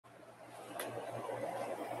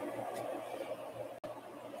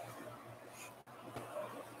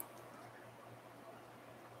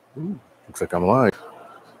Ooh, looks like I'm live.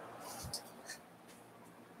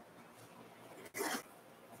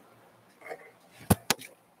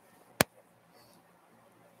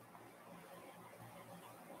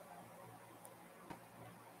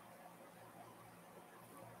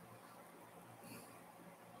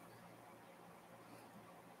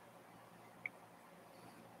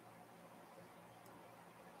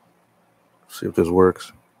 See if this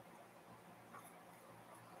works.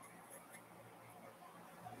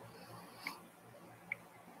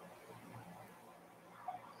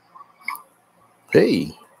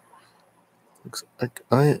 Hey, looks like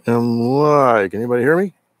I am live. Can anybody hear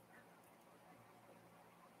me?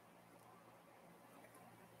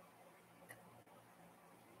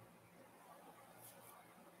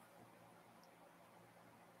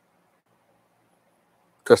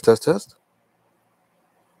 Test, test, test.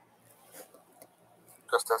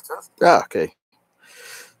 Test, test, test. Ah, okay.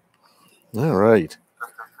 All right.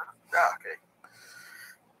 Ah, okay.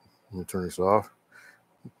 Let me turn this off.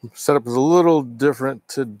 Setup is a little different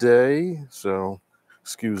today, so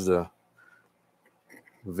excuse the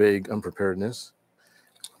vague unpreparedness.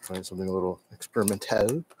 Find something a little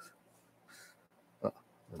experimental. Oh,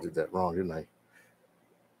 I did that wrong, didn't I?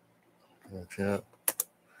 Chat.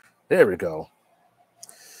 There we go.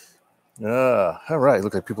 All right.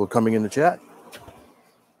 Look like people are coming in the chat.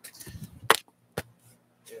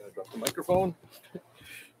 Yeah, I dropped the microphone.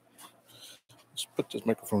 Let's put this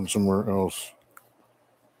microphone somewhere else.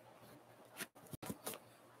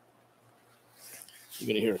 You're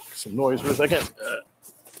going to hear some noise for a second.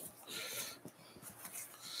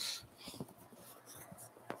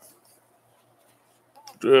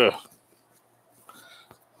 I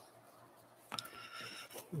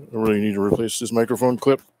really need to replace this microphone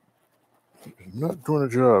clip. I'm not doing a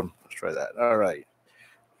job. Let's try that. All right.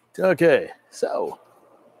 Okay. So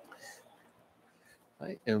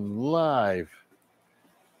I am live.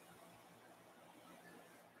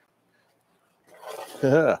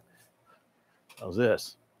 How's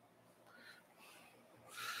this?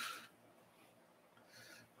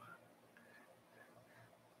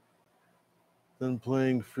 Then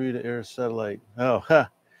playing free to air satellite. Oh, huh.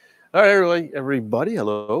 All right, everybody.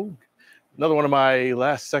 Hello. Another one of my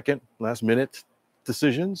last minute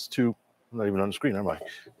decisions to, I'm not even on the screen, am I?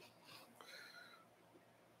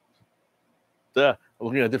 I'm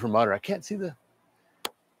looking at a different monitor. I can't see the,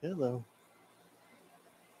 hello.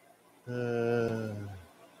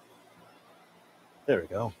 There we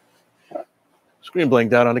go. Screen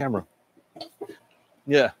blanked out on the camera.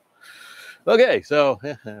 Yeah. Okay, so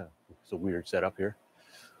it's a weird setup here.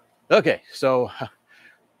 Okay, so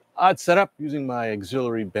odd setup using my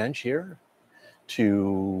auxiliary bench here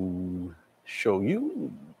to show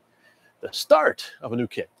you the start of a new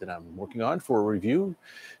kit that I'm working on for a review.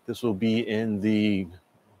 This will be in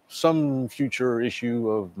some future issue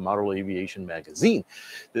of Model Aviation magazine.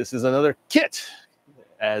 This is another kit,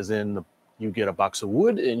 as in you get a box of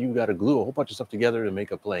wood and you got to glue a whole bunch of stuff together to make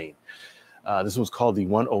a plane. This one's called the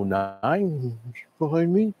 109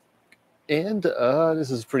 behind me. And this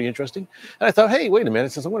is pretty interesting. And I thought, hey, wait a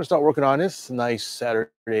minute, since I'm going to start working on this nice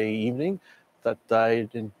Saturday evening, that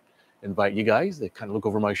I'd invite you guys to kind of look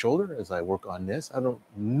over my shoulder as I work on this. I don't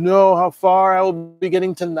know how far I will be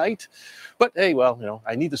getting tonight, but hey, well,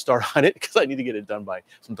 I need to start on it because I need to get it done by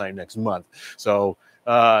sometime next month. So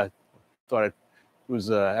thought it was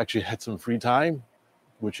actually had some free time,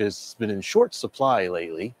 which has been in short supply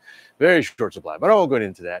lately, very short supply, but I won't go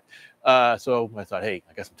into that. So I thought, hey,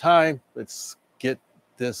 I got some time. Let's get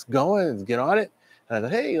this going and get on it. And I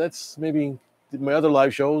thought, hey, let's maybe my other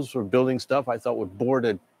live shows for building stuff I thought would bore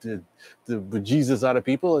the bejesus out of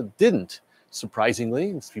people. It didn't,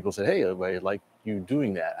 surprisingly. People said, hey, I like you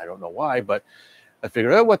doing that. I don't know why, but I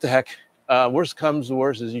figured, oh, what the heck? Worst comes to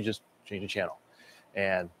worst is you just change the channel.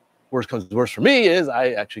 And worst comes to worst for me is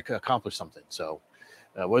I actually accomplished something. So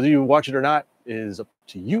whether you watch it or not is up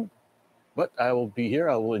to you. But I will be here.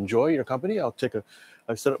 I will enjoy your company. I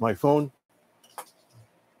set up my phone.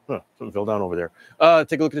 Something fell down over there.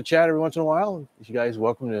 Take a look at the chat every once in a while. If you guys are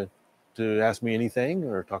welcome to ask me anything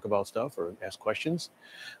or talk about stuff or ask questions.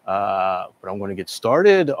 But I'm going to get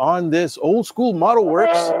started on this old school Model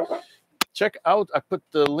Works. Check out, I put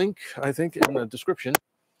the link, I think, in the description.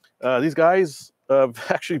 These guys have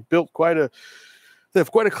actually built they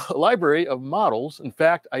have quite a library of models. In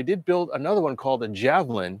fact, I did build another one called the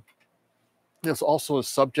Javelin. It's also a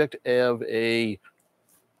subject of a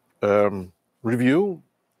review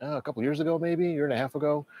a couple years ago, maybe a year and a half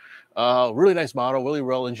ago. Really nice model, really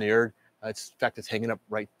well engineered. In fact, it's hanging up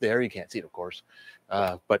right there. You can't see it, of course.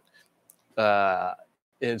 But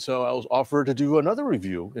And so I was offered to do another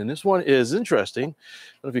review, and this one is interesting. I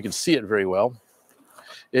don't know if you can see it very well.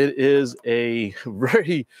 It is a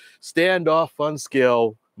very standoff fun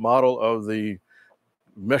scale model of the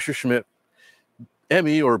Messerschmitt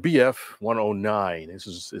ME or BF 109.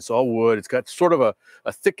 It's all wood. It's got sort of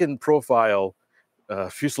a thickened profile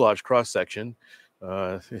fuselage cross section.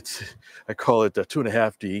 I call it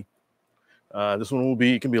 2.5D. This one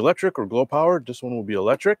it can be electric or glow powered. This one will be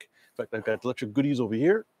electric. In fact, I've got electric goodies over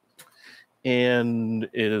here. And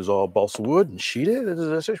it is all balsa wood and sheeted. It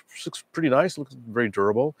looks pretty nice. It looks very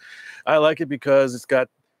durable. I like it because it's got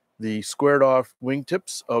the squared off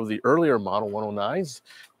wingtips of the earlier model 109s,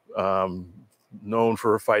 known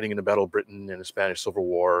for fighting in the Battle of Britain and the Spanish Civil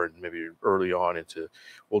War and maybe early on into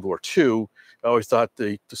World War II. I always thought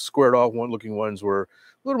the squared off looking ones were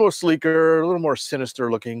a little more sleeker, a little more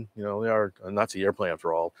sinister looking. You know, they are a Nazi airplane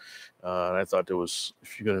after all. And I thought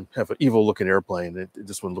if you're going to have an evil looking airplane,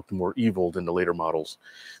 this one looked more evil than the later models,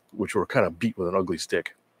 which were kind of beat with an ugly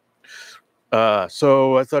stick.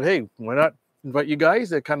 So I thought, hey, why not invite you guys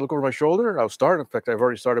to kind of look over my shoulder? I'll start. In fact, I've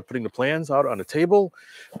already started putting the plans out on the table.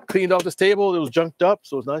 Cleaned out this table. It was junked up,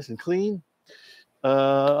 so it's nice and clean.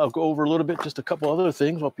 I'll go over a little bit, just a couple other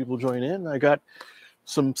things while people join in. I got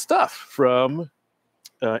some stuff from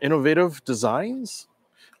Innovative Designs.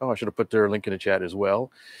 Oh, I should have put their link in the chat as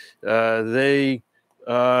well. I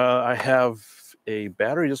have a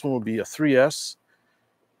battery. This one will be a 3S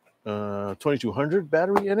 2200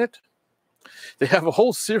 battery in it. They have a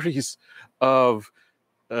whole series of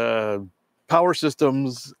power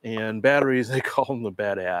systems and batteries. They call them the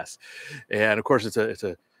badass. And of course, it's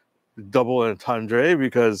a double entendre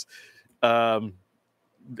because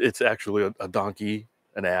it's actually a donkey,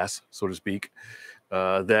 an ass, so to speak.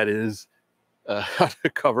 That is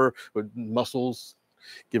undercover with muscles,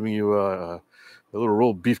 giving you a little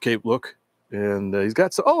real beefcake look. And he's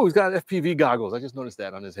got FPV goggles. I just noticed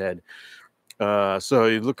that on his head. So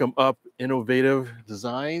you look them up, Innovative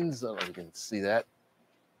Designs. I don't know if you can see that,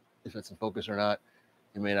 if it's in focus or not.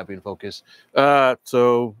 It may not be in focus. I'm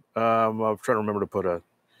trying to remember to put a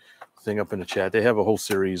thing up in the chat. They have a whole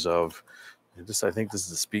series of this. I think this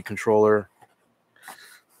is the speed controller.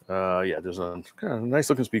 Yeah, there's a kind of nice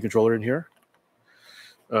looking speed controller in here.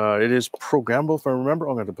 It is programmable, if I remember.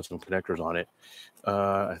 I'm going to put some connectors on it.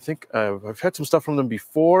 I think I've had some stuff from them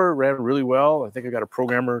before. Ran really well. I think I got a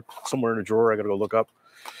programmer somewhere in a drawer. I got to go look up.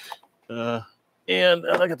 And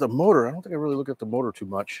I look at the motor. I don't think I really look at the motor too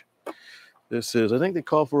much. This is, I think they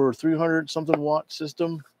call for a 300 something watt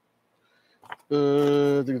system.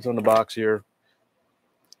 I think it's on the box here.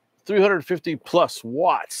 350 plus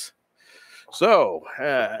watts. So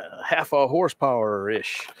half a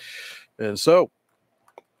horsepower-ish. And so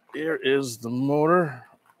here is the motor.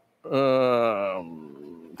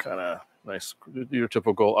 Kind of nice, your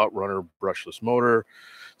typical Outrunner brushless motor.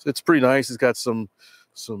 So it's pretty nice. It's got some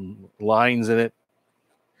lines in it.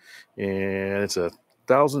 And it's a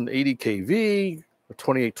 1080 kV, a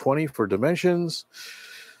 2820 for dimensions.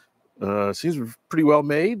 Seems pretty well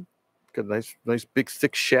made. Got a nice big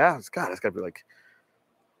thick shaft. It's got to be like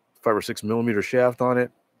 5 or 6 millimeter shaft on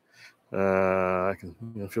it. I can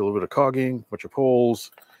feel a little bit of cogging, a bunch of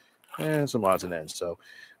holes, and some odds and ends. So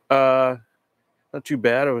not too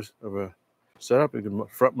bad of a setup. You can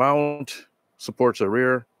front mount, supports a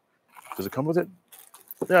rear. Does it come with it?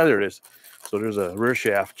 Yeah, there it is. So there's a rear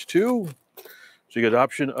shaft too. So you get the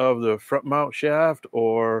option of the front mount shaft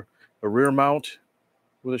or a rear mount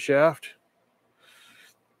with a shaft.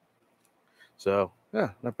 So yeah,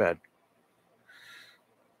 not bad.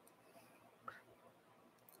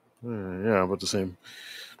 Yeah, about the same.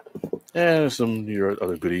 And some your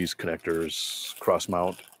other goodies, connectors, cross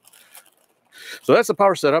mount. So that's the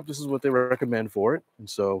power setup. This is what they recommend for it. And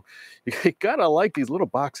so you gotta like these little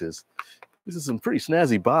boxes. This is some pretty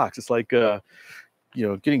snazzy box. It's like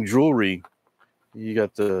getting jewelry. You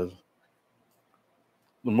got the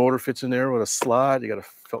motor fits in there with a slot. You got a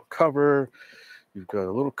felt cover. You've got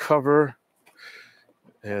a little cover.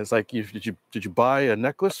 And it's like, did you buy a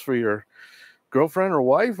necklace for your girlfriend or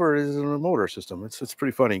wife, or is it a motor system? It's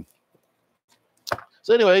pretty funny.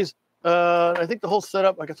 So anyways, I think the whole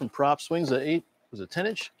setup, I got some prop swings at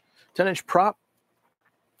 10-inch prop.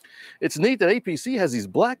 It's neat that APC has these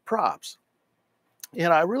black props.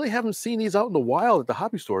 And I really haven't seen these out in the wild at the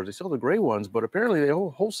hobby stores. They sell the gray ones, but apparently they have a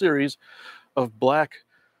whole series of black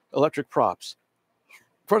electric props.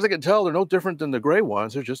 As far as I can tell, they're no different than the gray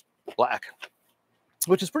ones. They're just black,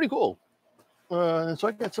 which is pretty cool. And so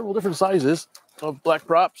I got several different sizes of black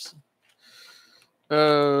props.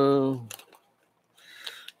 So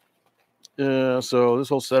this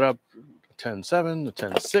whole setup, 10.7 to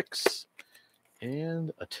 10.6.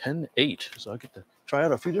 and a 10-8. So I get to try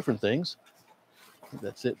out a few different things. I think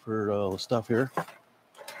that's it for all the stuff here.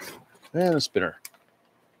 And a spinner.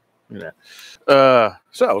 Look at that.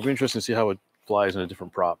 So it'll be interesting to see how it flies in the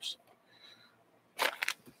different props.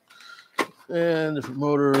 And different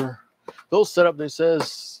motor. Those setup, they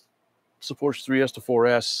says, supports 3S to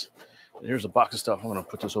 4S. And here's a box of stuff. I'm going to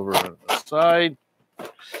put this over on the side.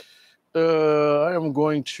 I am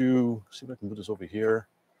going to see if I can put this over here.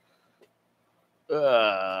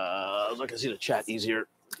 So I can see the chat easier.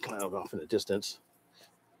 Kind of off in the distance.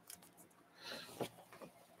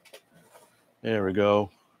 There we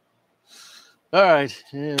go. All right.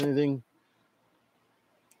 Anything?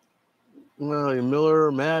 Well,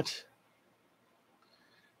 Miller, Matt.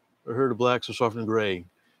 I heard of blacks are soft and gray.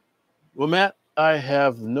 Well, Matt, I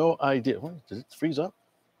have no idea. What, did it freeze up?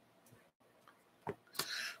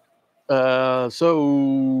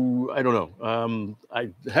 So I don't know.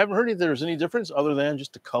 I haven't heard if there's any difference other than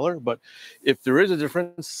just the color. But if there is a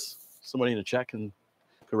difference, somebody in the chat can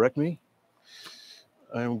correct me.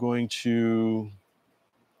 I'm going to.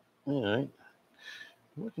 All right.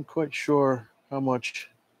 I'm not quite sure how much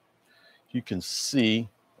you can see.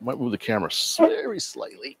 I might move the camera very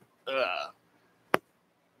slightly.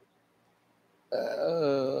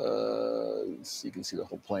 So you can see the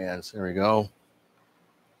whole plans. There we go.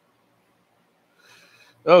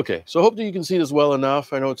 Okay, so hopefully you can see this well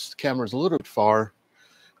enough. I know the camera's a little bit far,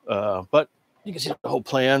 but you can see the whole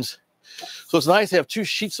plans. So it's nice to have two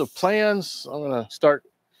sheets of plans. I'm going to start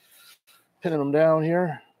pinning them down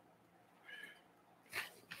here.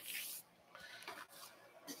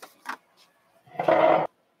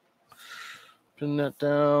 Pin that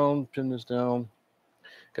down, pin this down.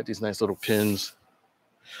 Got these nice little pins.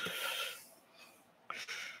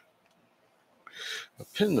 I'll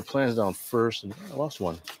pin the plans down first, and I lost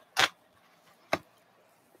one.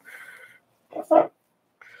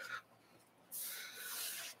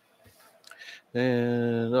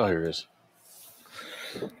 And, oh, here it is.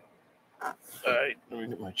 All right, let me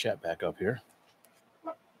get my chat back up here.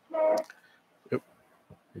 Yep,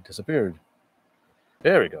 it disappeared.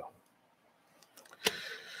 There we go.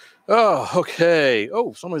 Oh, okay.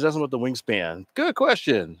 Oh, somebody's asking about the wingspan. Good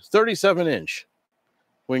question. 37-inch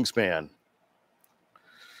wingspan.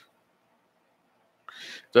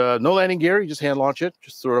 No landing gear. You just hand launch it.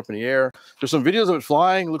 Just throw it up in the air. There's some videos of it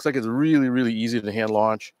flying. It looks like it's really, really easy to hand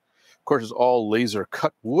launch. Of course, it's all laser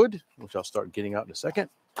cut wood, which I'll start getting out in a second.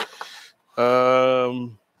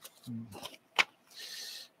 And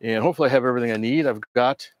hopefully I have everything I need. I've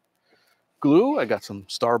got glue. I got some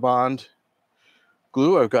Star Bond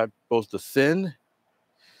glue. I've got both the thin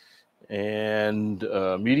and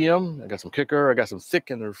medium. I got some kicker. I got some thick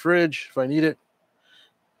in the fridge if I need it.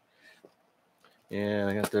 And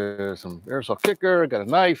I got some aerosol kicker. I got a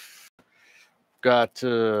knife. Got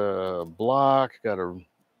a block. Got a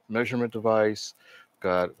measurement device.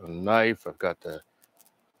 Got a knife. I've got the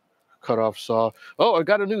cutoff saw. Oh, I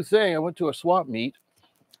got a new thing. I went to a swap meet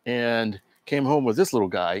and came home with this little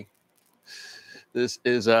guy. This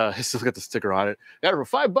is it's still got the sticker on it. Got it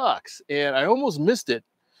for $5, and I almost missed it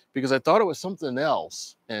because I thought it was something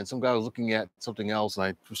else. And some guy was looking at something else, and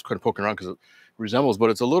I was kind of poking around because it resembles, but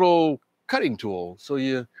it's a little cutting tool. So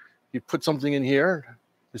you put something in here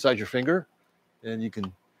beside your finger, and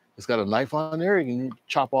it's got a knife on there. You can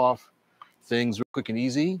chop off things real quick and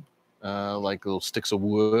easy, like little sticks of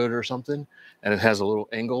wood or something. And it has a little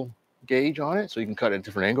angle gauge on it, so you can cut at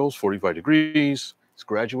different angles, 45 degrees. It's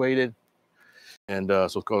graduated. And so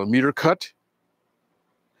it's called a meter cut.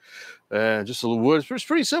 And just a little wood. It's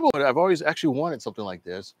pretty simple. I've always actually wanted something like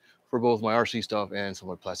this for both my RC stuff and some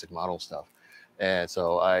of my plastic model stuff. And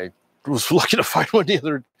so I was lucky to find one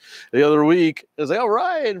the other week. I was like, all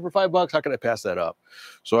right, for $5, how can I pass that up?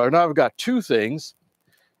 So now I've got two things.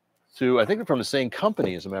 I think they're from the same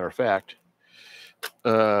company, as a matter of fact.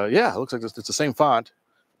 Yeah, it looks like it's the same font.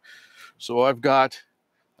 So I've got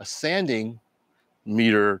a sanding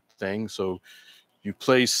meter thing. So you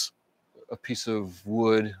place a piece of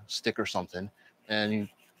wood, stick or something, and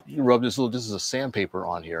you rub this is a sandpaper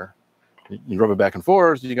on here. You rub it back and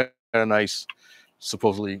forth. You got a nice,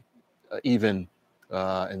 supposedly even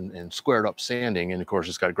and squared up sanding. And of course,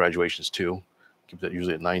 it's got graduations too. Keep that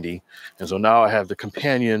usually at 90. And so now I have the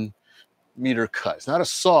companion meter cut. It's not a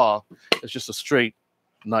saw. It's just a straight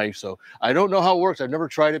knife. So I don't know how it works. I've never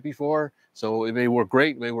tried it before. So it may work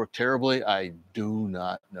great. It may work terribly. I do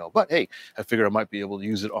not know. But hey, I figured I might be able to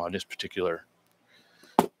use it on this particular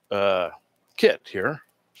kit here.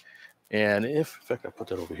 And in fact, I put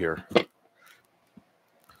that over here.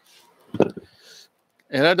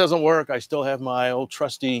 And that doesn't work. I still have my old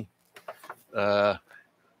trusty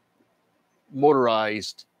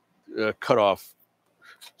motorized cutoff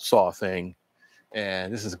saw thing.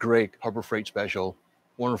 And this is great. Harbor Freight special.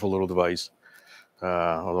 Wonderful little device.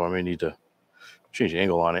 Although I may need to change the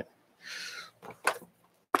angle on it.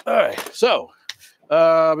 All right. So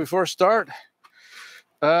before I start,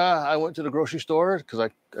 I went to the grocery store because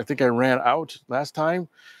I think I ran out last time.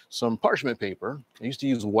 Some parchment paper. I used to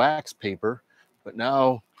use wax paper, but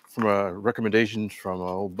now from a recommendation from an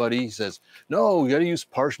old buddy, he says, no, you got to use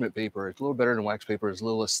parchment paper. It's a little better than wax paper. It's a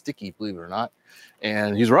little less sticky, believe it or not.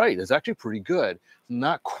 And he's right. It's actually pretty good.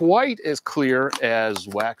 Not quite as clear as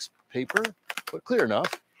wax paper, but clear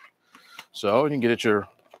enough. So you can get it at your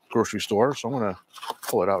grocery store. So I'm going to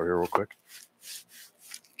pull it out here real quick.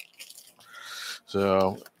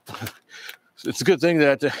 So it's a good thing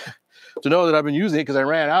that to know that I've been using it because I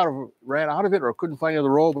ran out of it or couldn't find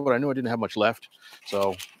another roll, but I knew I didn't have much left.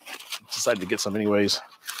 So decided to get some anyways.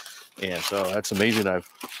 And so that's amazing. I've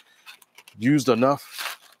used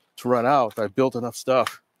enough to run out. I've built enough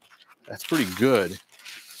stuff. That's pretty good.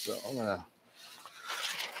 So I'm going to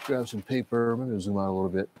grab some paper. I'm going to zoom out a little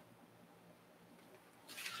bit.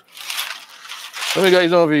 Let me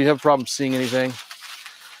guys know if you have problems seeing anything.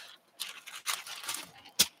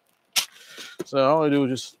 So all I do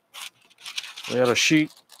is just lay out a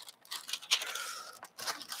sheet.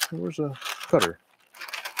 Where's a cutter?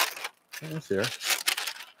 That's there.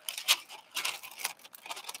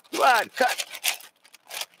 Come on, cut.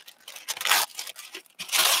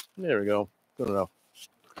 There we go. Good enough.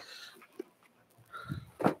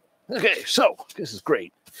 Okay, so this is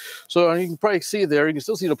great. So you can probably see there, you can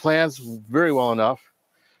still see the plans very well enough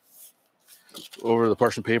over the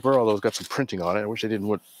parchment paper, although it's got some printing on it. I wish they didn't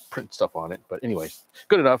want print stuff on it, but anyway,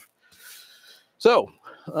 good enough. So,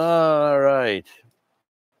 all right.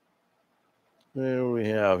 What do we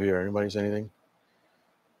have here? Anybody say anything?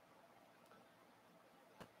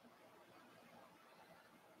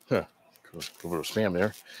 Huh. A little bit of spam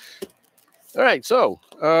there. All right, so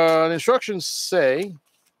the instructions say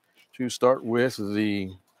to start with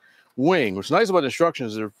the wing. What's nice about the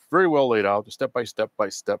instructions is they're very well laid out, step by step by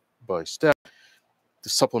step by step. The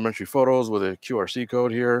supplementary photos with a QRC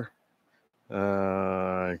code here.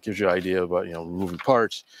 It gives you an idea about, moving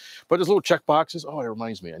parts. But there's little check boxes. Oh, it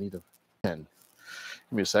reminds me, I need a pen.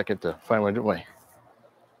 Give me a second to find what I do.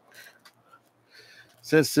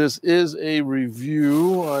 Since this is a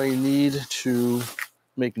review, I need to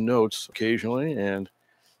make notes occasionally, and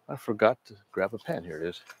I forgot to grab a pen. Here it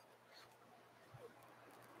is.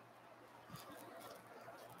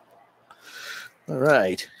 All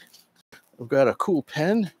right. I've got a cool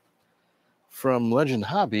pen from Legend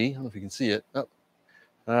Hobby. I don't know if you can see it. Oh,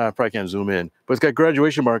 I probably can't zoom in, but it's got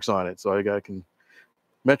graduation marks on it. So I got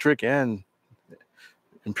metric and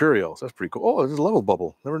imperial. So that's pretty cool. Oh, there's a level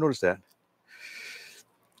bubble. Never noticed that.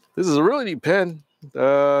 This is a really neat pen.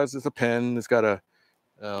 It's just a pen. It's got a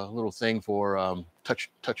little thing for touch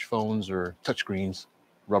phones or touch screens,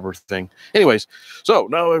 rubber thing. Anyways, so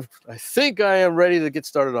now I think I am ready to get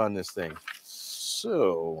started on this thing.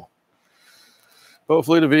 So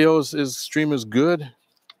hopefully the stream is good,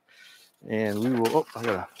 and we will. Oh, I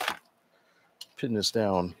gotta pin this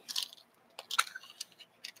down.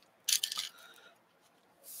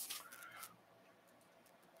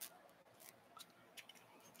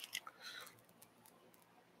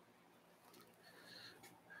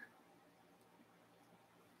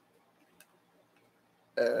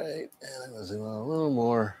 All right, and I'm gonna zoom out a little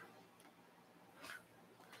more.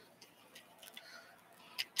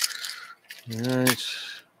 All right.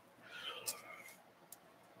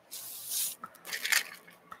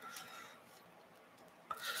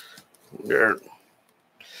 There.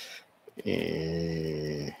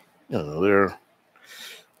 And no, there.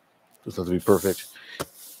 Doesn't have to be perfect.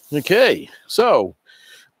 Okay, so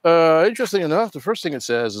interesting enough, the first thing it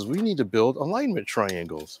says is we need to build alignment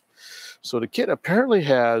triangles. So the kit apparently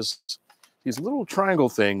has these little triangle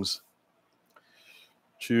things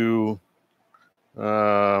to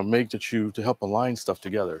to help align stuff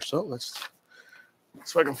together. So let's see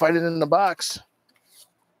if I can find it in the box.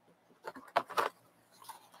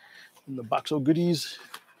 In the box of goodies.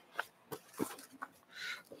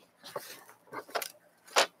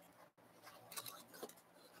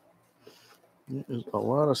 There's a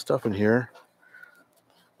lot of stuff in here.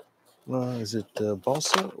 Is it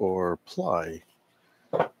balsa or ply?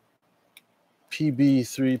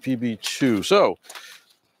 PB3, PB2. So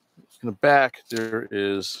in the back, there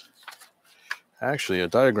is actually a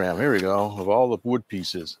diagram. Here we go, of all the wood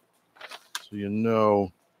pieces. So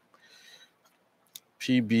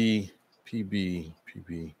PB.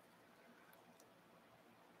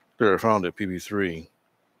 There, I found it, PB3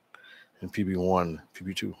 and PB1,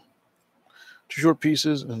 PB2. 2 short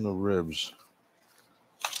pieces and the ribs.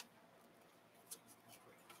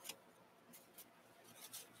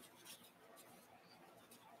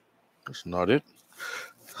 That's not it.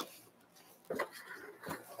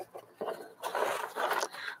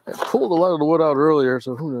 I pulled a lot of the wood out earlier,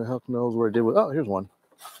 so who the heck knows what I did with. Oh, here's one.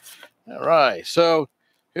 All right, so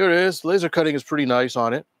here it is. Laser cutting is pretty nice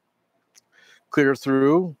on it. Clear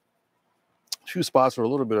through. A few spots are a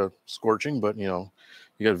little bit of scorching, but you know,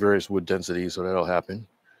 you got various wood densities, so that'll happen.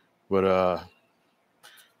 But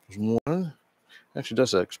there's one. Actually,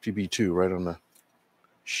 that's XPB2 right on the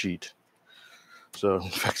sheet. So in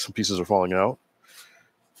fact, some pieces are falling out.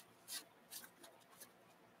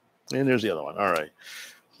 And there's the other one. All right.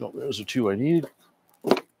 No, those are 2 I need.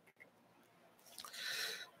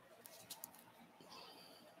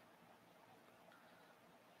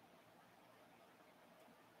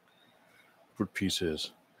 Wood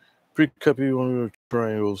pieces. Pre-cut one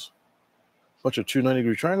triangles. Bunch of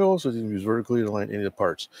 290-degree triangles, so you can use vertically to align any of the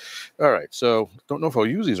parts. All right, so don't know if I'll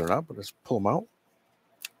use these or not, but let's pull them out.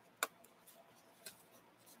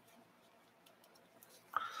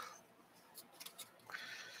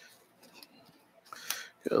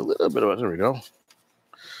 Get a little bit of it. There we go.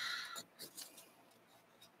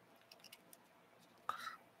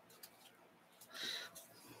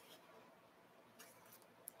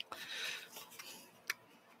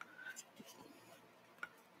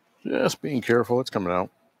 Just being careful. It's coming out.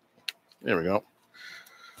 There we go.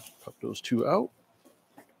 Pop those 2 out.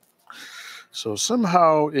 So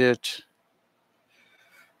somehow I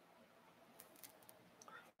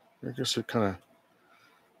guess it kind of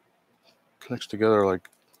connects together like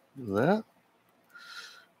that.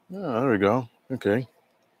 Oh, there we go. Okay.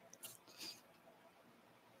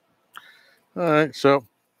 All right, so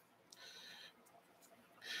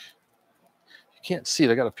you can't see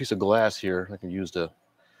it. I got a piece of glass here I can use to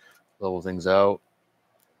level things out.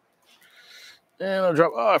 And I'll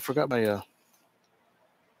drop. Oh, I forgot my. Yeah,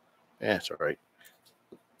 it's all right.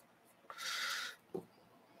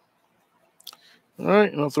 All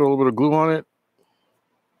right, and I'll throw a little bit of glue on it.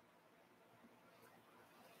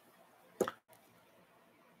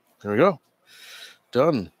 There we go.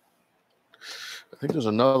 Done. I think there's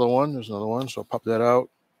another one. There's another one, so I'll pop that out.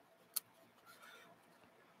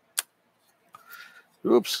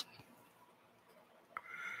 Oops.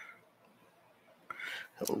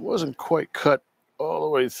 It wasn't quite cut all the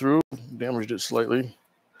way through. Damaged it slightly.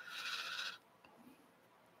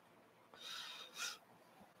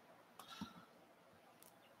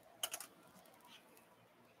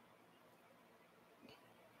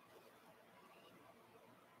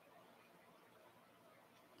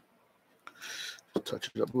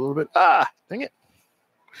 Touch it up a little bit. Ah, dang it.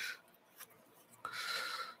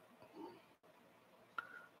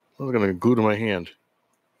 I was going to glue to my hand.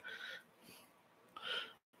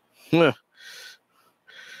 This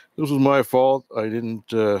was my fault. I didn't.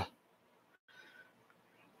 There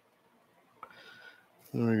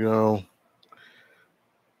we go.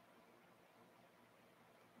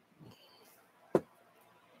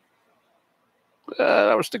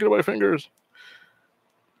 I was sticking to my fingers.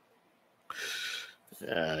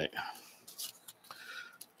 All right.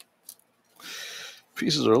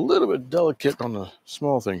 Pieces are a little bit delicate on the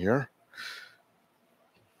small thing here.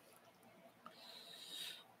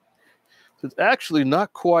 It's actually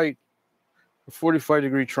not quite a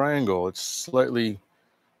 45-degree triangle. It's slightly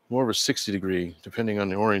more of a 60-degree, depending on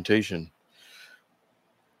the orientation.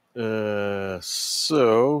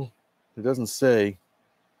 So it doesn't say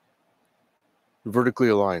vertically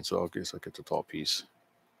aligned, so I guess I'll get the tall piece.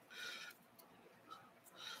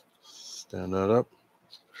 Stand that up.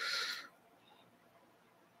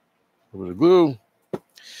 A little bit of glue.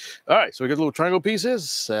 All right, so we got little triangle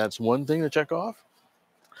pieces. That's one thing to check off.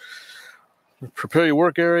 Prepare your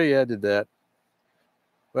work area. Yeah, I did that.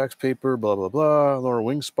 Wax paper, blah, blah, blah. Lower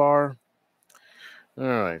wing spar. All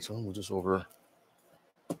right, so we'll just over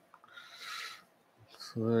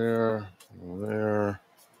there, there.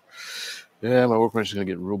 Yeah, my workbench is going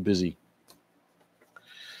to get real busy.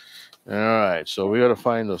 All right, so we got to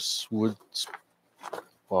find the wood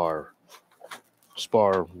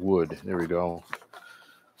spar wood. There we go.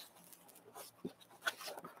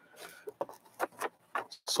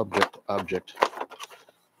 Subject, object,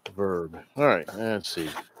 verb. All right, let's see.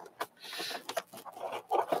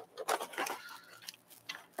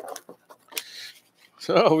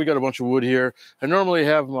 So we got a bunch of wood here. I normally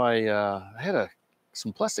have my, I had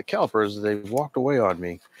some plastic calipers. They walked away on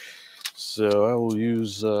me. So I will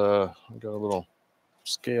use, I got a little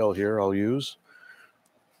scale here I'll use.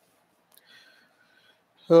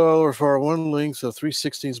 For one length of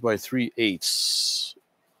 3/16 by 3/8.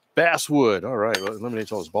 Basswood. All right, well, it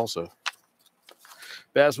eliminates all this balsa.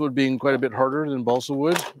 Basswood being quite a bit harder than balsa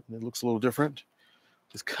wood. It looks a little different.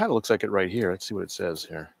 This kind of looks like it right here. Let's see what it says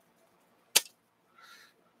here.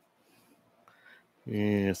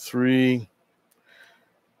 Yeah, 3.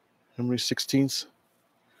 How many 16ths?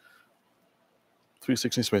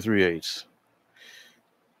 3/16 by 3/8.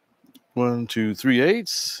 1, 2,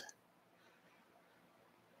 3/8.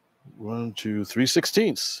 1, 2,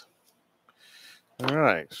 3/16. All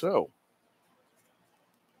right, so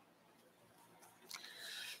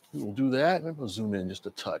we'll do that. Maybe we'll zoom in just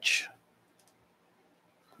a touch.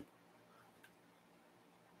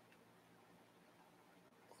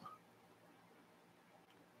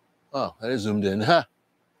 Oh, that is zoomed in. Huh.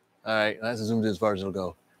 All right, that's zoomed in as far as it'll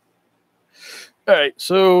go. All right,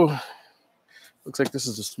 so looks like this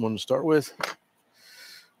is just one to start with.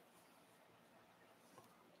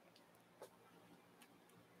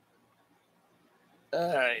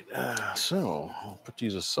 All right, so I'll put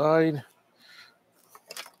these aside.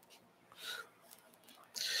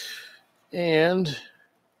 And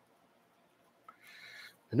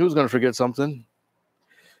I knew I was going to forget something.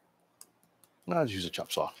 I'll just use a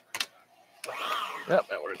chop saw. Yep,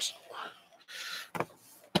 that works. I'm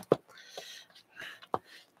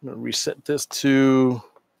going to reset this to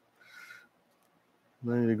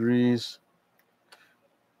 90 degrees.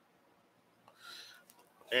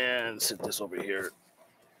 And set this over here.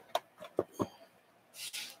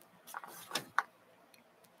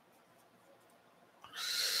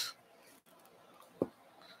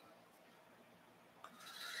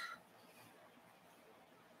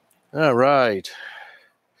 All right.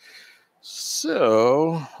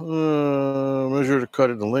 So, measure to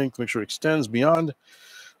cut it in length, make sure it extends beyond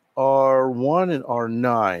R1 and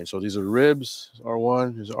R9. So these are ribs,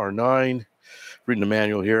 R1, these are R9. Reading the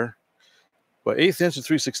manual here. But 1/8 inch and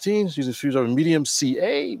 3/16, using screws of medium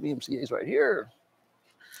CA. Medium CA is right here.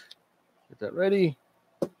 Get that ready.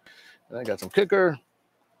 And I got some kicker.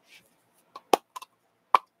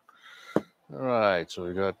 All right, so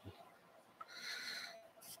we got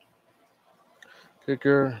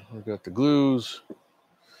kicker, we got the glues,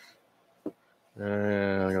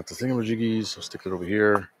 and I got the thingamajiggies. I'll stick it over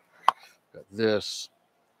here. Got this.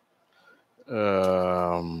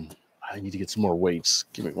 I need to get some more weights.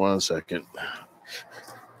 Give me 1 second.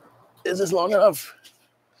 Is this long enough?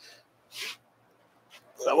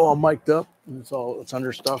 I'm all mic'd up. It's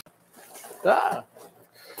under stuff. Ah.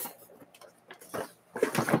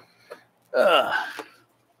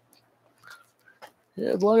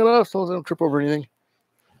 Yeah, it's long enough so I don't trip over anything.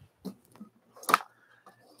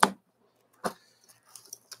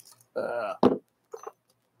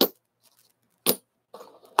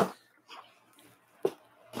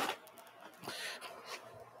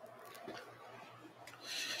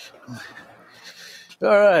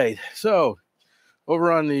 All right, so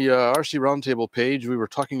over on the RC Roundtable page, we were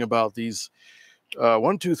talking about these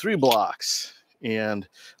 1, 2, 3 blocks, and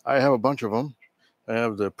I have a bunch of them. I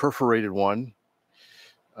have the perforated one,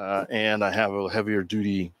 and I have a heavier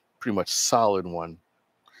duty, pretty much solid one.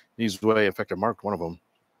 These weigh, in fact, I marked one of them.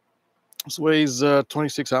 This weighs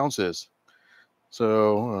 26 ounces,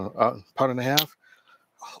 so a pound and a half.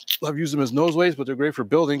 I've used them as nose weights, but they're great for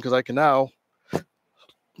building because I can now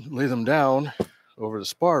lay them down over the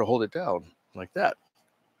spar to hold it down like that.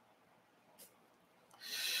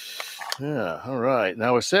 Yeah, all right.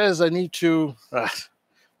 Now it says I need to,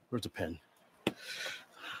 where's the pen?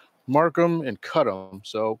 Mark them and cut them.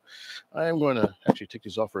 So I am going to actually take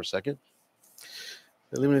these off for a second.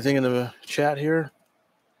 Leave anything in the chat here?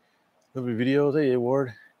 Movie videos. Hey,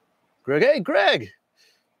 Ward. Greg. Hey, Greg.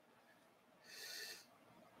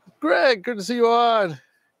 Greg, good to see you on.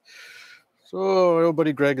 So, my old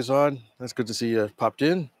buddy Greg is on. That's good to see you popped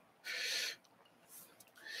in.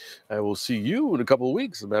 I will see you in a couple of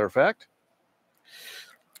weeks, as a matter of fact.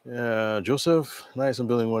 Joseph, nice. I'm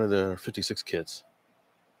building one of the 56 kits.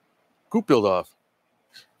 Group build off.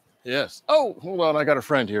 Yes. Oh, hold on. I got a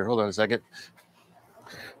friend here. Hold on a second.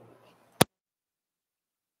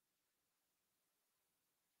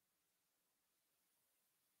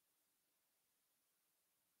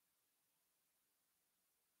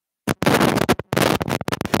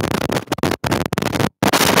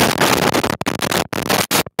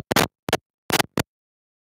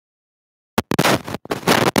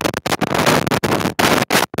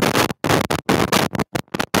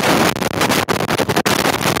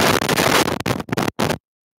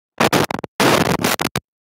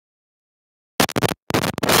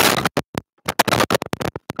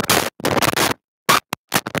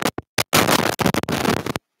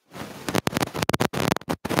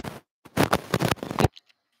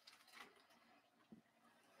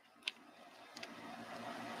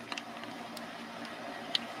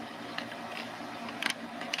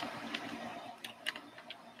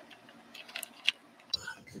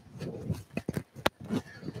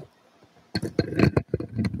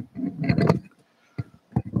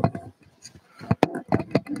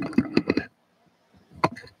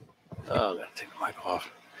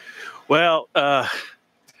 Well,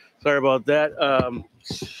 sorry about that.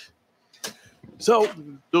 So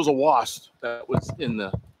there was a wasp that was in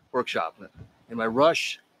the workshop. In my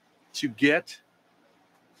rush to get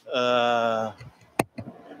the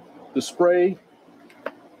spray,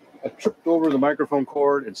 I tripped over the microphone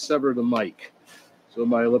cord and severed the mic. So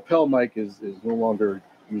my lapel mic is no longer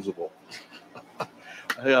usable.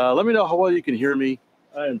 Let me know how well you can hear me.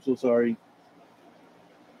 I am so sorry.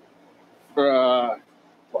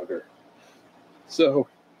 Bugger. So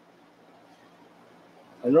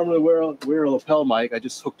I normally wear a lapel mic. I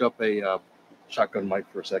just hooked up a shotgun mic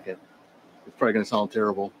for a second. It's probably going to sound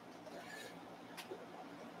terrible.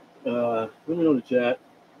 Let me know in the chat.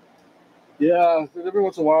 Yeah, every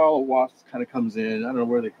once in a while a wasp kind of comes in. I don't know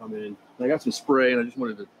where they come in. I got some spray and I just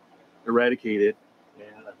wanted to eradicate it.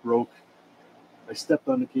 And I stepped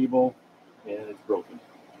on the cable and it's broken.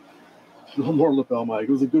 No more lapel mic.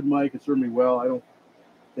 It was a good mic. It served me well. I don't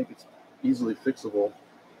think it's easily fixable.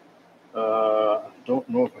 I don't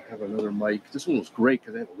know if I have another mic. This one was great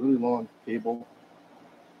because I have a really long cable.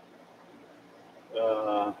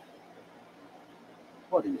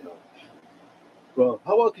 What do you know? Well,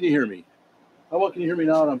 how well can you hear me? How well can you hear me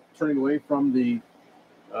now that I'm turning away from the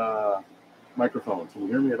microphone? Can you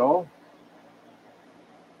hear me at all?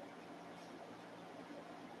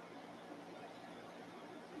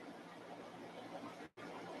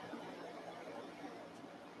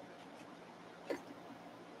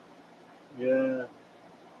 Yeah.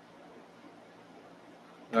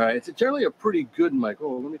 All right. It's generally a pretty good mic.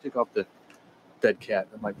 Oh, let me take off the dead cat.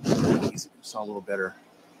 That might sound a little better.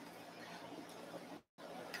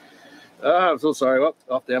 I'm so sorry. Well,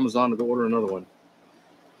 off to Amazon to go order another one.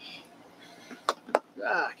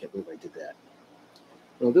 I can't believe I did that.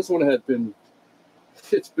 Well, this one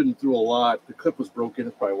it's been through a lot. The clip was broken.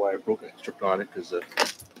 That's probably why I broke it. I stripped on it because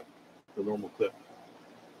the normal clip.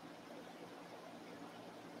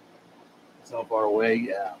 It's how far away.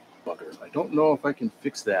 Yeah, bugger. I don't know if I can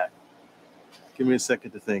fix that. Give me a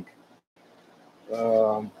second to think.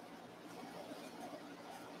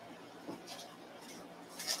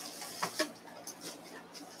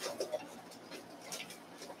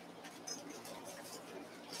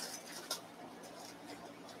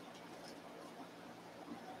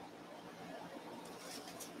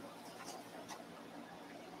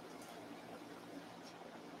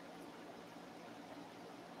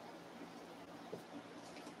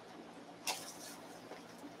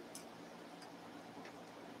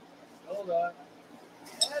 Hold on.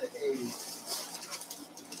 Add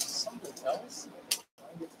something else.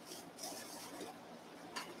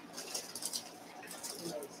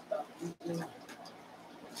 Stop using.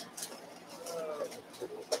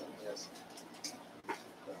 Yes.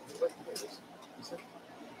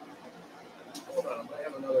 Hold on, I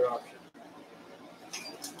have another option.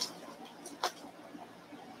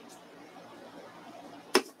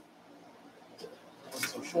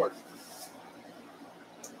 It's so short.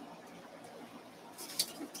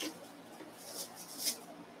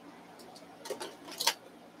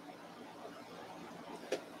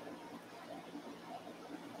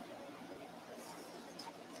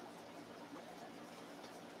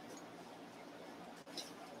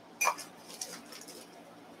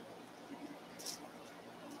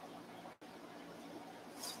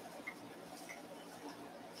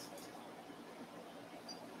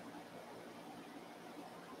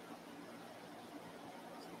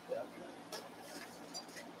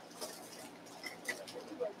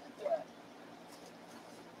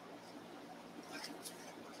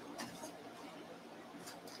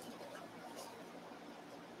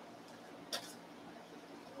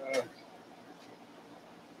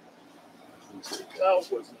 I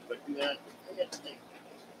wasn't expecting that.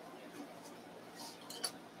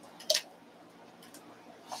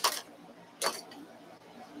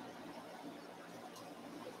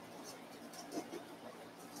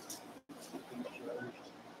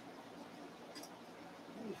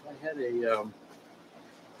 I had a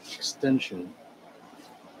extension.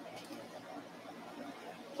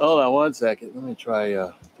 Hold on one second. Let me try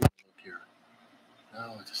look here.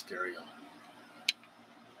 No, it's a stereo.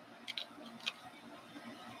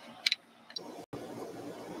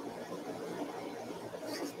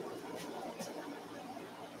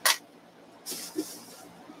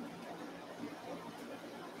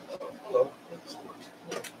 Hello.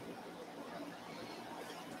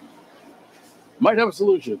 Might have a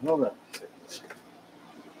solution. Hold on.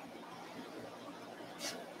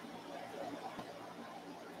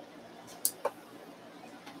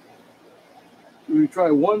 We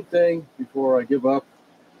try one thing before I give up.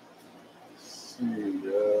 Let's see.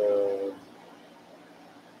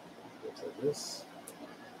 Looks like this.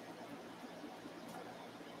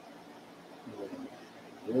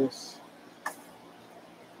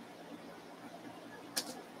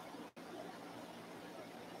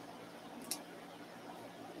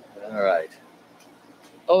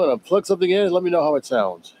 I'm gonna plug something in and let me know how it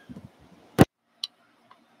sounds.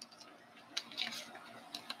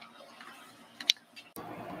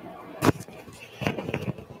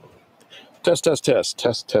 Test, test, test,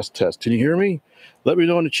 test, test, test. Can you hear me? Let me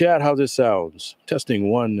know in the chat how this sounds. Testing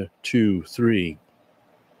 1, 2, 3.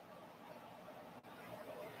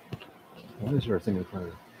 What is there a thing in front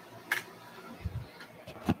of you?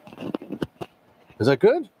 Is that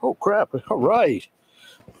good? Oh crap! All right.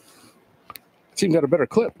 It's even got a better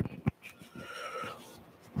clip.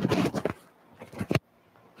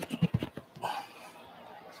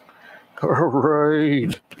 All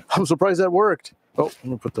right. I'm surprised that worked. Oh, let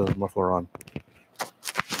me put the muffler on.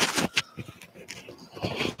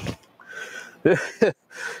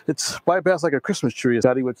 It's bypassed like a Christmas tree, as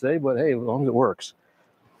Daddy would say, but hey, as long as it works.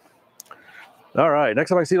 All right, next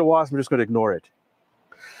time I see the wasp, I'm just going to ignore it.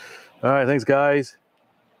 All right, thanks, guys.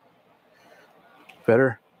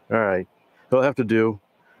 Better? All right. I'll have to do.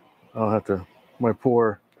 I'll have to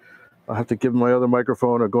give my other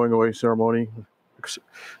microphone a going away ceremony.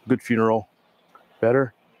 Good funeral.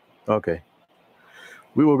 Better? Okay.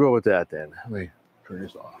 We will go with that then. Let me turn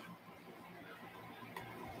this off.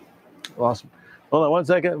 Awesome. Hold on one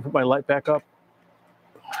second. Put my light back up.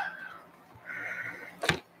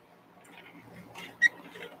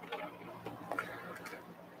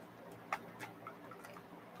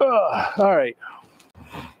 All right.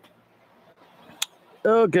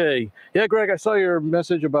 Okay. Yeah, Greg, I saw your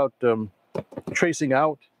message about tracing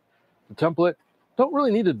out the template. Don't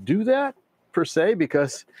really need to do that per se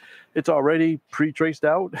because it's already pre-traced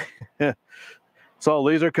out. It's all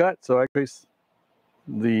laser cut, so I trace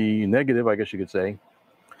the negative, I guess you could say,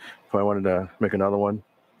 if I wanted to make another one.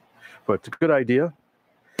 But it's a good idea.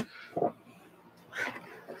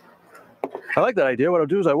 I like that idea. What I'll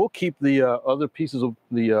do is I will keep the other pieces of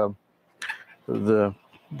the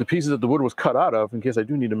pieces that the wood was cut out of in case I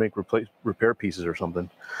do need to make repair pieces or something.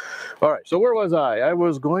 All right, so where was I? I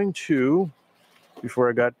was going to, before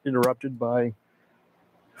I got interrupted by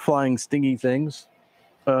flying stingy things,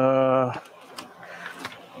 and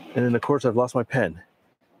then of course I've lost my pen.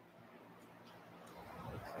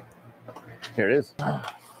 Here it is. All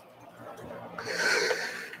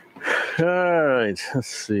right, let's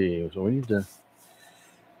see. So we need to,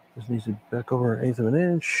 this needs to back over 1/8 of an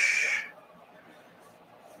inch.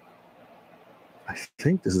 I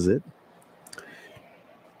think this is it.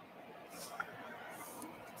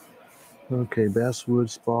 Okay, basswood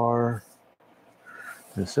spar.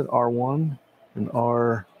 It said R1 and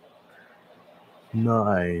R9.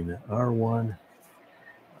 R1.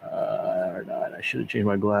 R9. I should have changed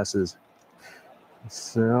my glasses.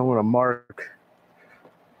 So I'm going to mark.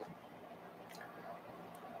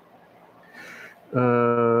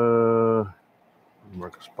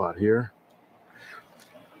 Mark a spot here.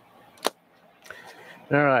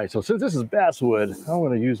 All right, so since this is basswood, I'm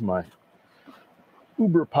going to use my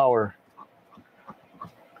Uber Power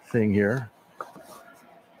thing here.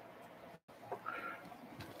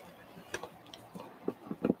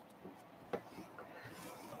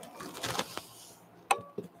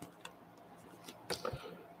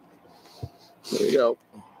 There you go.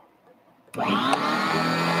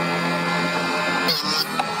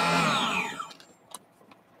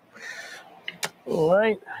 All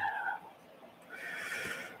right.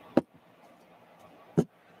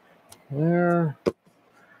 There.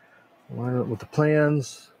 Line up with the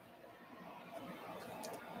plans.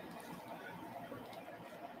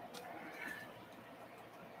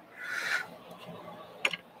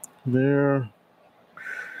 There.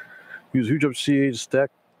 Use huge up CA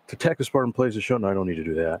stack to tack the spar in place to show. No, I don't need to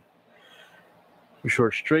do that. Be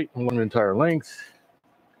short straight along the entire length.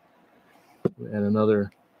 And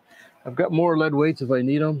another. I've got more lead weights if I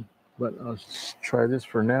need them, but I'll just try this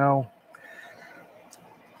for now.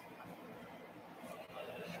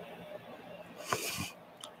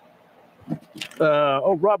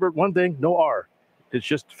 Oh, Robert, one thing, no R. It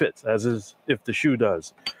just fits, as is if the shoe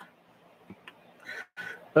does.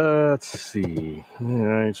 Let's see. All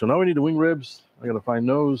right, so now we need the wing ribs. I got to find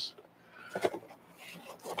those.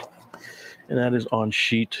 And that is on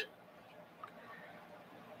sheet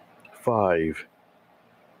 5.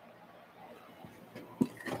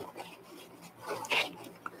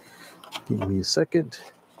 Give me a second.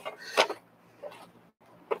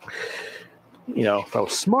 You know, if I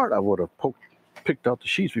was smart, I would have picked out the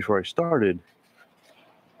sheets before I started.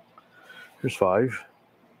 Here's 5.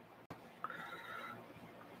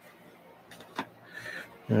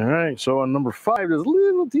 All right, so on number 5, there's a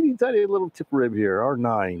little teeny tiny little tip rib here,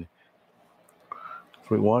 R9. So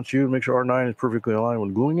we want you to make sure R9 is perfectly aligned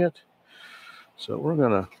when gluing it. So we're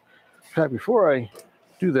gonna, in fact, before I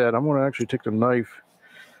do that, I'm gonna actually take the knife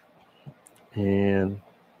and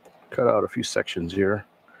cut out a few sections here.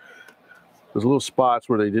 There's little spots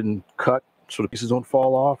where they didn't cut so the pieces don't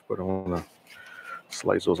fall off, but I want to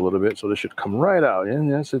slice those a little bit so this should come right out. And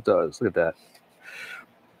yes, it does. Look at that.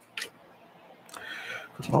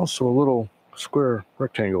 There's also little square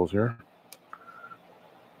rectangles here.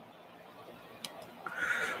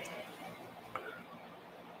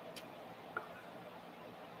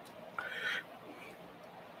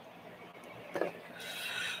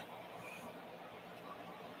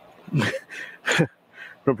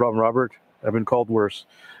 No problem, Robert. I've been called worse.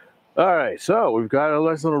 All right, so we've got a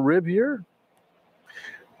nice little rib here.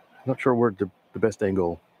 Not sure where the best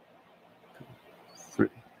angle. I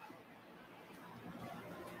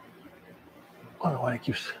don't know why I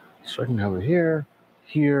keep striking over here,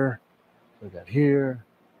 here, we got here,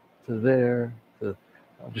 to there.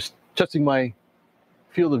 I'm just testing my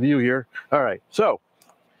field of view here. All right, so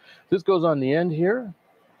this goes on the end here.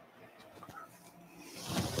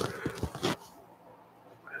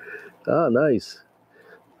 Ah, nice.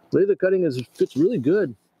 Laser cutting fits really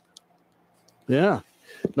good. Yeah,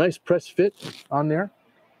 nice press fit on there.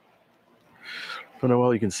 Don't know how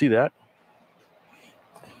well you can see that.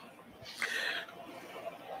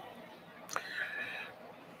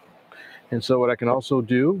 And so what I can also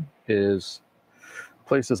do is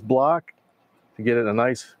place this block to get it a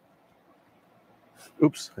nice,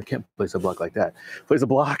 oops, I can't place a block like that. Place a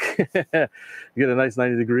block, get a nice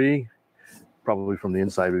 90 degree, probably from the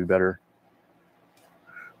inside would be better.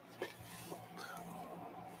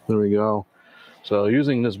 There we go. So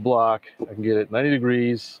using this block, I can get it 90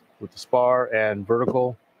 degrees with the spar and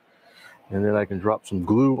vertical. And then I can drop some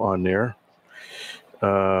glue on there.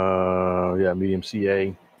 Yeah, medium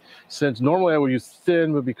CA. Since normally I would use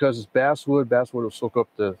thin, but because it's basswood will soak up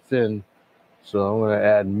the thin. So I'm going to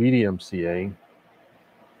add medium CA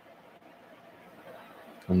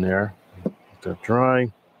in there. Let that dry.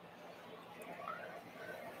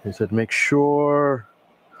 They said make sure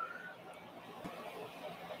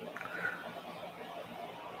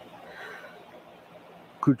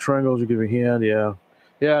good triangles you give a hand. Yeah,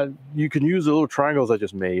 you can use the little triangles I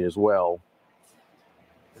just made as well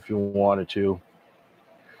if you wanted to.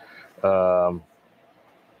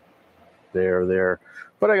 There.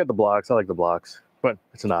 But I got the blocks. I like the blocks, but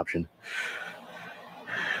it's an option.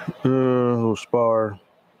 Little spar.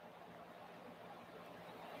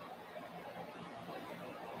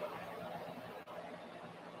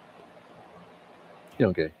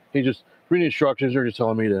 Okay. He just reading instructions. They're just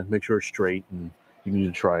telling me to make sure it's straight, and you can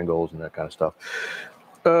use triangles and that kind of stuff.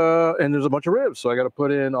 And there's a bunch of ribs, so I got to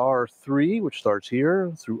put in R3, which starts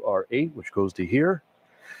here, through R8, which goes to here.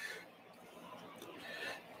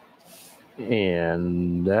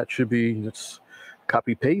 And that should be, let's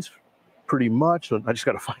copy paste pretty much. So I just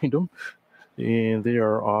got to find them. And they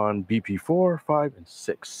are on BP4, 5, and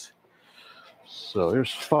 6. So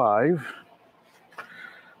here's 5.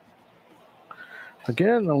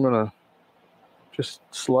 Again, I'm going to just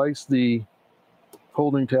slice the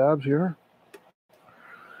holding tabs here.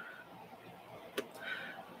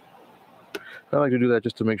 I like to do that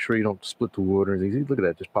just to make sure you don't split the wood or anything. Look at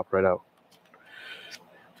that, just popped right out.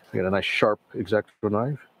 I got a nice sharp X-Acto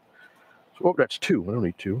knife. So, oh, that's 2. I don't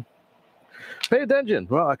need 2. Pay attention.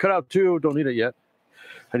 Well, I cut out 2. Don't need it yet.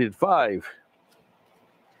 I needed 5.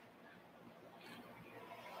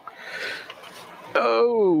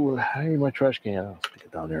 Oh, I need my trash can. I'll stick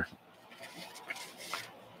it down there.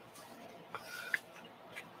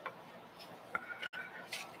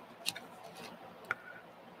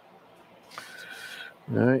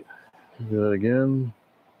 All right, do that again.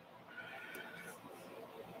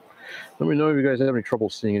 Let me know if you guys have any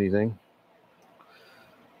trouble seeing anything.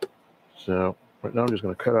 So right now I'm just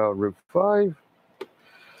going to cut out rib 5. It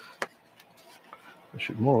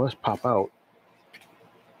should more or less pop out.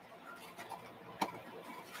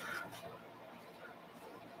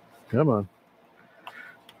 Come on.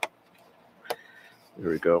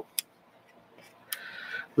 There we go.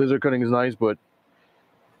 Laser cutting is nice, but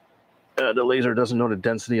the laser doesn't know the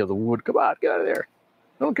density of the wood. Come on, get out of there.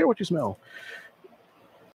 I don't care what you smell.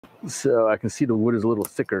 So I can see the wood is a little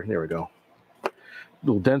thicker. There we go. A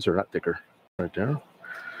little denser, not thicker. Right there.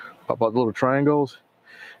 Pop out the little triangles.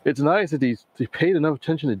 It's nice that they paid enough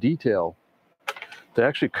attention to detail to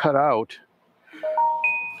actually cut out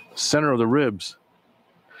the center of the ribs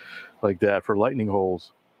like that for lightning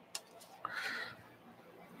holes.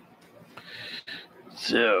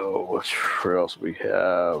 So where else we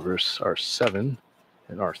have? There's R7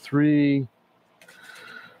 and R3.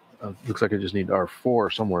 Looks like I just need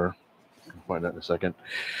R4 somewhere. I'll find that in a second.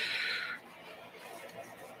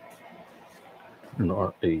 And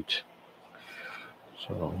R8.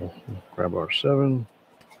 So we'll grab our 7.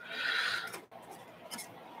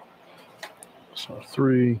 So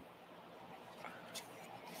 3.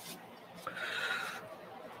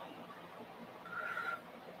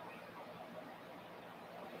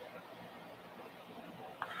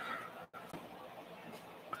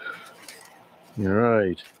 All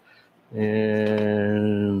right.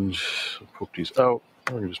 And poke these out.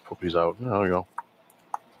 Let me just poke these out. There we go.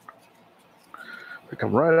 They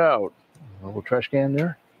come right out. A little trash can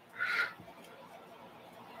there.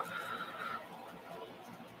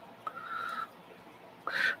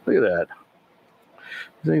 Look at that.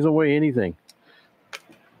 These things don't weigh anything,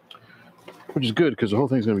 which is good because the whole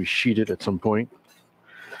thing's going to be sheeted at some point.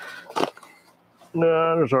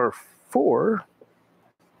 There's our 4.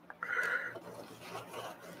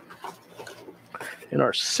 And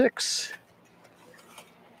our 6.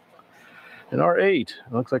 And our 8.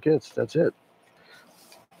 Looks like that's it.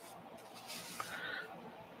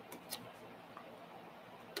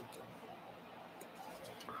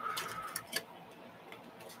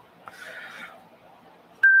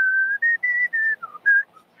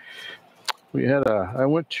 I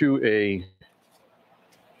went to a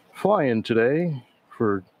fly-in today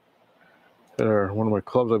for one of my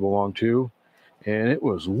clubs I belong to, and it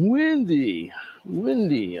was windy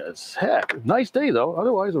as heck. Nice day though,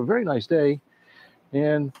 otherwise a very nice day.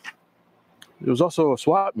 And it was also a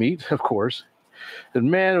swap meet, of course. And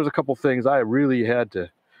man, there was a couple things I really had to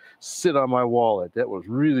sit on my wallet. That was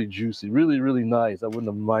really juicy, really nice. I wouldn't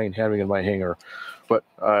have mind having in my hangar, but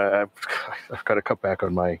I've got to cut back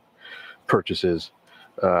on my purchases.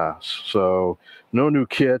 So no new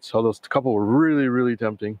kits, although a couple were really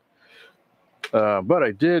tempting. But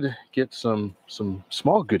I did get some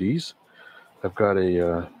small goodies. I've got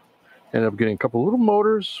ended up getting a couple little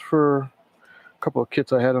motors for a couple of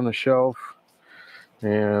kits I had on the shelf,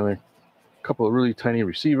 and a couple of really tiny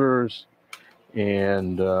receivers,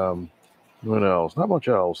 and what else? Not much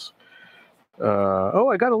else.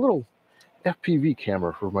 I got a little FPV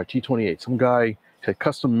camera for my T28. Some guy had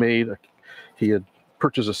custom made. He had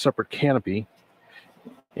purchased a separate canopy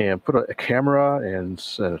and put a camera and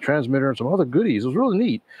a transmitter and some other goodies. It was really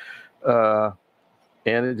neat. And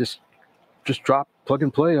it just dropped plug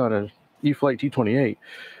and play on an E-Flite T28.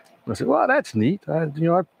 And I said, well, that's neat. I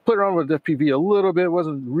played around with FPV a little bit. It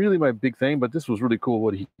wasn't really my big thing, but this was really cool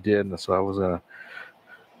what he did. And so I was going to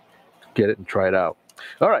get it and try it out.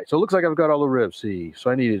 All right. So it looks like I've got all the ribs. See,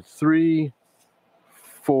 so I needed 3,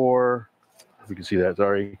 4, if you can see that,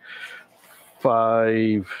 sorry,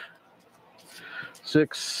 5,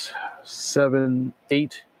 6, 7,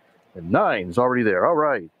 8, and 9 is already there. All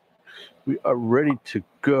right. We are ready to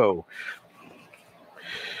go.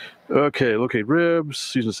 Okay, locate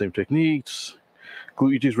ribs, using the same techniques.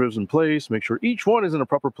 Glue each of these ribs in place. Make sure each one is in a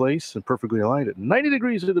proper place and perfectly aligned at 90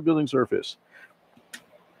 degrees to the building surface.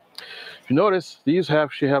 If you notice, these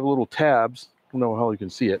actually have little tabs. I don't know how you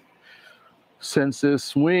can see it. Since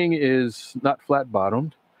this wing is not flat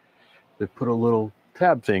bottomed, they put a little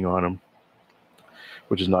tab thing on them,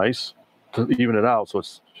 which is nice to even it out so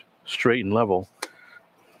it's straight and level.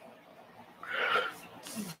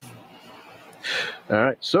 All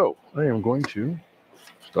right, so I am going to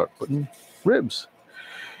start putting ribs.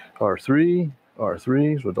 R3,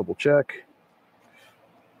 so double check.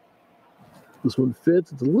 This one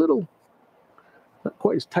fits. It's a little, not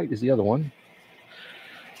quite as tight as the other one.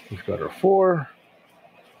 We've got our 4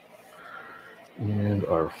 and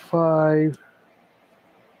our 5.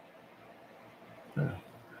 All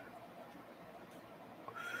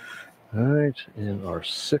right, and our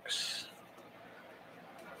 6,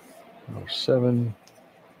 our 7,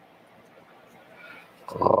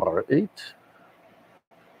 our 8,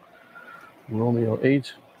 Romeo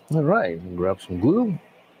 8. All right, and grab some glue.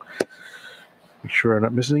 Make sure I'm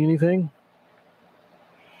not missing anything.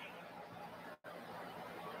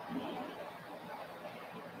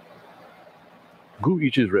 Glue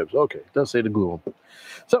each of his ribs. Okay, it does say to glue them.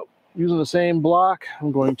 So, using the same block,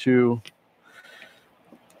 I'm going to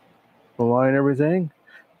align everything.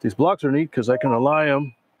 These blocks are neat because I can align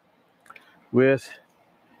them with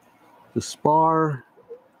the spar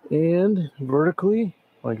and vertically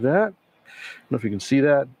like that. I don't know if you can see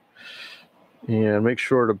that. And make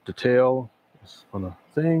sure the tail is on the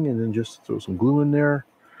thing, and then just throw some glue in there.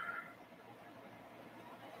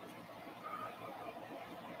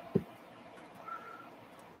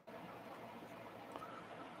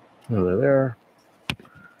 There. A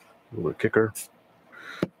little bit of kicker.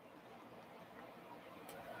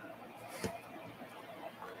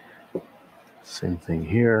 Same thing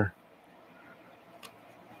here.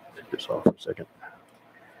 Take this off for a second.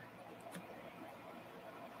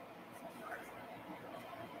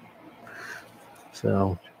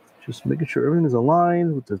 So just making sure everything is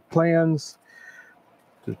aligned with the plans.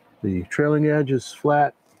 The trailing edge is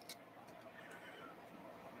flat.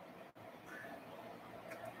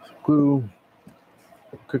 Glue,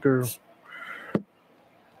 kicker.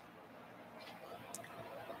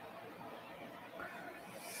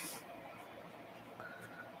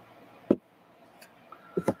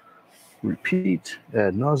 Repeat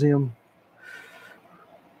ad nauseum.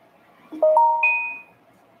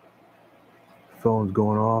 Phone's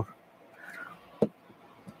going off.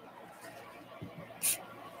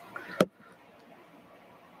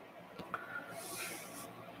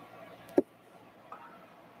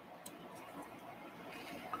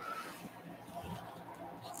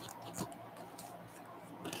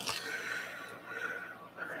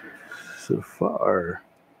 So far.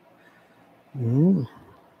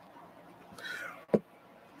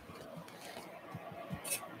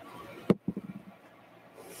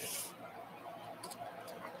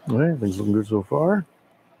 All right, things looking good so far.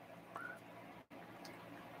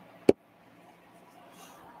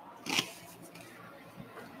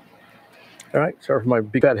 All right, sorry for my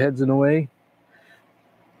big fat heads in the way.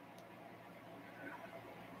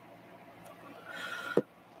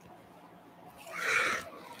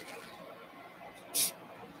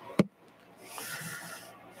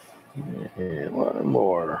 And one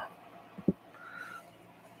more.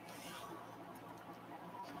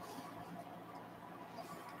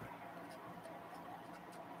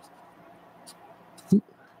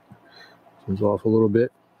 Comes off a little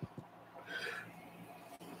bit.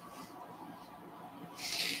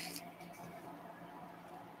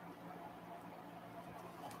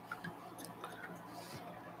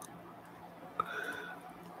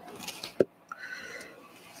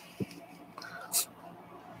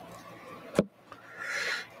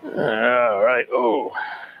 All right. Oh.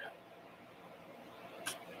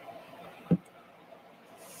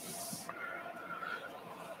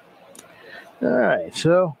 All right.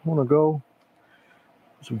 So I'm gonna go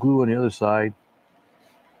put some glue on the other side.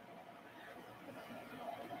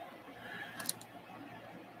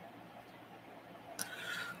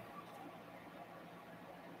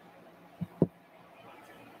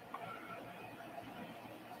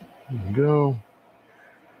 There we go.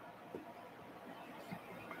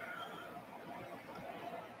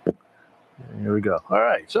 There we go. All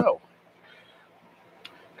right. So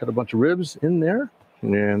got a bunch of ribs in there,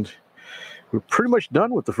 and we're pretty much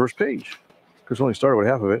done with the first page. Because we only started with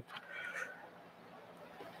half of it.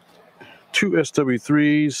 2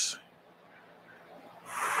 SW3s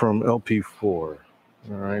from LP4. All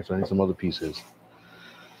right, so I need some other pieces.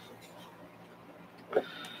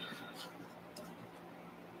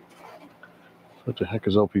 What the heck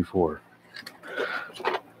is LP4?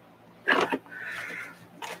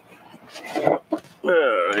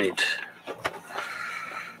 All right.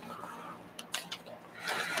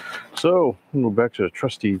 So we'll go back to the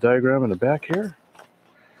trusty diagram in the back here.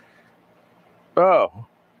 Oh,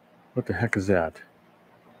 what the heck is that?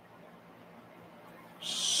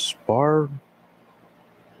 Spar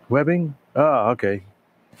webbing? Oh, okay.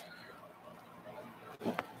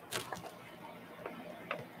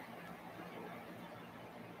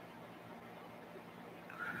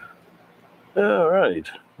 All right.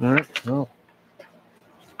 All right. Well.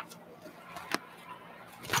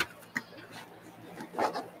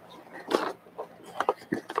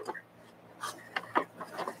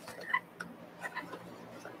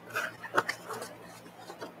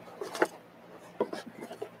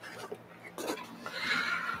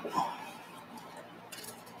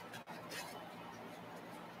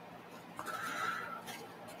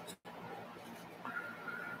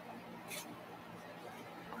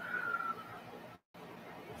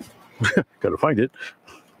 Gotta find it.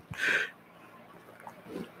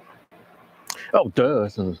 Oh, duh.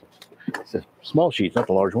 It's a small sheet, not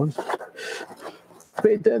the large ones.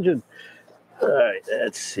 Pay attention. All right,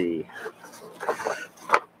 let's see.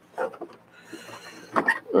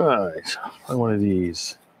 All right, find one of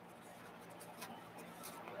these.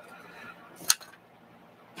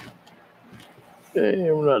 Hey,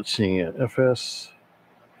 I'm not seeing it. FS,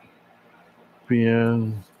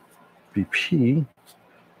 BN, BP.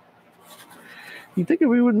 You'd think it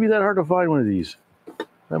wouldn't be that hard to find one of these.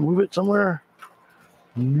 I move it somewhere?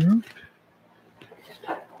 Nope.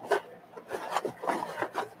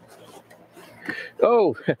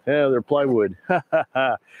 Oh, yeah, they're plywood.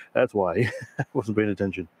 That's why. I wasn't paying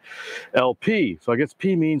attention. LP. So I guess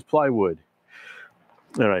P means plywood.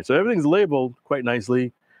 All right, so everything's labeled quite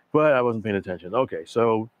nicely, but I wasn't paying attention. Okay,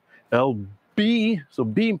 so LB. So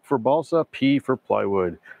B for balsa, P for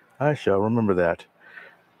plywood. I shall remember that.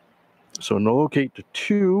 So no locate to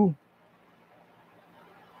 2.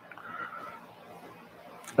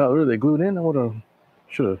 Oh, are they glued in? I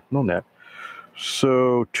should have known that.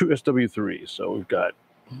 So 2 SW3. So we've got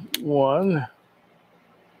 1,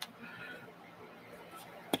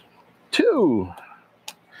 2.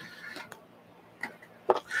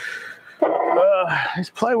 This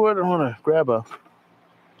plywood, I want to grab a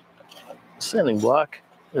sanding block.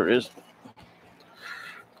 There it is.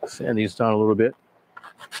 Sand these down a little bit.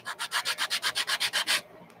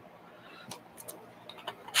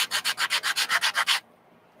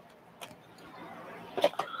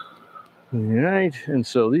 All right, and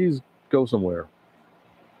so these go somewhere.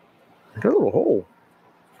 Got a little hole.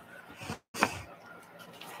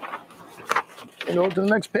 And go to the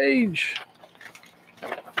next page.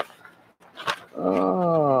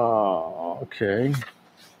 Oh, okay.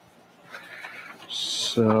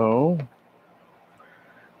 So,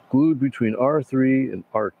 glued between R3 and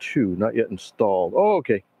R2, not yet installed. Oh,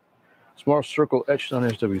 okay. Small circle etched on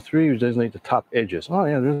SW3 to designate the top edges. Oh,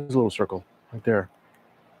 yeah, there's a little circle right there.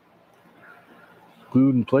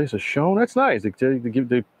 Glued in place as shown. That's nice.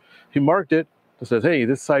 He marked it. It says, hey,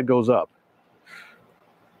 this side goes up.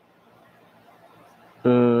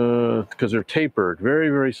 Because they're tapered. Very,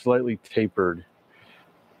 very slightly tapered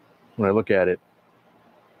when I look at it.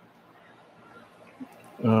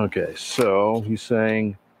 Okay, so he's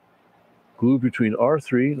saying glued between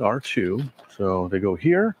R3 and R2. So they go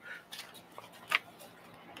here.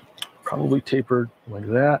 Probably tapered like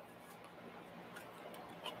that.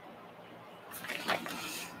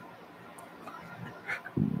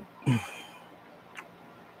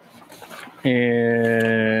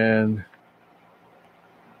 And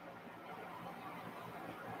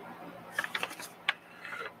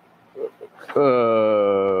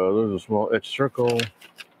there's a small edge circle.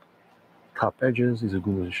 Top edges, these are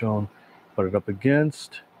glued as shown. Put it up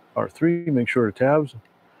against R3. Make sure the tabs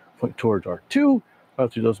point towards R2.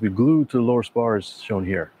 R3 those to be glued to the lower spar as shown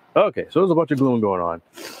here. Okay, so there's a bunch of gluing going on.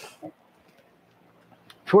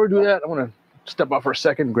 Before I do that, I want to step off for a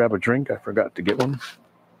second and grab a drink. I forgot to get one.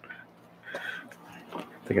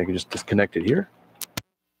 I think I can just disconnect it here.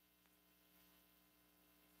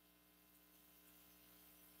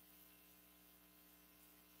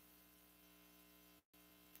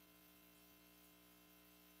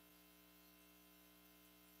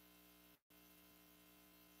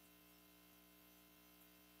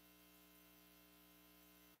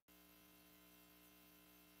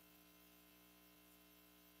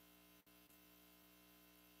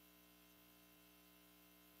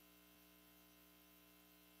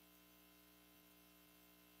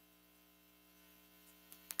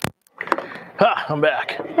 Ha, I'm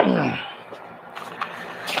back.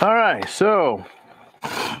 All right, so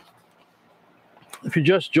if you're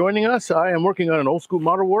just joining us, I am working on an Old School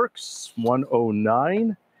Model Works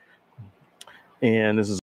 109. And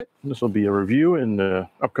this will be a review in the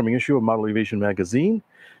upcoming issue of Model Aviation Magazine.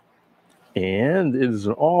 And it is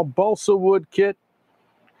an all balsa wood kit,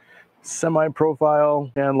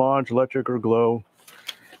 semi-profile, hand launch, electric or glow.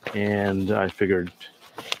 And I figured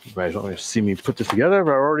you guys don't want to see me put this together,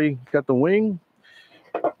 but I already got the wing.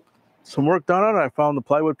 Some work done on it. I found the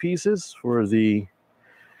plywood pieces for the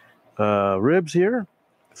ribs here.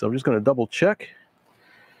 So I'm just going to double check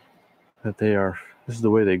that this is the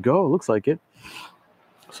way they go. It looks like it.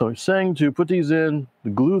 So I'm saying to put these in,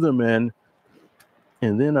 glue them in,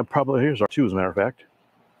 and then here's R2 as a matter of fact.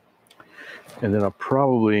 And then I'll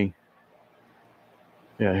probably,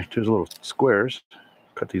 yeah, there's little squares.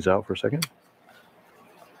 Cut these out for a second.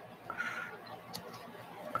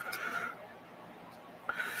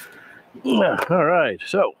 All right,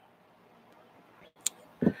 so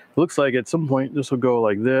looks like at some point this will go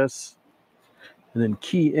like this, and then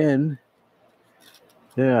key in.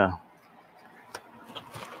 Yeah.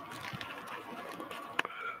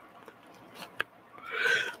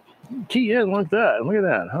 Key in like that. Look at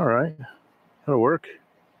that. All right, that'll work.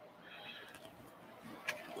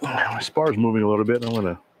 My spar's moving a little bit. I'm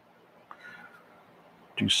gonna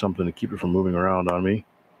do something to keep it from moving around on me.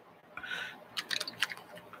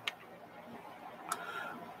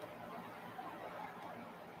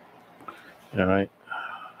 All right,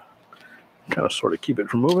 kind of sort of keep it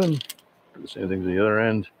from moving. Do the same thing to the other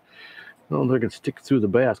end. I don't think I can stick through the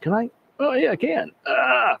bass. Can I? Oh yeah, I can.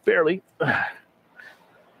 Barely.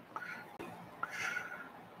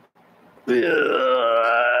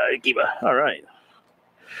 All right.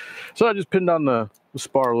 So I just pinned on the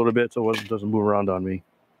spar a little bit so it doesn't move around on me.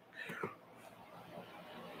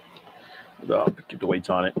 I'll keep the weights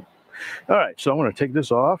on it. All right, so I'm going to take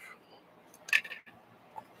this off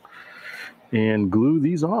and glue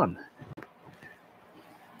these on.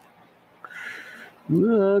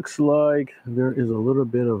 Looks like there is a little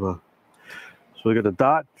bit of a So we got the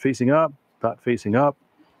dot facing up, dot facing up.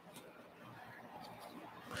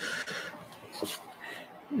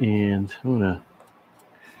 And I'm gonna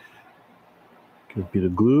get a bit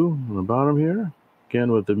of glue on the bottom here.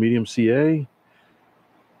 Again with the medium CA.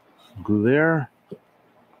 Glue there.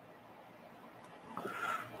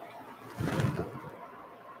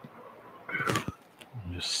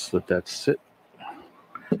 Just let that sit.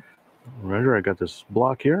 Right, I got this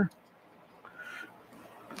block here.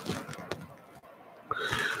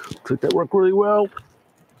 Looks like that worked really well.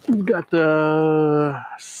 We've got the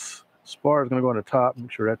spar is going to go on the top.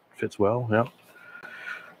 Make sure that fits well. Yep.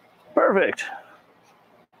 Perfect.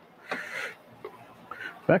 In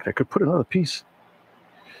fact, I could put another piece.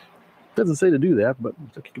 Doesn't say to do that, but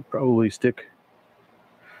I could probably stick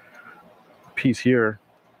a piece here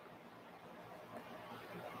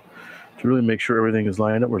to really make sure everything is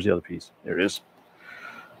lined up. Where's the other piece? There it is.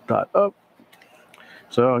 Dot up.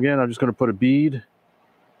 So again, I'm just going to put a bead,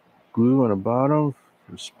 glue on the bottom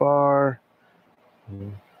for the spar, a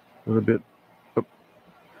little bit up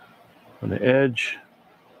on the edge.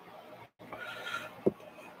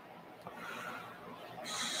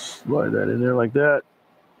 Slide that in there like that.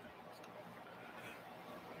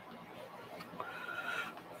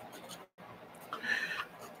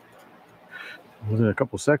 Within a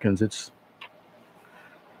couple seconds, it's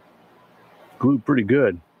glued pretty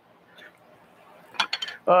good.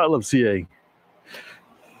 Oh, I love CA.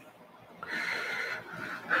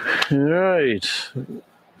 All right.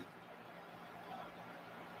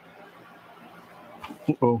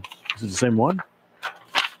 Uh-oh, is it the same one?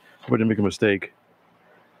 I didn't make a mistake.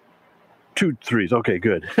 2 3s. Okay,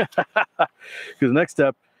 good. Because the next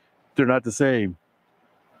step, they're not the same.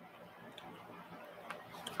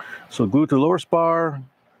 So glue to the lower spar,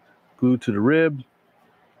 glue to the rib,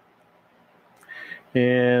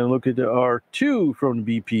 and look at the R2 from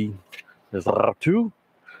the BP. There's R2.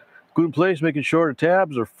 Glue in place, making sure the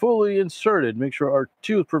tabs are fully inserted. Make sure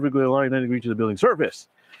R2 is perfectly aligned 90 degrees to the building surface.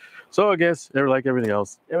 So I guess they're like everything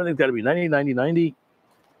else. Everything's got to be 90, 90, 90.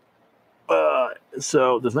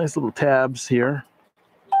 So there's nice little tabs here.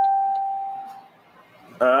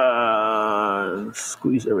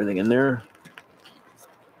 Squeeze everything in there.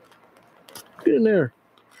 Get in there.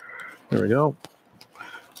 There we go.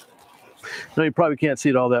 Now you probably can't see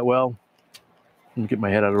it all that well. Let me get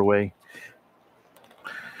my head out of the way.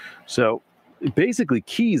 So it basically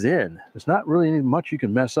keys in. There's not really much you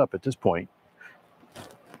can mess up at this point.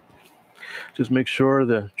 Just make sure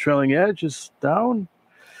the trailing edge is down.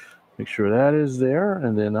 Make sure that is there,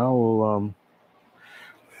 and then I will, in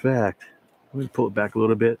fact, let me pull it back a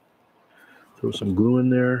little bit. Throw some glue in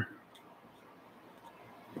there.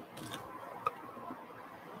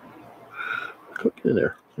 Cook it in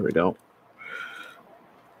there. There we go.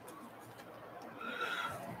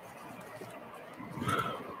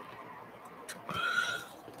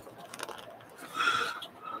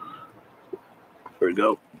 There we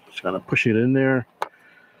go. Just kind of pushing it in there.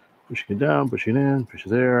 Pushing it down, pushing it in, push it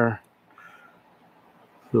there.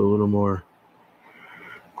 Throw a little more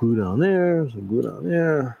glue down there, some glue down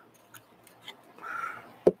there.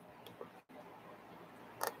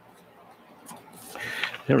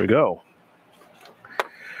 There we go.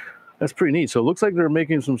 That's pretty neat. So it looks like they're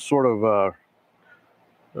making some sort of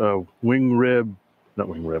webbing.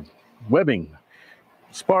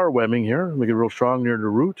 Spar webbing here. Make it real strong near the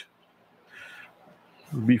root.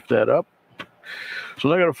 Beef that up. So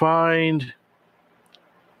now I got to find.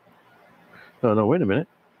 Oh, no, wait a minute.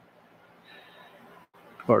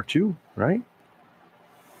 R2, right?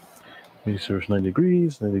 Make sure it's 90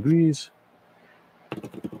 degrees, 90 degrees.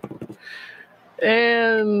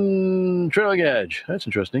 And trailing edge. That's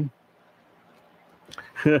interesting.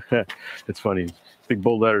 It's funny. Big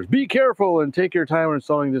bold letters. Be careful and take your time when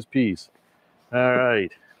installing this piece. All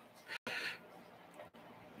right.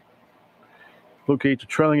 Locate the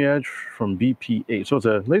trailing edge from BP8. So it's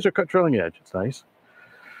a laser cut trailing edge. It's nice.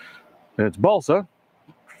 And it's balsa.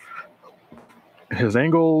 It has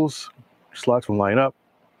angles. Slots will line up.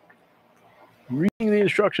 Reading the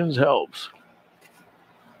instructions helps.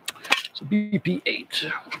 So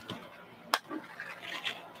BP8.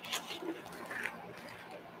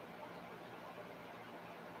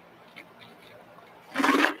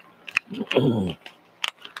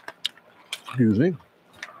 Excuse me.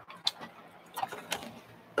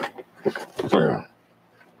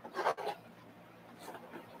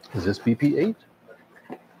 Is this BP8?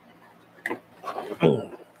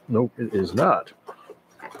 Nope, it is not.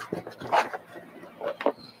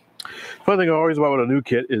 Funny thing always about a new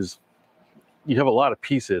kit is you have a lot of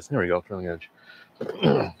pieces. There we go, trailing edge.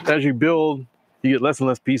 As you build, you get less and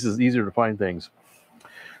less pieces, easier to find things.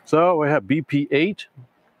 So I have BP8.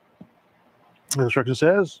 The instruction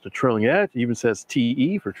says the trailing edge. It even says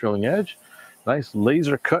TE for trailing edge. Nice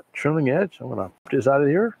laser cut trailing edge. I'm going to put this out of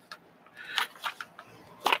here.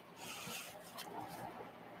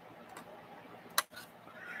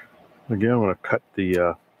 Again, I'm going to cut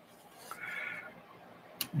the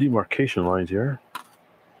demarcation lines here.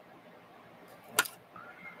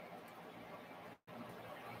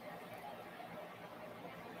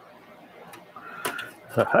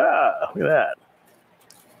 Ha-ha! Look at that.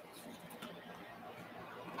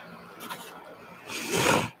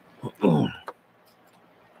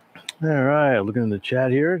 All right, looking in the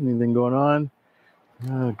chat here. Anything going on?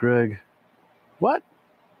 Greg. What?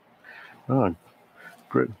 Oh,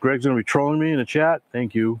 Greg's going to be trolling me in the chat.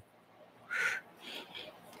 Thank you.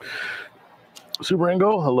 Super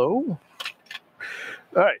Angle, hello.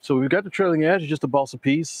 All right, so we've got the trailing edge, just a balsa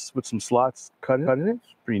piece with some slots cut in it.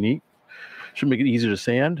 It's pretty neat. Should make it easier to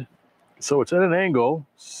sand. So it's at an angle,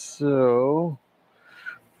 so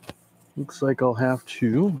looks like I'll have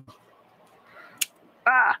to.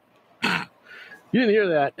 Ah! You didn't hear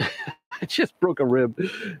that. I just broke a rib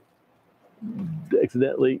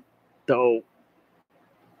accidentally. Don't.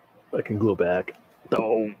 I can glue it back.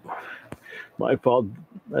 Don't. My fault.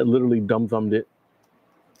 I literally dumb-thumbed it.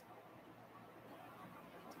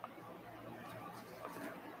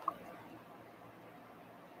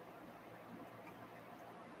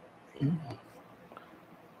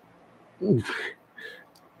 All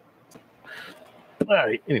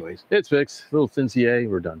right, anyways, it's fixed. A little thin CA,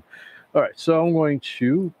 we're done. All right, so I'm going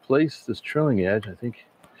to place this trailing edge. I think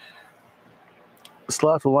the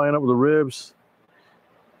slots will line up with the ribs.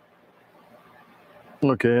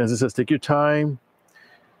 Okay, as it says, take your time.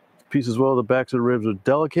 Piece as well, the backs of the ribs are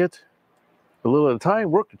delicate. A little at a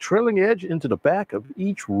time, work the trailing edge into the back of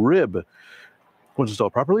each rib. Once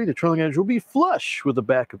installed properly, the trailing edge will be flush with the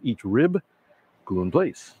back of each rib. Glue in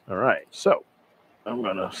place. All right, so I'm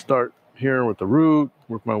going to start here with the root,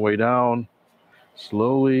 work my way down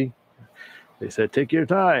slowly. They said, take your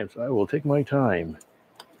time, so I will take my time.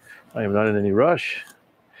 I am not in any rush.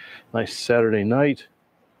 Nice Saturday night.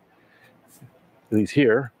 At least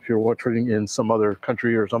here, if you're watching in some other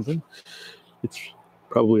country or something, it's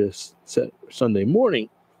probably a set Sunday morning.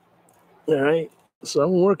 All right, so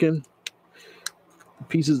I'm working. The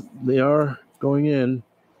pieces, they are going in.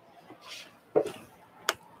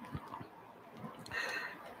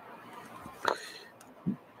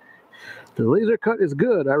 The laser cut is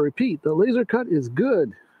good. I repeat, the laser cut is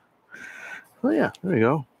good. Oh yeah, there you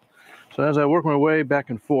go. So as I work my way back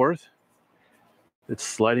and forth, it's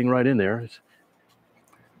sliding right in there.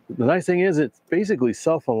 The nice thing is it's basically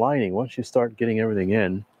self-aligning once you start getting everything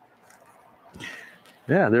in.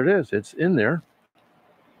 Yeah, there it is. It's in there.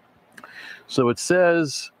 So it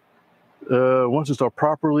says, once installed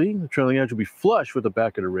properly, the trailing edge will be flush with the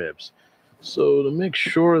back of the ribs. So to make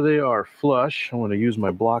sure they are flush, I want to use my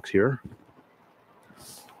blocks here.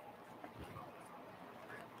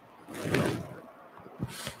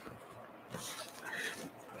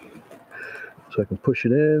 So I can push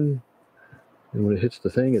it in, and when it hits the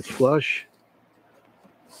thing, it's flush.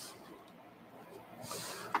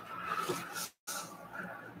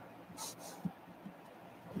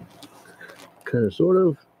 Kind of, sort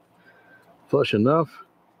of, flush enough.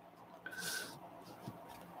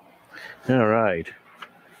 All right.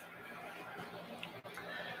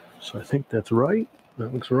 So I think that's right.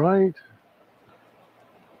 That looks right.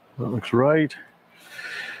 That looks right.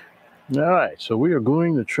 All right, so we are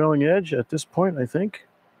gluing the trailing edge at this point, I think.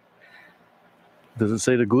 Does it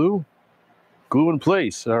say to glue? Glue in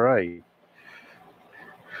place. All right.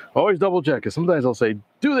 Always double check, because sometimes I'll say,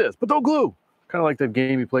 do this, but don't glue. Kind of like that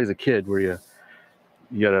game you play as a kid where you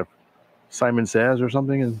got a Simon Says or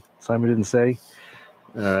something, and Simon didn't say.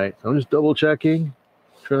 All right, so I'm just double checking.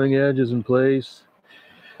 Trailing edge is in place.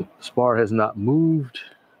 The spar has not moved.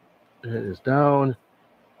 It is down.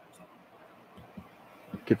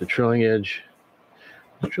 Get the trailing edge.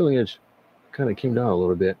 The trailing edge kind of came down a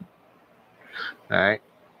little bit. All right.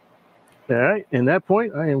 All right, and that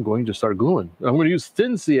point, I am going to start gluing. I'm going to use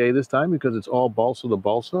thin CA this time because it's all balsa to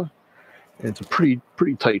balsa. And it's a pretty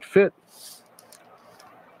tight fit.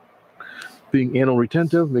 Being anal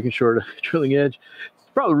retentive, making sure the trailing edge,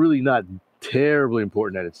 it's probably really not terribly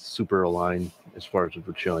important that it's super aligned as far as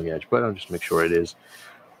the trailing edge, but I'll just make sure it is.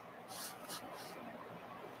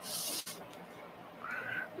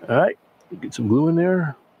 All right, get some glue in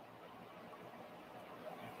there.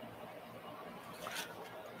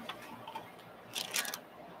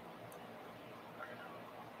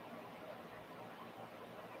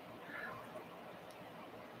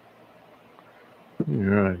 All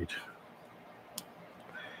right.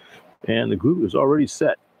 And the glue is already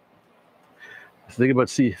set. So think about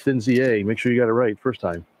thin ZA. Make sure you got it right first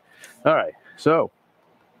time. All right, so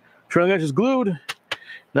trailing edge is glued.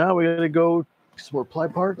 Now we gotta go some more ply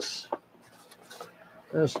parts.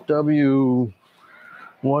 SW1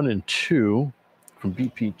 and 2 from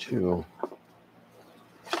BP2.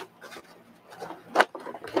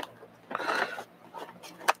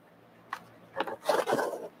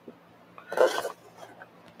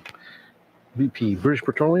 BP, British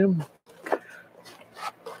Petroleum.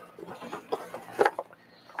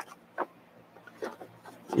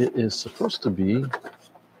 It is supposed to be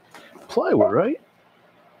plywood, right?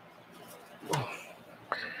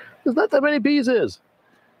 There's not that many pieces.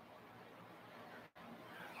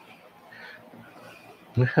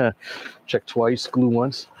 Check twice, glue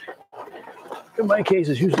once. In my case,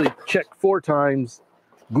 it's usually check 4 times,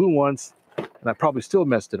 glue once, and I probably still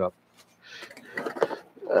messed it up.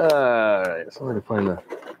 All right, so I'm going to find the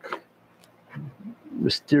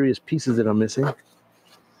mysterious pieces that I'm missing.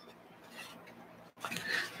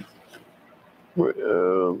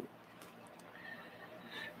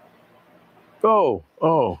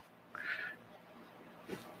 Oh.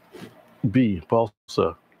 B,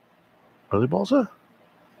 balsa. Are they balsa?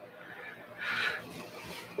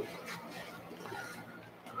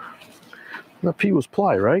 That P was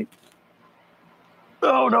ply, right?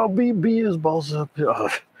 Oh no, B is balsa.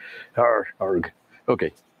 Arg.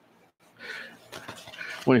 Okay.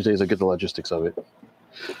 One of these days I get the logistics of it.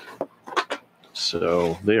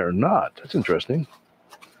 So they are not. That's interesting.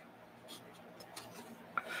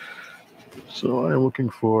 So I'm looking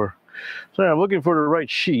for the right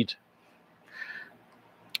sheet.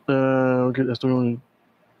 Okay, that's the one.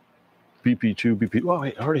 BP2, BP. Oh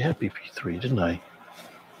wait, I already had BP3, didn't I?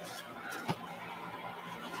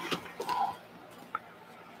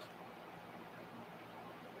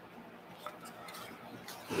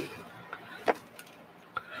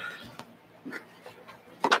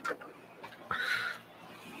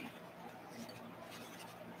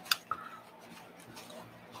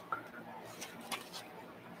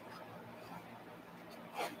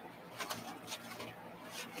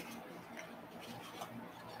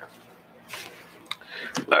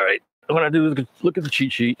 All right, what I do is look at the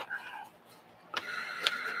cheat sheet.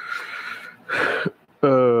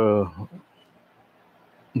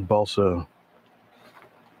 Balsa.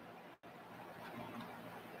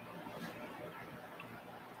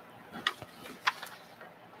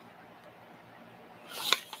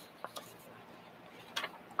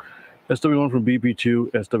 SW1 from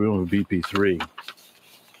BP2, SW1 from BP3.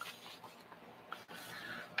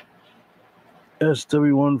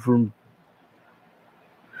 SW1 from...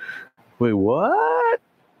 Wait, what?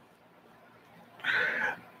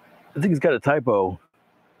 I think he's got a typo.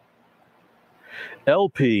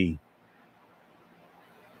 LP.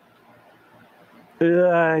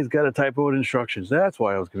 Yeah, he's got a typo in instructions. That's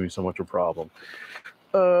why I was giving me so much of a problem.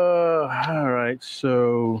 All right,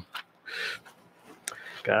 so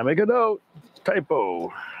gotta make a note.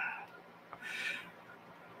 Typo.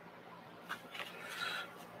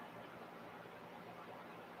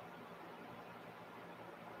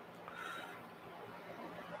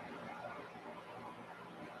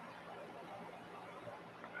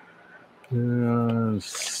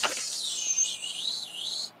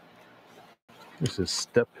 This is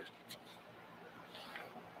step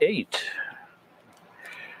 8.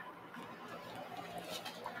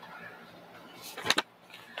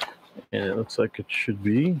 And it looks like it should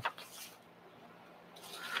be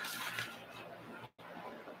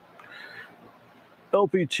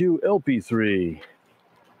LP2, LP3.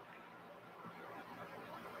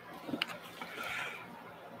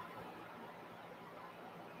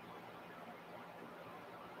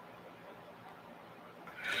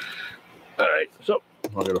 All right, so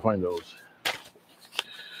I'm going to find those.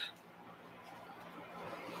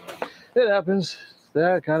 It happens.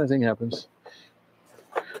 That kind of thing happens.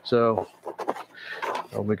 So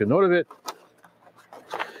I'll make a note of it.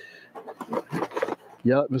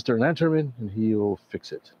 Yeah, Mr. Lanterman, and he'll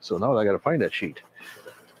fix it. So now I got to find that sheet.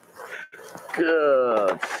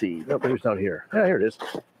 Let's see. No, maybe it's not here. Yeah, here it is.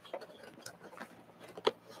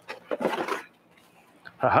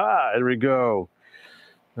 Haha, there we go.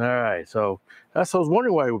 All right, so I was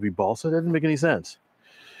wondering why it would be balsa. That didn't make any sense.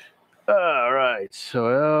 All right,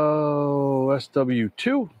 so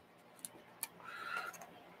SW2.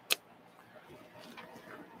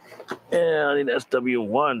 And I need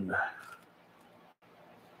SW1.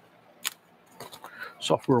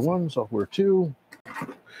 Software 1, software 2.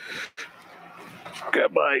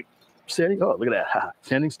 Got my sanding. Oh, look at that.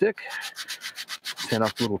 Sanding stick. Sand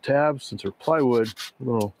off the little tabs since they're plywood.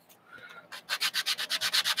 Little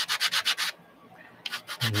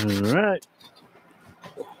All right.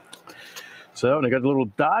 So, and I got the little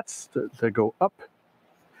dots that go up.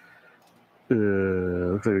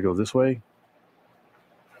 Looks like they go this way.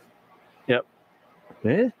 Yep.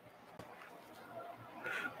 Eh?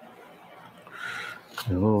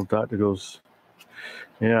 And a little dot that goes.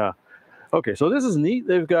 Yeah. Okay, so this is neat.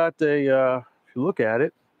 They've got a, if you look at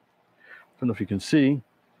it, I don't know if you can see,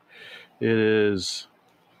 it is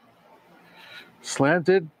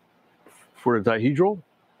slanted for a dihedral.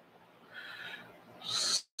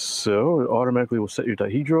 So it automatically will set your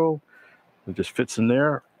dihedral. It just fits in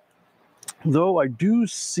there. Though I do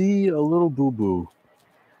see a little boo-boo.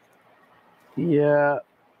 Yeah.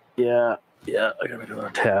 I gotta make another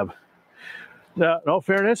tab. Now, in all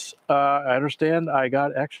fairness, I understand I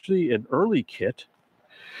got actually an early kit.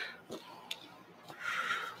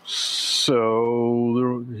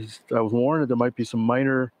 So I was warned that there might be some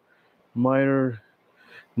minor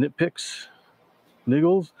nitpicks,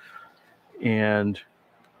 niggles, and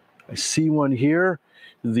I see one here.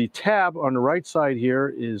 The tab on the right side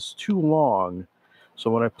here is too long. So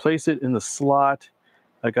when I place it in the slot,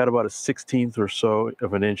 I got about a 1/16 or so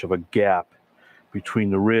of an inch of a gap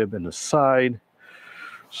between the rib and the side.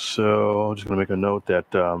 So I'm just going to make a note that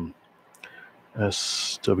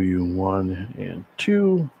SW1 and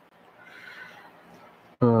 2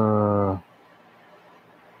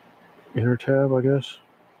 inner tab, I guess.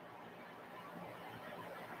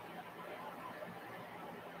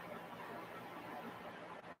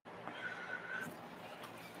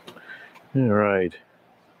 All right.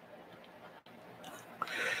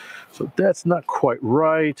 So that's not quite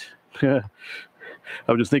right. I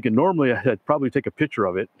was just thinking normally I'd probably take a picture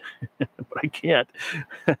of it, but I can't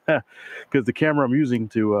because the camera I'm using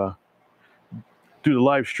to do the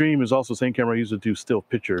live stream is also the same camera I use to do still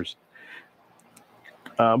pictures.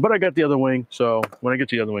 But I got the other wing, so when I get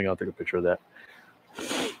to the other wing, I'll take a picture of that.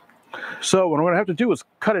 So what I'm going to have to do is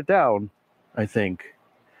cut it down, I think.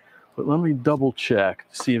 But let me double check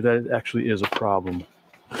to see if that actually is a problem.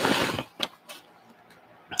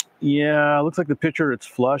 Yeah, it looks like the picture, it's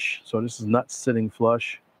flush, so this is not sitting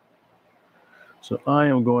flush. So I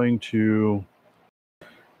am going to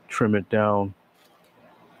trim it down.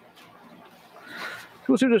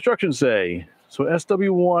 So what's your instructions say? So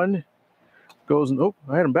SW1 goes in, oh,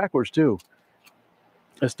 I had them backwards too.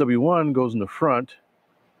 SW1 goes in the front.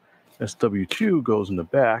 SW2 goes in the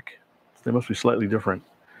back. They must be slightly different.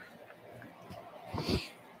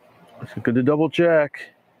 So good to double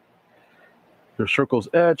check. Their circles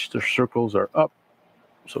etched, their circles are up.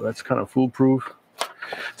 So that's kind of foolproof.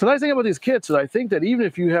 So the nice thing about these kits is I think that even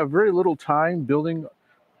if you have very little time building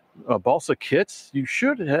balsa kits, you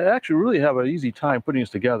should actually really have an easy time putting this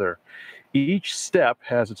together. Each step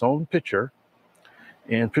has its own picture,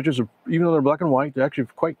 and pictures are, even though they're black and white, they're actually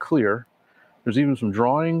quite clear. There's even some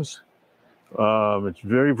drawings. It's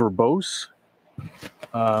very verbose.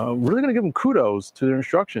 Really going to give them kudos to their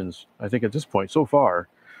instructions, I think, at this point so far.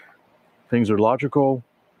 Things are logical,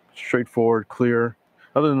 straightforward, clear,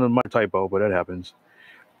 other than my typo, but that happens.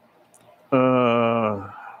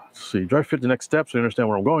 Let's see, try to fit the next step so you understand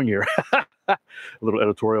where I'm going here. A little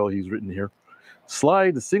editorial he's written here.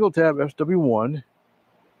 Slide the single tab SW1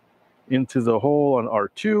 into the hole on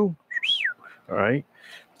R2. All right.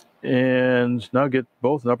 And now get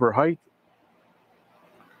both in upper height.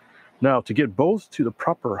 Now, to get both to the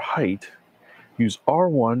proper height, use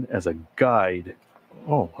R1 as a guide.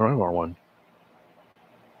 Oh, I don't have R1.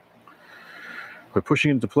 By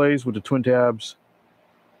pushing into place with the twin tabs,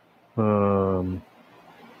 sliding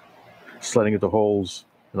into holes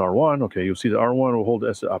in R1. Okay, you'll see the R1 will hold the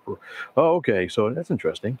S upper. Oh, okay, so that's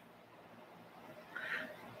interesting.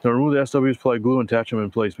 Now remove the SWs, apply glue, and attach them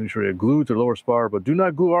in place. Make sure you glue to the lower spar, but do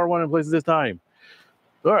not glue R1 in place this time.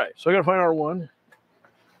 All right, so I gotta find R1.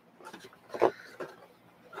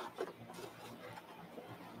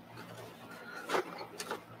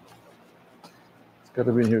 It's got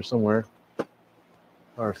to be in here somewhere.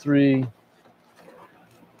 R3,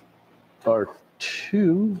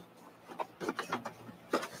 R2.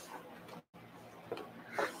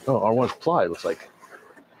 Oh, R1's ply, it looks like.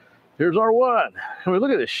 Here's R1. I mean,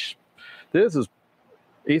 look at this. This is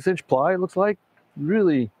 1/8 inch ply, it looks like.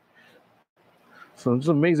 Really. So it's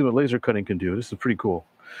amazing what laser cutting can do. This is pretty cool.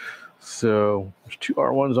 So there's 2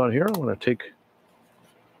 R1s on here. I'm going to take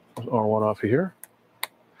R1 off of here.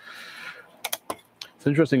 It's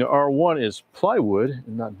interesting, R1 is plywood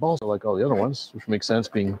and not balsa like all the other ones, which makes sense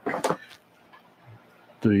being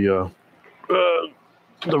the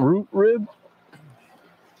root rib.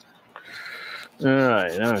 All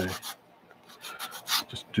right.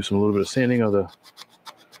 Just do a little bit of sanding of the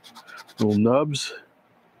little nubs.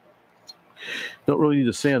 Don't really need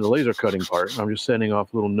to sand the laser cutting part. I'm just sanding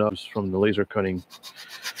off little nubs from the laser cutting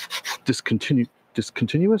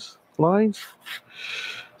discontinuous lines.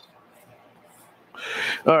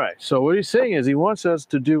 All right, so what he's saying is he wants us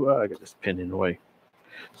to do, I got this pin in the way,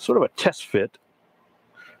 sort of a test fit.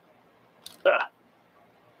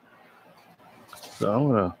 So I'm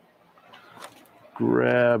going to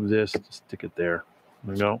grab this, stick it there.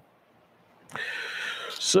 There we go.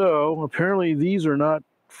 So apparently these are not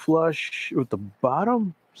flush with the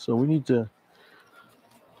bottom, so we need to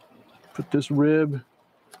put this rib.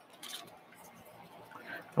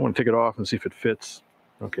 I want to take it off and see if it fits.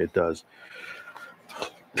 Okay, it does.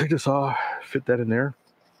 Take this off, fit that in there.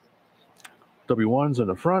 W1's in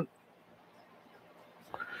the front.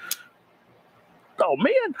 Oh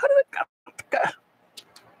man, how did it go?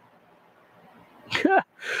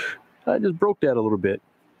 I just broke that a little bit.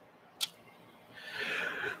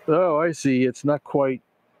 Oh, I see. It's not quite.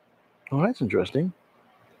 Oh, that's interesting.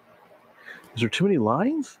 Is there too many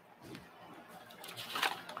lines?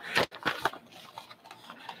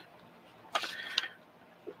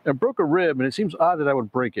 I broke a rib, and it seems odd that I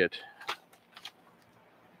would break it.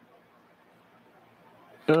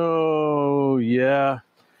 Oh, yeah.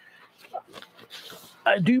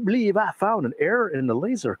 I do believe I found an error in the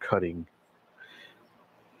laser cutting.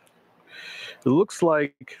 It looks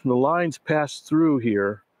like the lines pass through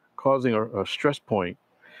here, causing a stress point.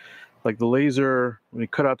 Like the laser, when you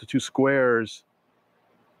cut out the two squares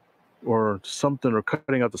or something, or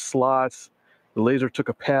cutting out the slots, the laser took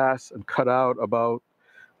a pass and cut out about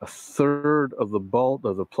a third of the bolt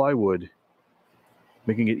of the plywood,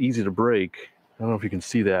 making it easy to break. I don't know if you can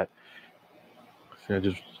see that. See, I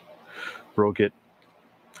just broke it.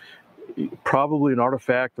 Probably an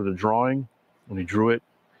artifact of the drawing when he drew it,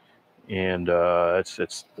 and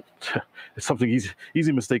it's something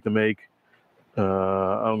easy mistake to make.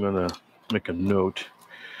 I'm gonna make a note.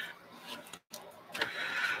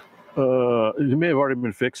 It may have already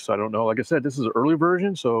been fixed. I don't know. Like I said, this is an early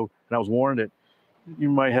version, so, and I was warned that you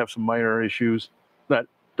might have some minor issues, not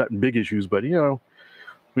big issues, but you know,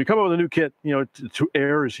 when you come up with a new kit, you know, to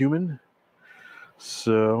err is human.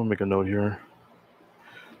 So I'll make a note here.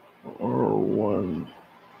 Or one.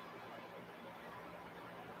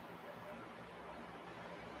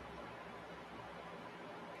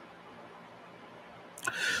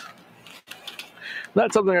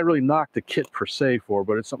 Not something I really knocked the kit per se for,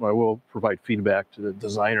 but it's something I will provide feedback to the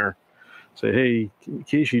designer. Say, hey, in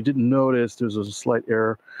case you didn't notice, there's a slight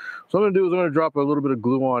error. So what I'm going to do is I'm going to drop a little bit of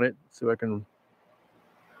glue on it, see if I can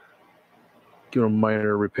give it a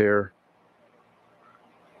minor repair.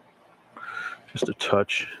 Just a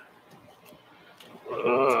touch.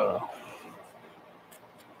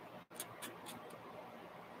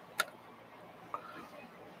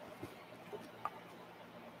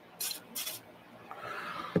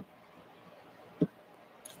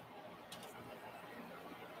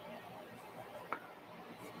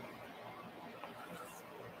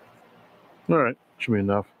 All right, should be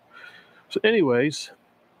enough. So anyways,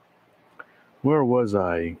 where was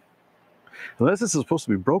I? Unless this is supposed to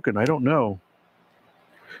be broken, I don't know.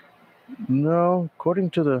 No, according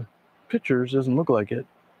to the pictures, doesn't look like it.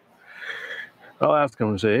 I'll ask them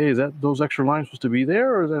and say, hey, is that those extra lines supposed to be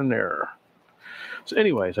there, or is that an error? So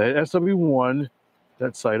anyways, I SW1,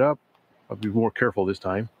 that side up. I'll be more careful this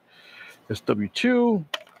time. SW2,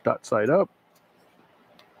 dot side up.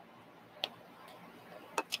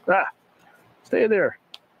 Stay there.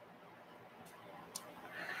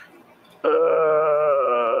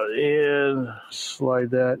 And slide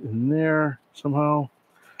that in there somehow.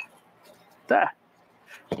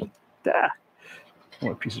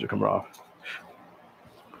 More pieces are coming off.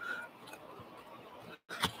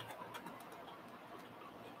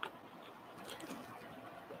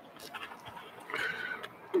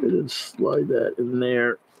 And slide that in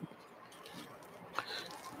there.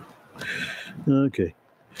 Okay.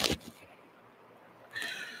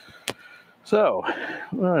 So,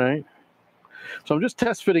 all right. So I'm just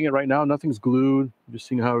test fitting it right now. Nothing's glued. I'm just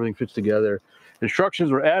seeing how everything fits together.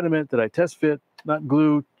 Instructions were adamant that I test fit, not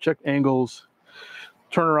glue, check angles,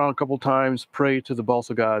 turn around a couple times, pray to the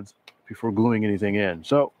balsa gods before gluing anything in.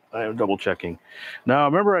 So I am double checking. Now,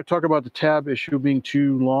 remember I talked about the tab issue being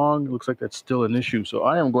too long. It looks like that's still an issue. So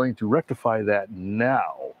I am going to rectify that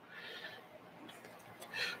now.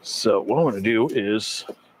 So what I want to do is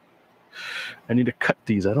I need to cut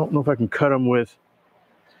these. I don't know if I can cut them with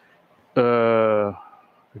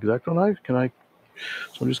X-Acto knife. Can I?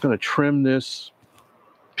 So I'm just going to trim this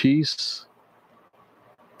piece.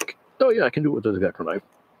 Oh yeah, I can do it with the X-Acto knife.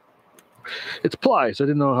 It's ply, so I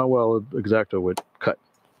didn't know how well X-Acto would cut.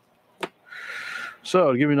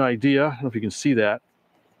 So to give you an idea, I don't know if you can see that.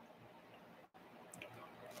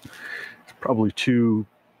 It's probably too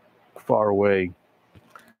far away.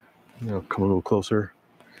 You know, come a little closer.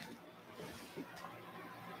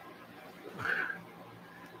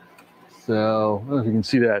 So I don't know if you can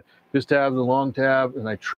see that. This tab is a long tab, and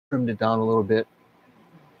I trimmed it down a little bit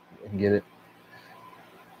and get it.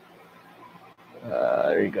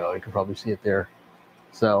 There you go. You can probably see it there.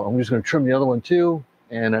 So I'm just going to trim the other one too,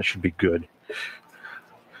 and that should be good.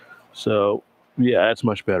 So yeah, that's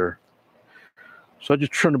much better. So I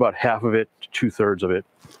just trimmed about half of it to 2/3 of it.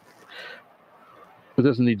 It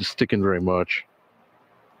doesn't need to stick in very much.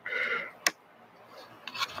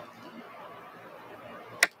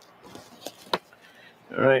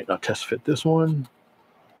 All right, I'll test fit this one.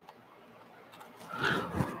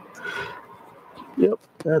 Yep,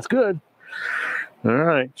 that's good. All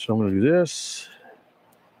right, so I'm going to do this.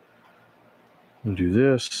 I'm going to do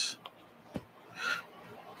this.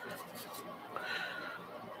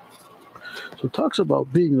 So it talks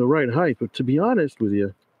about being the right height, but to be honest with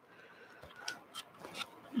you,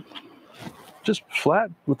 just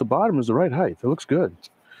flat with the bottom is the right height. It looks good.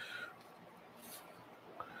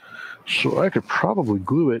 So I could probably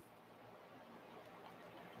glue it.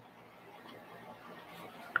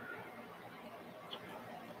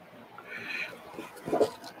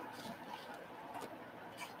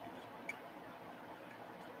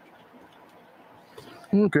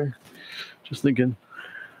 Okay, just thinking.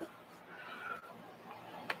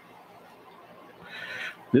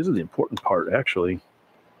 This is the important part, actually.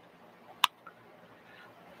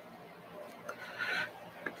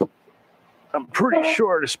 I'm pretty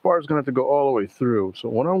sure the spar is going to have to go all the way through. So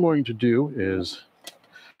what I'm going to do is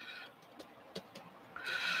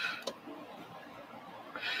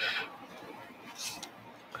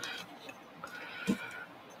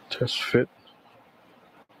test fit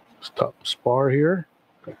this top spar here.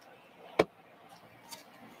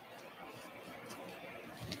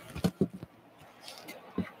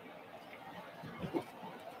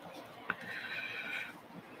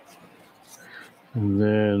 And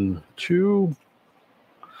then 2.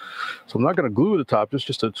 So I'm not going to glue the top,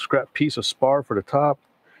 just a scrap piece of spar for the top.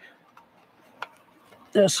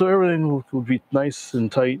 Yeah, so everything will be nice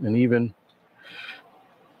and tight and even.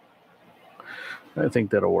 I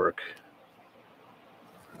think that'll work.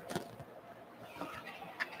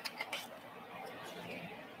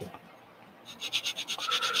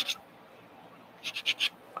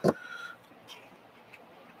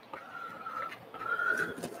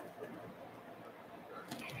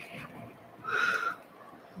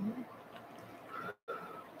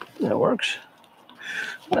 That works.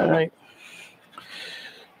 All right.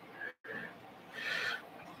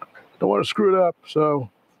 Don't want to screw it up,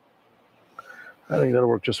 so I think that'll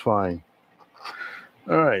work just fine.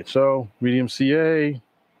 All right, so medium CA,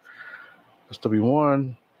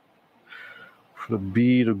 SW1 for the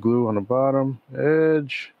bead of glue on the bottom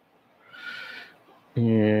edge,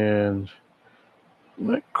 and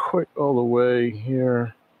not quite all the way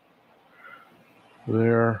here,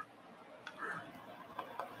 there.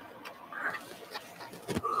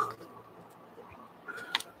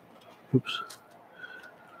 Oops.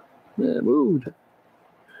 That moved.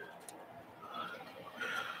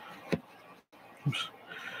 Oops.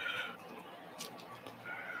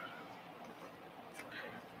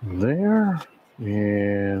 There.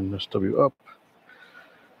 And SW up.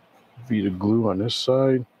 Bead of glue on this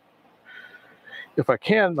side. If I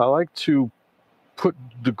can, I like to put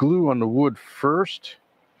the glue on the wood first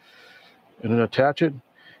and then attach it.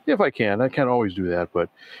 If I can. I can't always do that, but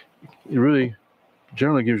it really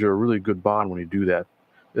generally gives you a really good bond when you do that,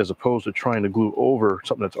 as opposed to trying to glue over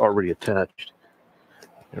something that's already attached.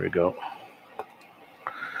 There we go.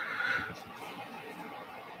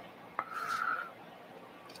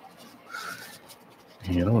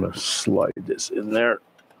 And I'm going to slide this in there.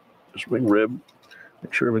 This wing rib.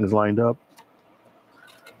 Make sure everything's lined up.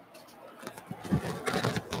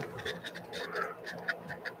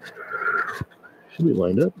 Should be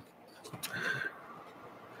lined up.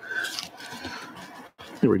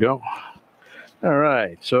 There we go. All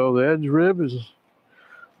right, so the edge rib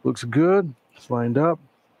looks good. It's lined up.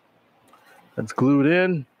 That's glued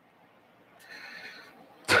in.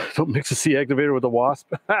 Don't mix the C activator with the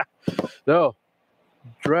wasp. No,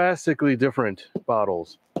 drastically different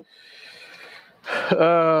bottles.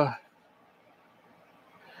 Let's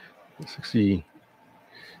see.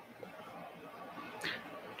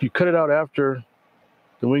 You cut it out after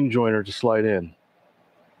the wing joiner to slide in.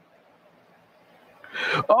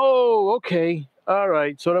 Oh, okay. All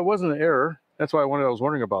right. So that wasn't an error. That's why I was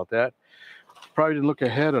wondering about that. Probably didn't look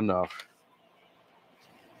ahead enough.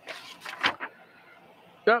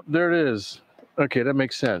 Yep, there it is. Okay, that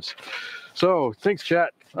makes sense. So thanks,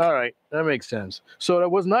 chat. All right, that makes sense. So that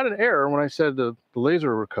was not an error when I said the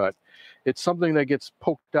laser were cut. It's something that gets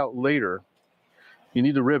poked out later. You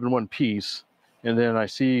need the rib in one piece. And then I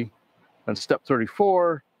see on step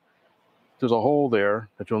 34, there's a hole there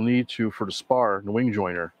that you'll need to for the spar, the wing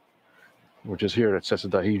joiner, which is here that sets the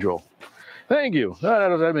dihedral. Thank you.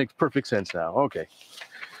 That makes perfect sense now. Okay.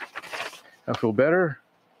 I feel better.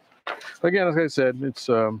 Again, as I said, it's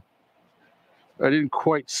I didn't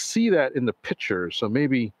quite see that in the picture, so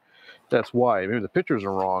maybe that's why. Maybe the pictures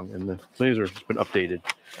are wrong and the laser has been updated.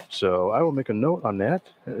 So I will make a note on that.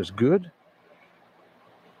 That is good.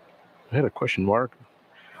 I had a question mark.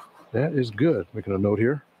 That is good. Making a note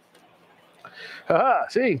here. Haha,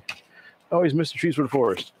 see? Always miss the trees for the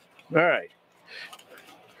forest. All right.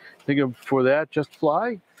 Think of for that, just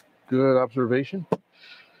fly. Good observation.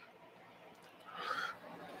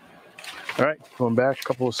 All right, going back a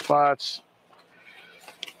couple of spots.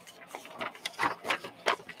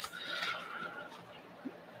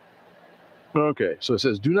 Okay, so it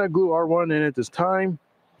says do not glue R1 in at this time.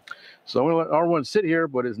 So I'm going to let R1 sit here,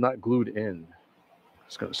 but it's not glued in.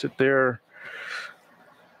 It's going to sit there.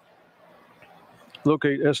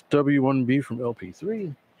 Locate SW1B from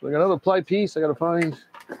LP3. So I got another ply piece I got to find.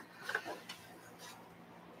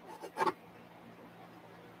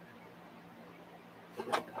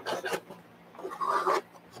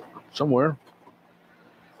 Somewhere.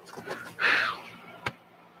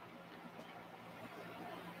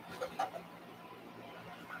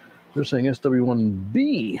 They're saying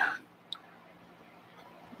SW1B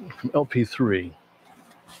from LP3.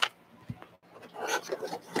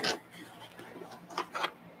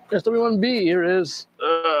 SW1B, here it is.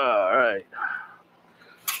 All right.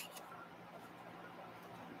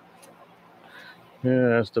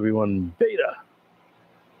 Yeah, SW1 beta.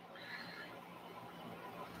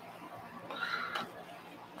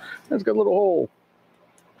 That's got a little hole.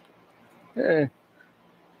 Yeah.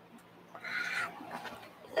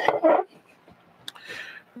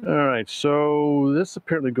 All right, so this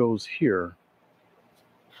apparently goes here.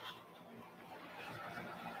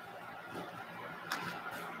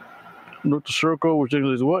 Note the circle, which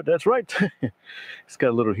is what? That's right. It's got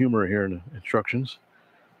a little humor here in the instructions.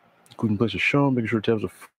 Including places shown, making sure tabs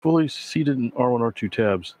are fully seated in R1, R2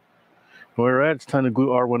 tabs. Where we're at, it's time to glue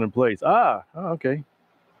R1 in place. Okay.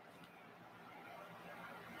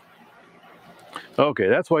 Okay,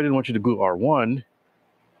 that's why I didn't want you to glue R1.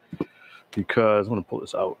 Because I'm going to pull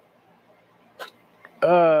this out.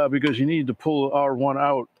 Because you need to pull R1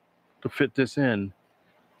 out to fit this in.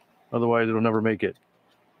 Otherwise, it'll never make it.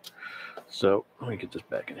 So let me get this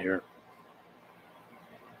back in here.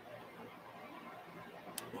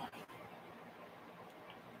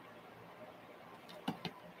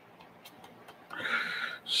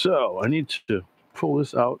 So I need to pull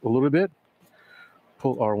this out a little bit.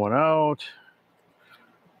 Pull R1 out.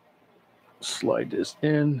 Slide this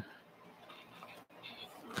in.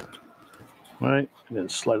 Right, and then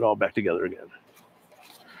slide it all back together again.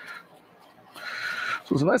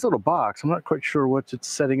 So it's a nice little box. I'm not quite sure what it's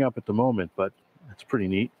setting up at the moment, but it's pretty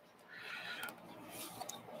neat.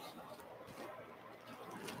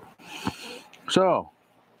 So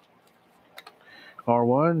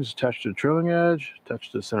R1 is attached to the trailing edge,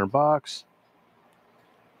 attached to the center box.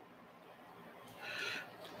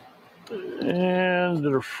 And to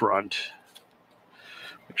the front.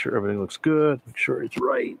 Make sure everything looks good. Make sure it's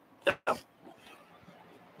right.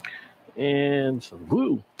 And some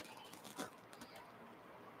glue.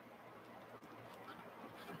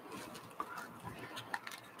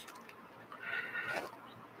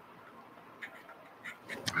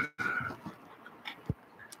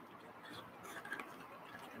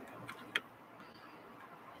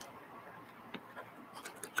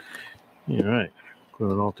 All right,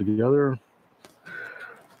 glue it all together.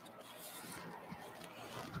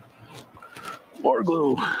 More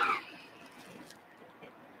glue.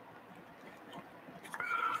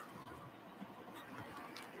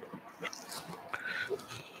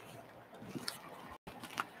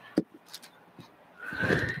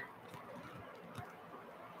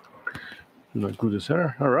 And I glue the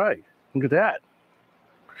center. All right, look at that.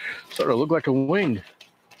 Starting to look like a wing.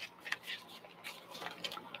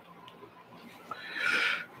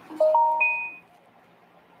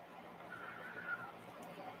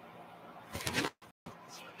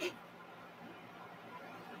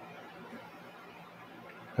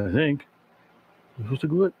 I think I'm supposed to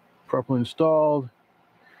glue it properly installed.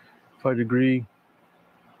 5-degree.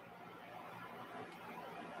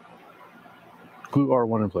 Glue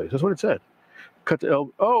R1 in place. That's what it said. Cut the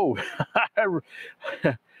elbow. Oh,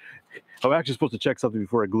 I'm actually supposed to check something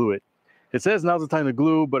before I glue it. It says now's the time to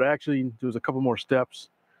glue, but actually there's a couple more steps.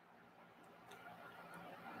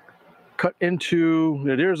 Cut into,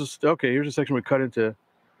 okay, here's a section we cut into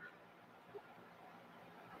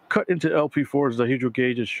LP4's dihedral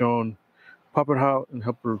gauge is shown. Pop it out and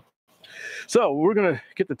help her. So we're gonna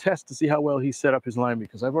get the test to see how well he set up his line,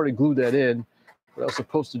 because I've already glued that in, but I was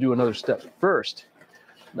supposed to do another step first.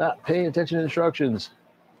 Not paying attention to instructions.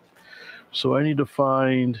 So I need to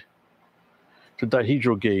find the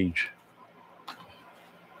dihedral gauge.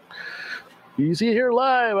 You see here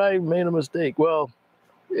live, I made a mistake. Well,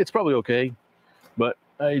 it's probably okay, but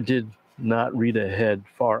I did not read ahead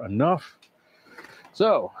far enough.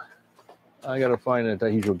 So I gotta find a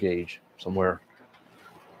dihedral gauge somewhere.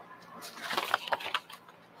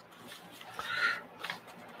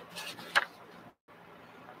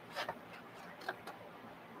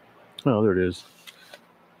 Oh, there it is.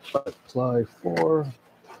 Slide 4.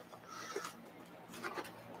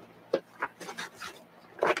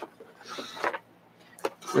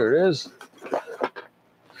 There it is.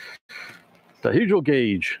 Dihedral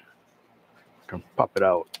gauge. Can pop it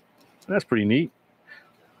out. That's pretty neat.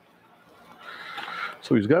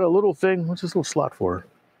 So he's got a little thing. What's this little slot for?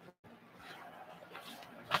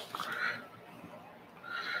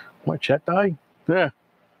 My chat die? Yeah.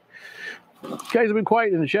 You guys have been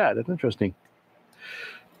quiet in the chat. That's interesting.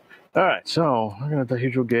 All right, so I'm gonna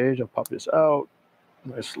dihedral gauge. I'll pop this out.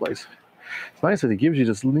 Nice slice. It's nice that he gives you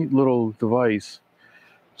this neat little device.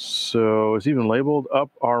 So it's even labeled up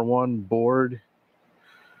R1 board.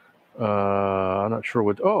 I'm not sure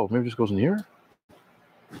what. Oh, maybe it just goes in here.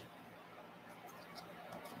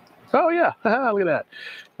 Oh yeah, look at that.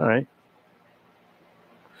 All right.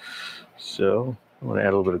 So I'm gonna add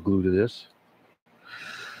a little bit of glue to this.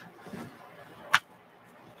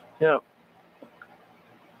 Yeah.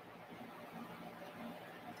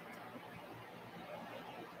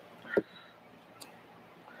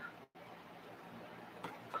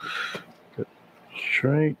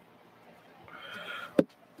 Straight.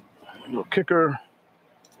 Little kicker.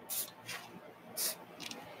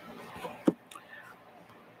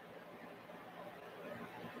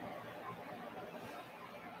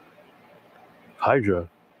 Hydra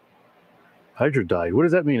die. What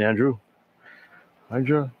does that mean, Andrew?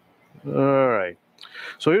 Hydra? All right.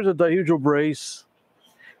 So here's a dihedral brace,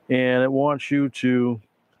 and it wants you to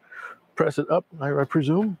press it up, I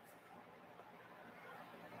presume.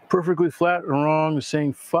 Perfectly flat and wrong, the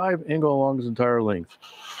same 5 angle along its entire length.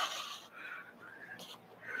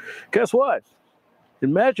 Guess what? It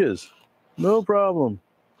matches. No problem.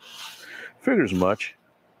 Figures much.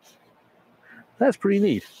 That's pretty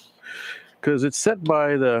neat, because it's set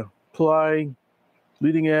by the ply,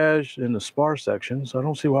 leading edge, and the spar section, so I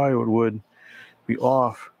don't see why it would be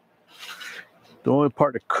off. The only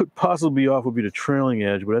part that could possibly be off would be the trailing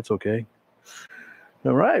edge, but that's okay.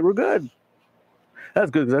 All right, we're good. That's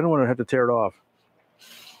good, because I don't want to have to tear it off.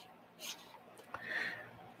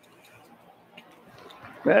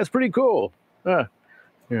 That's pretty cool.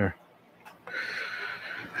 Here.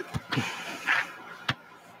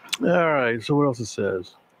 All right, so what else it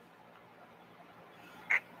says?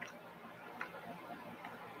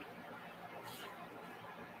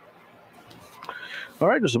 All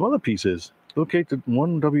right, there's some other pieces. Locate the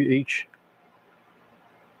 1WH.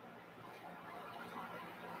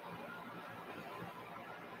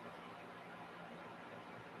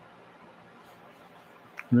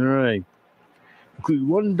 All right. Include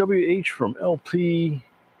 1WH from LP3.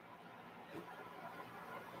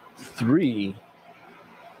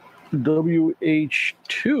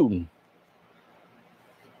 WH2.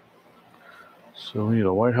 So we need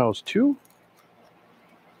a White House 2.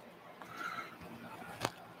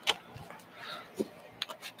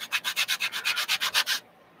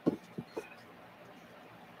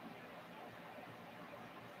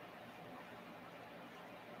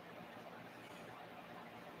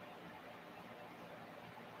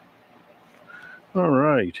 All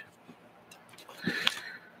right.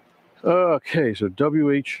 Okay, so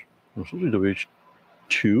WH,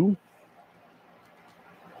 WH2.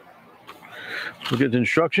 Look at the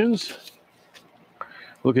instructions.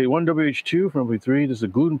 Okay, 1WH2 from LP3. This is a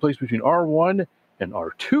glued in place between R1 and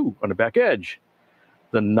R2 on the back edge.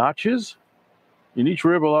 The notches in each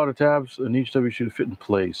rib allow the tabs and each WH2 to fit in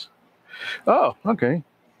place. Oh, okay.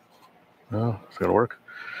 Well, it's gonna work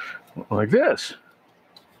like this.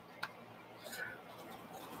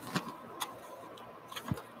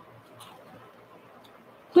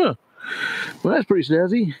 Huh. Well, that's pretty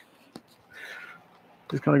snazzy.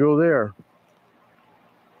 Just kind of go there.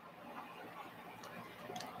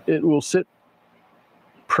 It will sit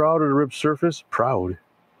proud of the rib surface. Proud.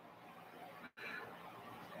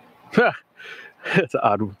 That's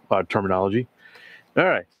odd terminology. All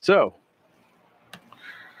right, so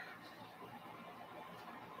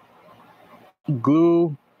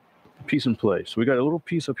glue piece in place. We got a little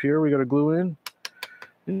piece up here we got to glue in.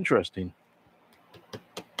 Interesting.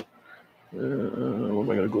 What am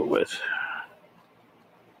I going to glue it with?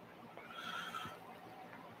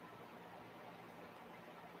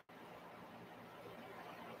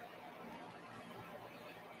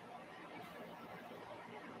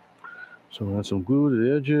 So we'll add some glue to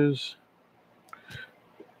the edges.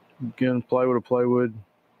 Again, plywood to plywood.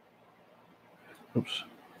 Oops.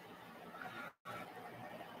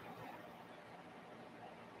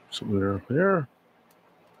 Some glue up there.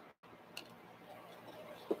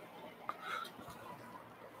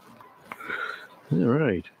 All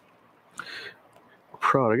right.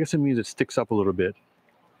 Proud. I guess it means it sticks up a little bit.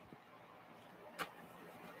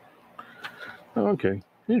 Okay.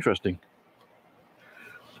 Interesting.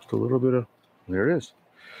 Just a little bit of. There it is.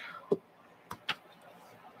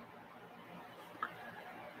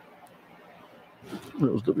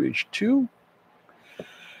 That was WH2.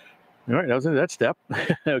 All right, that was into that step.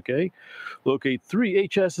 Okay. Locate 3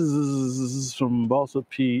 HSs from balsa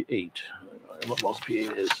P8. I don't know what balsa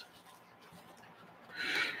P8 is.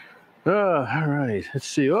 All right. Let's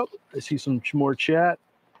see. Oh, I see some more chat.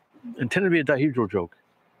 Intended to be a dihedral joke.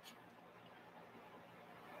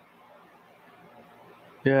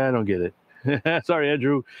 Yeah, I don't get it. Sorry,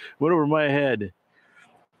 Andrew. Went over my head.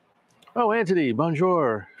 Oh, Anthony,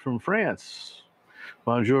 bonjour from France.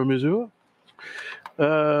 Bonjour, monsieur.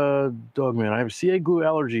 Dogman, I have a CA glue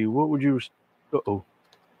allergy. What would you... Uh-oh.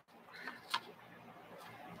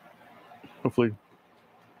 Hopefully.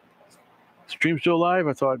 Stream still live?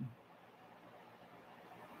 I thought...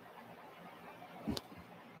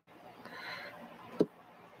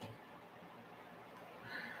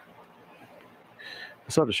 I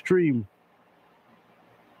saw the stream.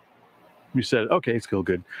 You said, okay, it's still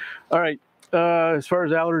good. All right. As far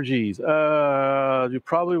as allergies, you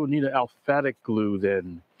probably would need an aliphatic glue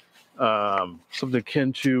then. Something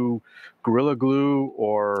akin to Gorilla Glue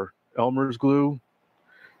or Elmer's glue.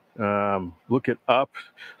 Look it up.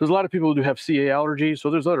 There's a lot of people who do have CA allergies, so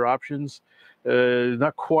there's other options.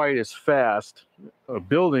 Not quite as fast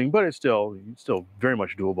building, but it's still very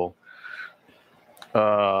much doable.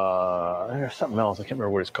 There's something else. I can't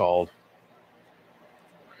remember what it's called.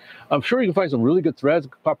 I'm sure you can find some really good threads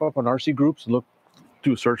that pop up on RC groups and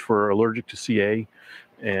do a search for allergic to CA,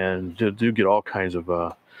 and do get all kinds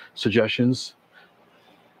of suggestions.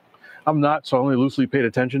 I'm not, so I only loosely paid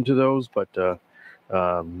attention to those, but there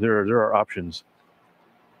are options.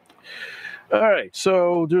 All right,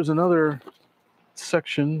 so there's another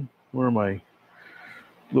section. Where am I?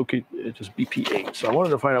 Locate just BP8. So I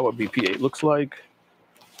wanted to find out what BP8 looks like.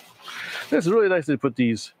 It's really nice to put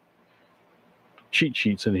these cheat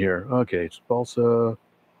sheets in here. Okay, it's balsa.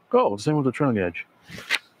 Oh, same with the trailing edge.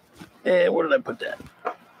 And where did I put that?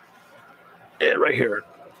 Yeah, right here.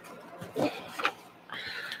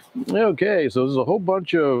 Okay, so there's a whole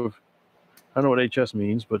bunch of, I don't know what HS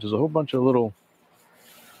means, but there's a whole bunch of little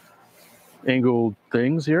angled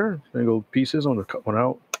things here, angled pieces. I'm going to cut one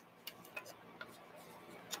out.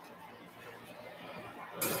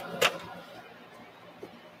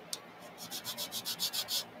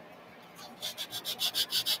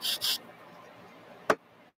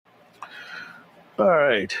 All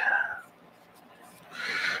right.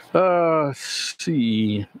 Let's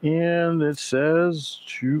see. And it says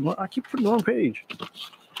well, I keep putting the wrong page.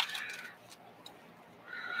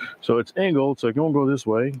 So it's angled, so it won't go this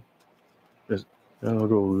way. It'll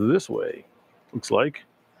go this way, looks like.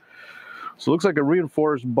 So it looks like a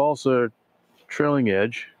reinforced balsa trailing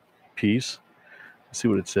edge piece. Let's see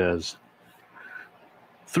what it says.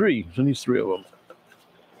 3. So it needs 3 of them.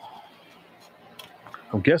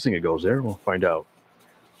 I'm guessing it goes there. We'll find out.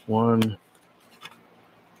 1,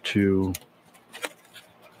 2,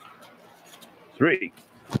 3.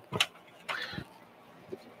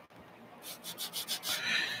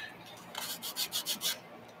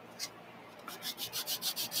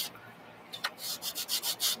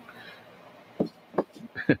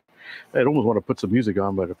 I'd almost want to put some music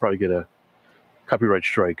on, but I'd probably get a copyright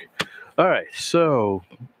strike. All right, so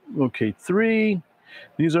okay, 3.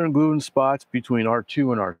 These are glued in spots between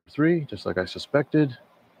R2 and R3, just like I suspected.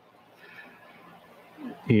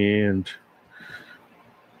 And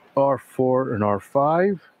R4 and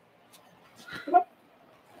R5.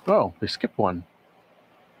 Oh, they skipped one.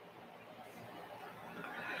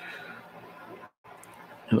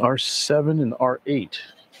 And R7 and R8.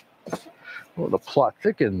 Oh, the plot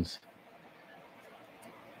thickens.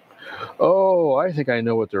 Oh, I think I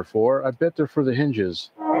know what they're for. I bet they're for the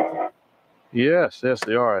hinges. Yes, yes,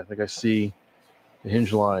 they are. I think I see the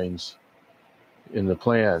hinge lines in the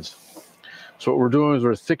plans. So what we're doing is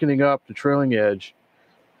we're thickening up the trailing edge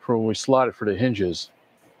for when we slot it for the hinges.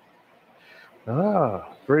 Ah,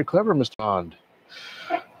 very clever, Mr. Bond.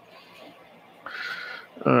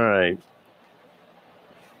 All right.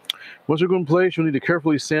 Once they're in place, you'll need to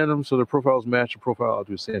carefully sand them so the profiles match the profile. I'll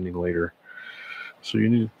do sanding later. So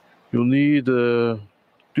you'll need to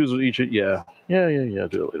do each. Yeah.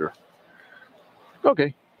 Do it later.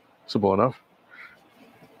 Okay, simple enough.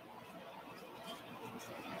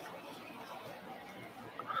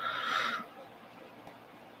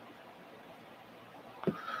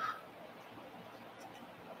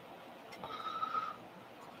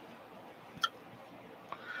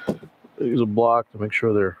 Use a block to make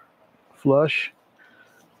sure they're flush.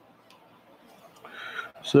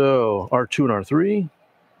 So R2 and R3,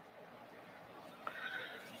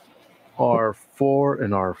 R4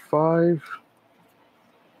 and R5.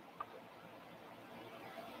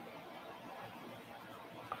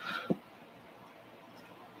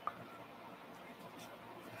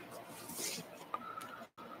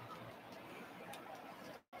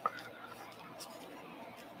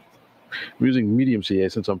 I'm using medium CA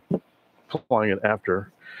since I'm applying it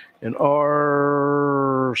after. And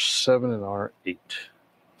R7 and R8.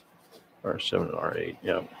 R7 and R8,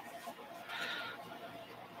 yeah.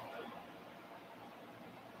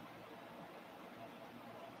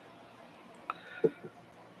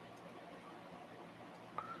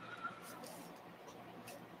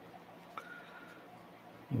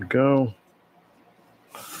 There we go.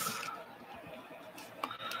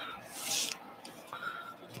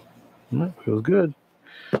 That feels good.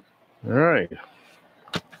 All right.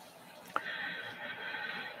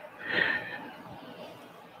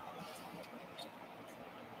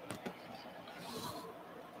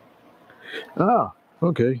 Ah,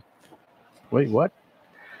 okay. Wait, what?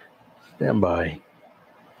 Stand by.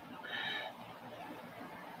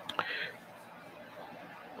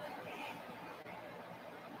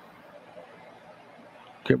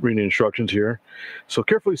 Kept reading the instructions here. So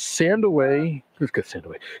carefully sand away. Let's get sand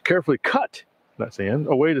away. Carefully cut, not sand,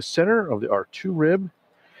 away the center of the R2 rib,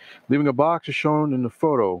 leaving a box as shown in the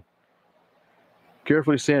photo.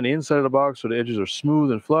 Carefully sand the inside of the box so the edges are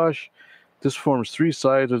smooth and flush. This forms 3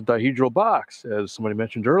 sides of the dihedral box, as somebody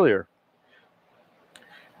mentioned earlier.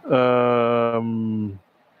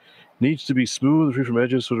 Needs to be smooth and free from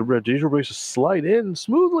edges so the dihedral braces slide in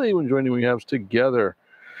smoothly when joining wing halves together.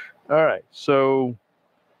 All right, so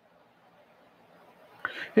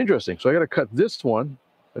interesting. So I got to cut this one.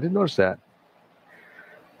 I didn't notice that.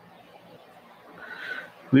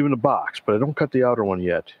 Leaving the box, but I don't cut the outer one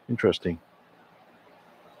yet. Interesting.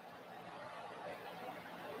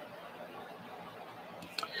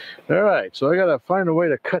 All right, so I got to find a way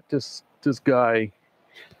to cut this guy.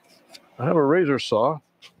 I have a razor saw.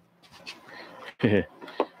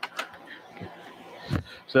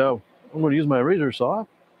 So I'm going to use my razor saw.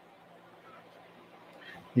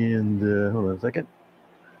 And hold on a second.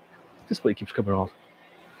 This blade keeps coming off.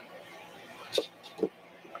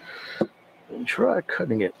 And try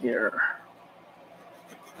cutting it here.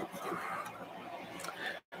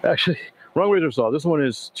 Actually, wrong razor saw. This one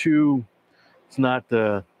is too. It's not.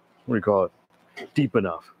 What do you call it? Deep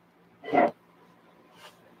enough.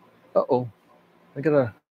 Uh-oh. I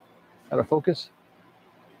gotta out of focus.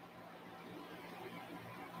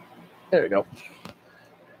 There we go.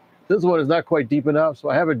 This one is not quite deep enough, so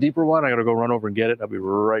I have a deeper one. I gotta go run over and get it. I'll be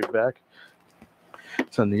right back.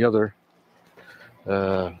 It's on the other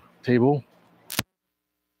table.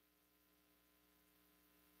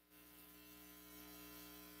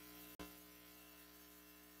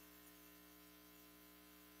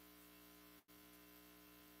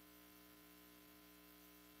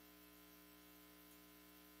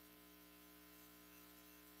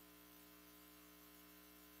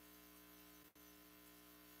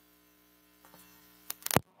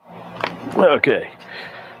 Okay.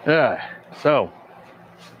 So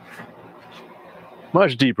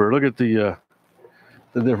much deeper. Look at the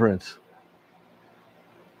difference.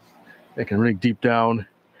 It can really deep down.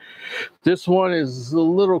 This one is a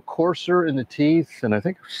little coarser in the teeth, and I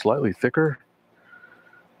think slightly thicker.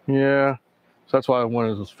 Yeah, so that's why I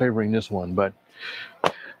was favoring this one. But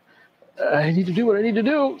I need to do what I need to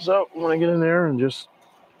do. So when I get in there and just,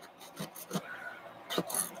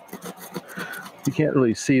 you can't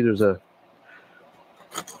really see. There's a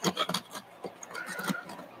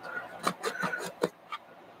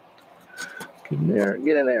get in there,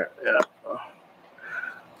 get in there. Yeah.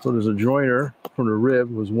 So there's a joiner from the rib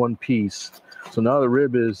was one piece. So now the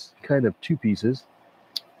rib is kind of 2 pieces.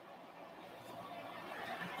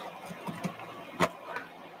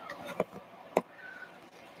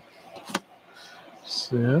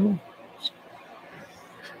 in.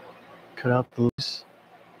 Cut out the loose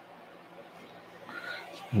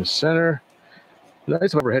in the center.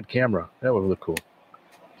 Nice overhead camera. That would look cool.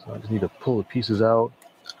 So I just need to pull the pieces out.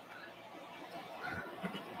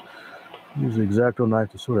 Use the X-Acto knife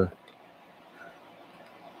to sort of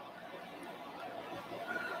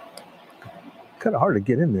kind of hard to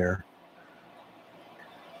get in there.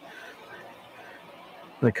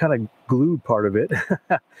 And I kind of glued part of it.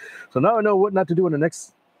 So now I know what not to do on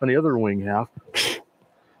the other wing half.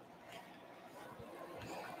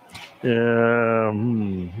 How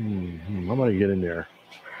am I gonna get in there?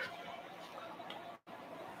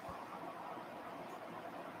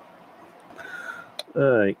 All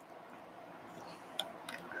right.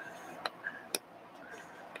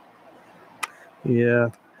 Yeah.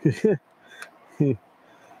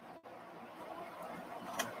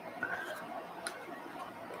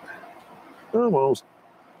 Almost.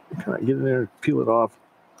 Kind of get in there, peel it off.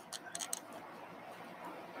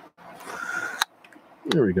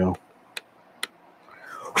 There we go.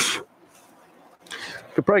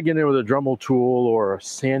 Could probably get in there with a Dremel tool or a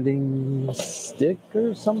sanding stick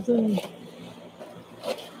or something.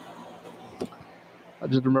 I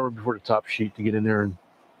just remember before the top sheet to get in there and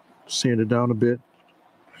sand it down a bit.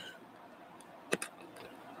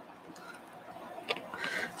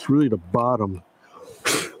 It's really the bottom.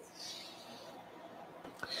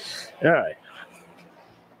 All right.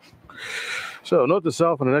 So note to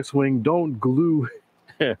self on the next wing, don't glue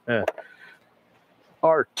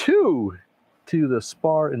R2 to the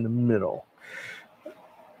spar in the middle.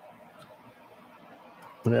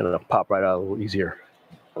 And then it'll pop right out a little easier.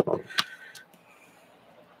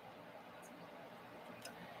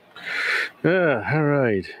 Yeah, all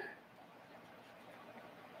right.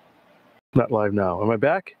 Not live now. Am I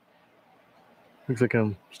back? Looks like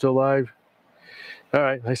I'm still live. All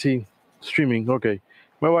right, I see streaming. Okay.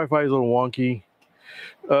 My Wi-Fi is a little wonky.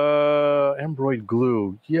 Ambroid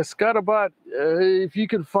glue. Yeah, Scottabot, if you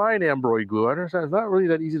can find Ambroid glue, I understand it's not really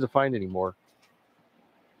that easy to find anymore.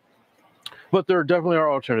 But there definitely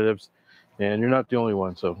are alternatives, and you're not the only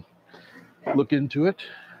one, so look into it.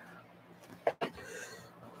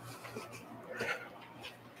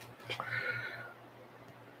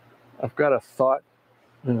 I've got a thought,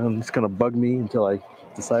 and it's going to bug me until I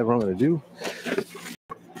decide what I'm going to do.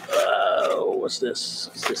 What's this?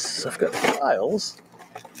 What's this? I've got files.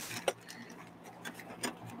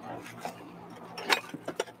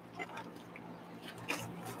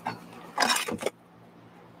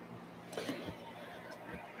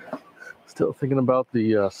 Still thinking about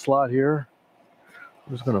the slot here.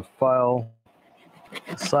 I'm just going to file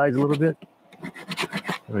the sides a little bit.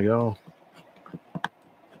 There we go.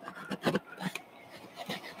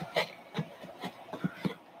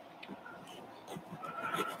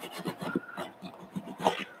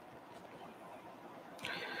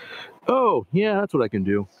 Oh, yeah, that's what I can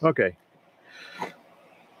do. Okay.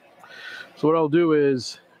 So what I'll do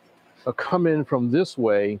is I'll come in from this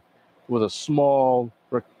way with a small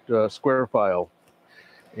square file,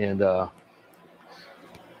 and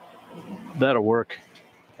that'll work.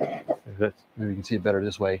 Maybe you can see it better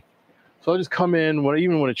this way. So I'll just come in,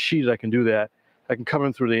 even when it's sheeted, I can do that. I can come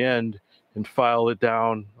in through the end and file it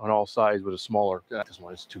down on all sides with a smaller, this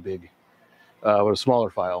one is too big, with a smaller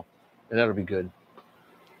file, and that'll be good.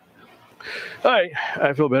 All right,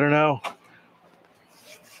 I feel better now.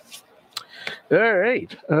 All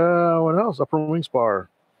right, what else? Upper wing spar.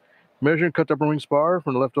 Measure and cut the upper wing spar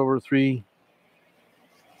from the leftover 3.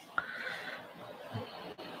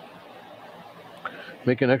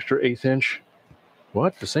 Make an extra 1/8 inch.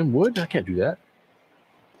 What? The same wood? I can't do that.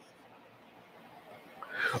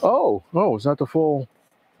 Oh, it's not the full.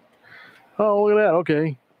 Oh, look at that.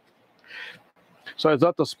 Okay. So I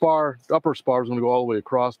thought the upper spar was going to go all the way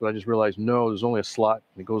across, but I just realized no, there's only a slot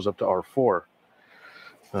and it goes up to R4.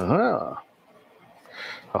 Oh.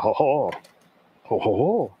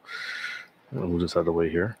 I'll move this out of the way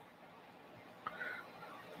here.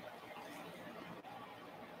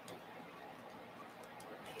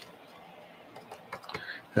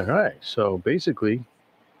 All right, so basically,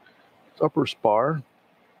 upper spar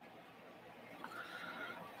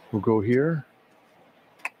will go here.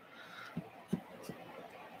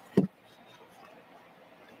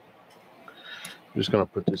 I'm just going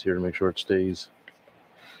to put this here to make sure it stays.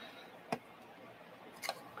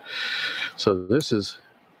 So this is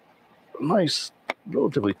nice,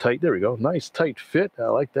 relatively tight. There we go. Nice tight fit. I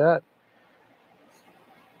like that.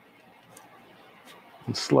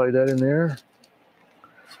 And slide that in there.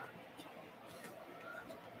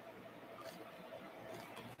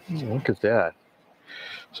 Look at that.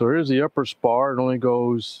 So here's the upper spar. It only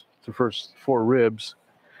goes the first 4 ribs.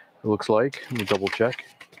 it looks like. Let me double check.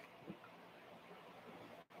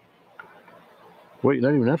 Wait, not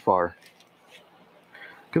even that far.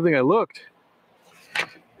 Good thing I looked.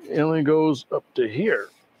 It only goes up to here.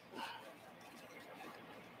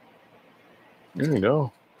 There you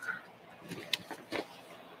go.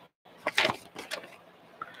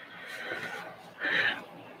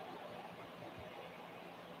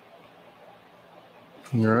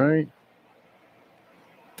 All right.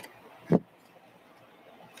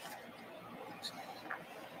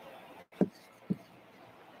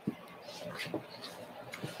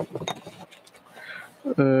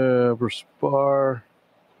 Upper spar.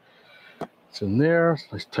 It's in there.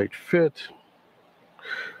 Nice tight fit.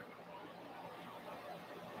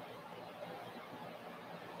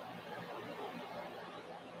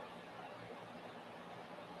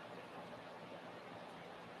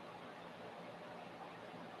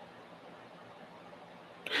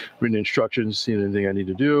 Reading the instructions, seeing anything I need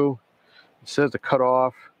to do. It says to cut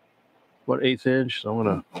off 1/8 inch, so I'm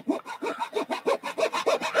gonna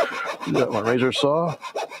do that with my razor saw.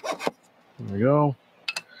 There we go.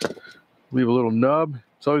 Leave a little nub.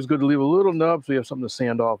 It's always good to leave a little nub so you have something to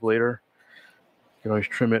sand off later. You can always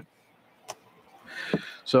trim it.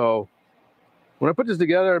 So when I put this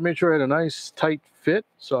together, I made sure I had a nice tight fit.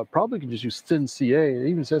 So I probably can just use thin CA. It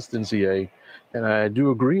even says thin CA. And I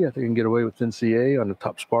do agree. I think I can get away with thin CA on the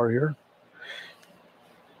top spar here.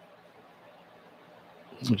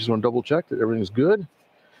 I just want to double check that everything's good.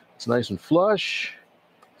 It's nice and flush.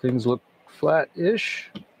 Things look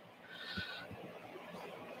flat-ish.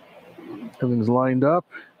 Everything's lined up.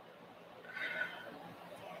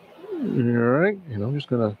 All right, and I'm just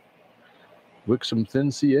gonna wick some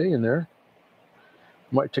thin CA in there.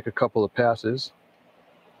 Might take a couple of passes.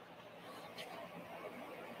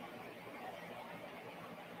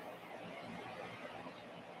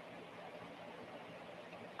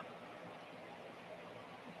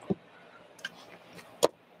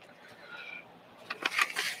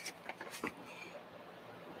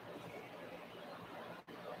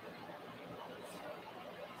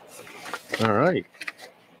 All right.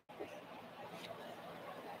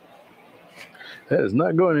 That is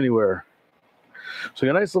not going anywhere. So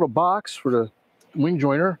you got a nice little box for the wing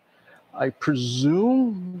joiner. I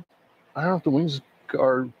presume, I don't know if the wings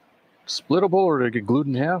are splittable or they get glued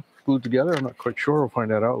in half, glued together. I'm not quite sure. We'll find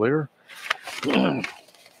that out later.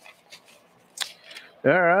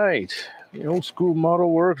 All right. The old school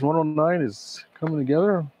Model Works 109 is coming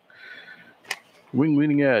together. Wing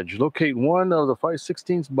leading edge. Locate one of the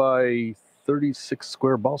 5/16 by 36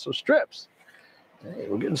 square balsa strips. Hey,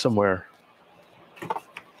 we're getting somewhere.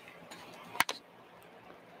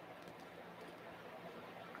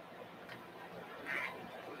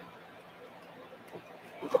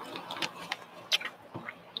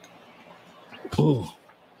 Ooh.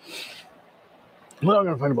 Well, I'm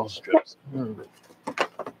gonna find the balsa strips.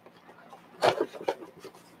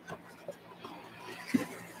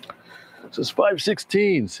 It says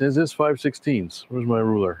 5/16. Says this 5/16. Where's my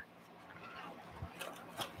ruler?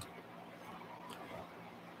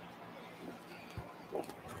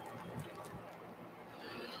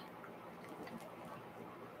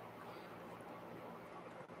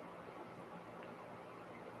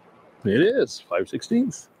 It is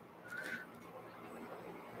 5/16.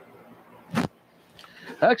 I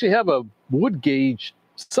actually have a wood gauge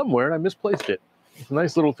somewhere and I misplaced it. It's a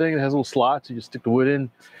nice little thing. It has little slots. You just stick the wood in.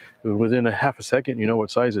 Within a half a second, you know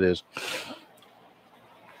what size it is.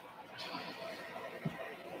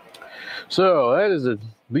 So that is the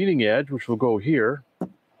leading edge, which will go here.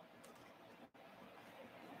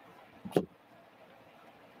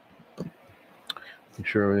 Make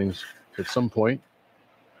sure everything's at some point.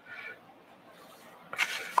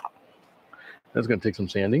 That's going to take some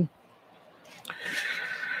sanding.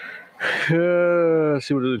 Let's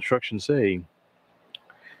see what the instructions say.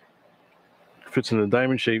 Fits in the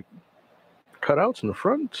diamond shaped cutouts in the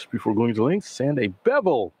front. Before going to length, sand a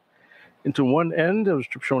bevel into one end of the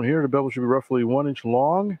strip shown here. The bevel should be roughly 1 inch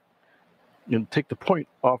long. And take the point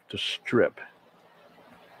off the strip.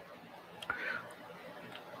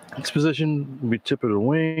 This position will be tip of the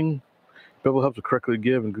wing. Bevel helps to correctly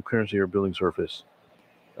give and good clearance of your building surface.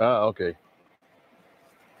 Ah, okay.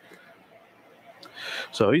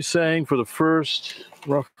 So he's saying for the first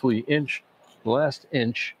roughly inch, last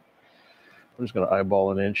inch, I'm just going to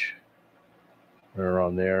eyeball an inch right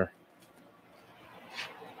around there.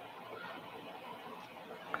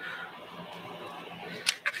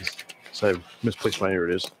 So I misplaced my, here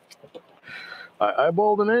it is. I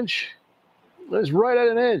eyeballed an inch. It's right at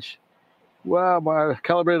an inch. Wow, my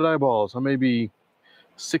calibrated eyeballs. I may be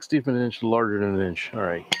 1/60 of an inch larger than an inch. All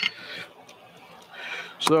right.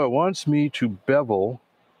 So So it wants me to bevel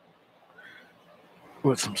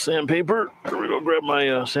with some sandpaper. Here we go, grab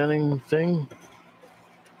my sanding thing.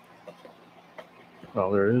 Oh,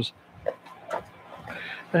 there it is.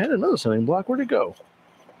 I had another sanding block. Where'd it go?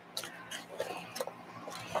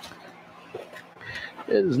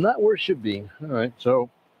 It is not where it should be. All right, so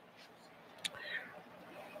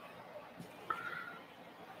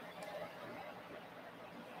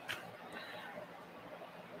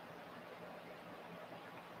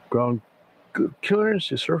ground good clearance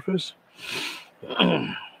to surface.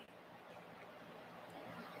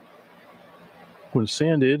 When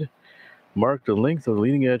sanded, mark the length of the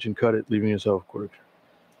leading edge and cut it, leaving yourself quarter.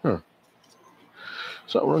 Huh.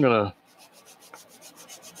 So we're gonna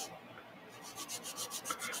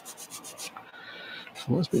it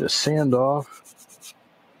wants me to sand off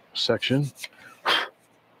section.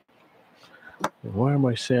 And why am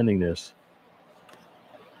I sanding this?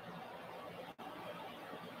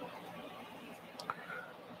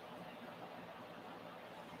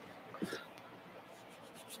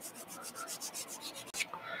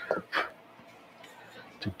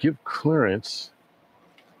 To give clearance.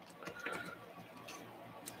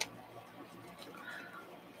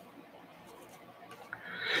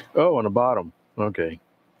 Oh, on the bottom. Okay.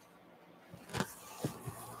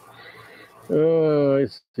 Oh, I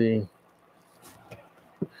see.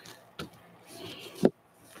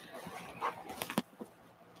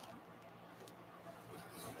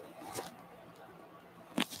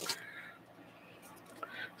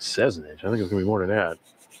 Says an inch. I think it's gonna be more than that.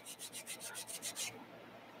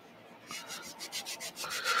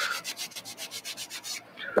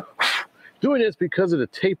 Doing this because of the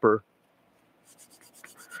taper.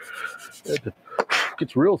 It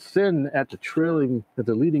gets real thin at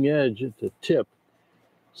the leading edge, at the tip.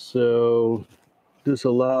 So this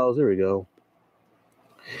allows, there we go.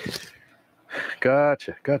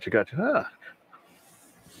 Gotcha. Ah.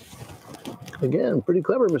 Again, pretty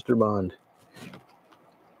clever, Mr. Bond.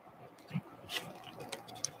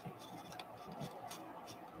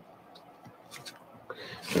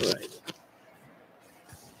 All right.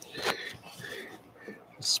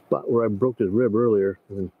 The spot where I broke his rib earlier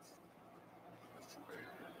hasn't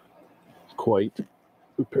quite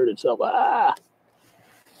repaired itself. Ah!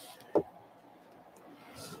 There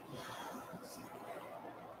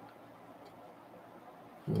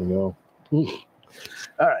we go.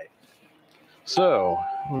 All right. So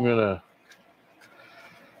I'm gonna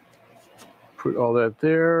put all that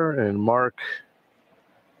there and mark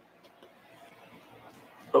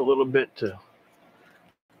a little bit to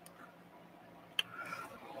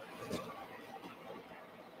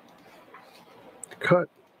cut.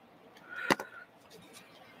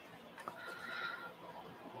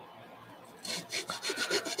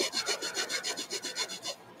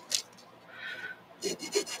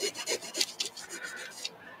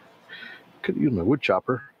 Could use my wood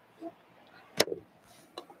chopper.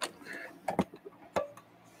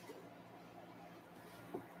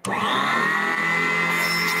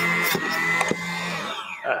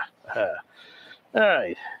 All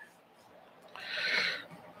right.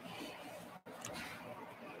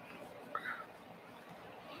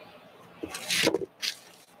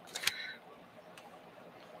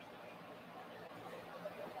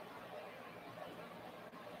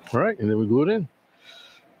 All right, and then we glue it in.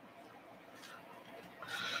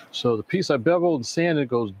 So the piece I beveled and sanded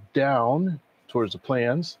goes down towards the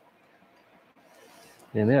plans.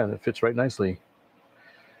 And then it fits right nicely.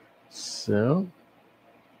 So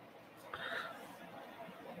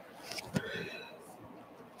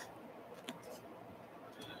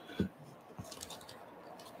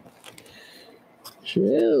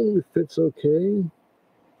yeah, it fits okay.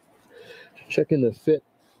 Checking the fit.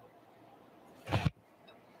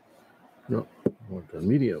 No, I want the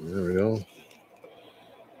medium. There we go.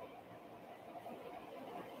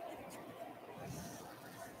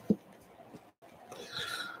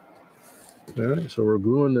 All right, so we're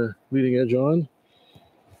gluing the leading edge on.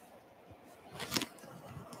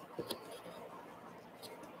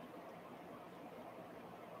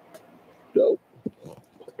 Nope.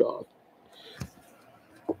 Off.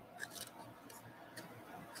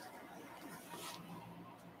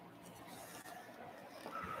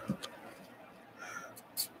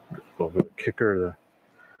 A little bit of kicker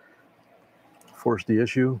to force the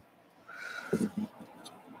issue.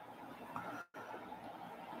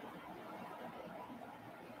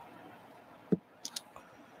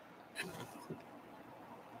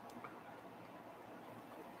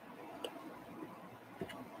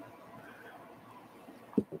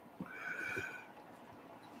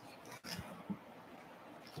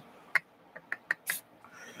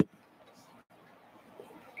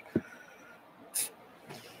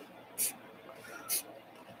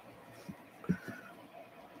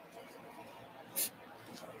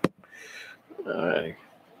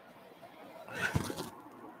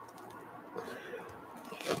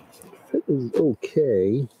 It is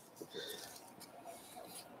okay.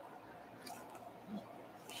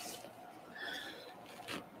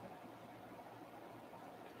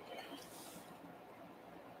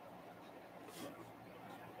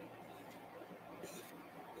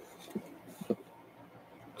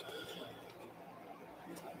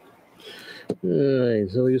 All right,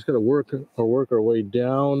 so we just got to work our way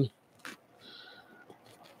down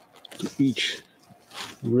each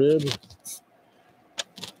rib.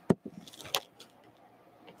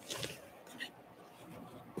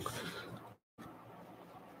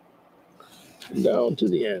 Down to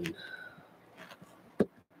the end.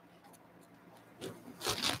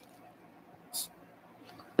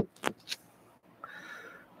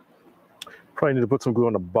 Probably need to put some glue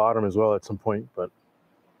on the bottom as well at some point, but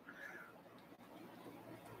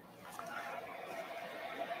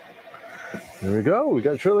there we go. We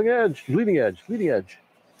got trailing edge, leading edge, leading edge.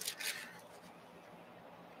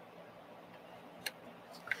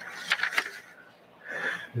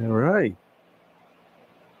 All right.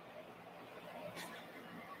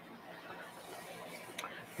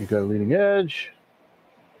 You got a leading edge.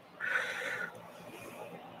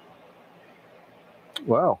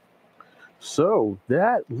 Wow. So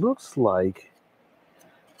that looks like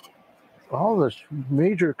all the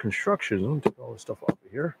major construction. Let me take all this stuff off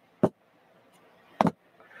of here.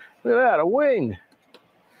 Look at that, a wing.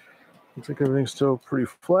 Looks like everything's still pretty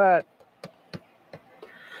flat.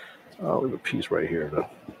 I'll leave a piece right here to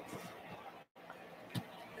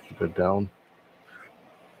keep it down.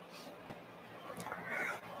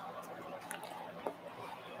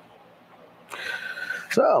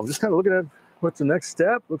 So I'm just kind of looking at what's the next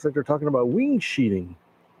step. Looks like they're talking about wing sheeting.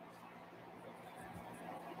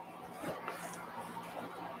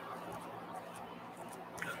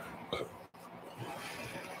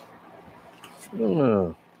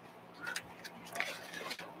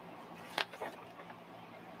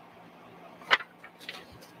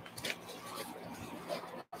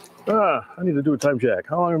 I need to do a time check.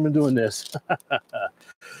 How long have I been doing this?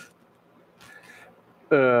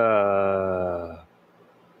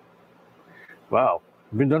 Wow,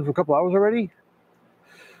 been done for a couple hours already?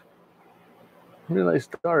 Really nice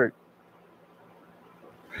start.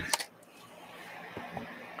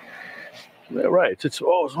 Yeah, right, it's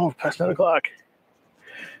almost past 9 o'clock.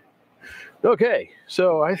 Okay,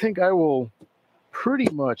 so I think I will pretty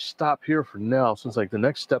much stop here for now, since like the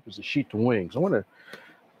next step is to sheet the wings. I want to,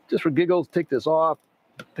 just for giggles, take this off,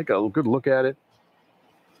 take a good look at it.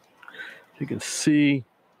 You can see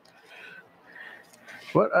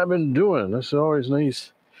what I've been doing. This is always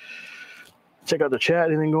nice. Check out the chat.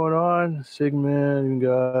 Anything going on? Sigmund,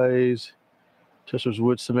 guys. Chester's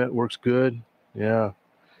wood cement works good. Yeah.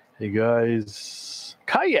 Hey guys.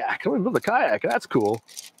 Kayak. I'm gonna build a kayak. That's cool.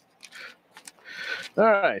 All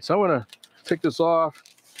right. So I'm gonna take this off.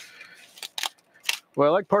 Well,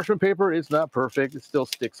 I like parchment paper. It's not perfect. It still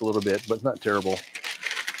sticks a little bit, but it's not terrible.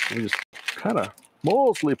 Let me just kind of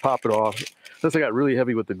mostly pop it off. Unless I got really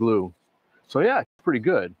heavy with the glue. So yeah, pretty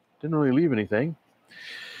good. Didn't really leave anything.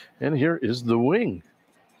 And here is the wing.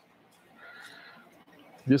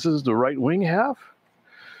 This is the right wing half.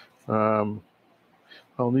 I'll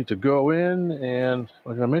need to go in and,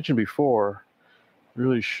 like I mentioned before,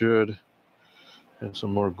 really should add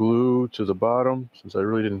some more glue to the bottom, since I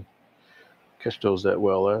really didn't catch those that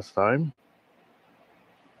well last time.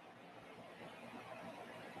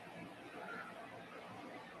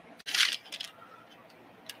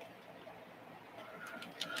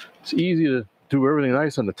 It's easy to do everything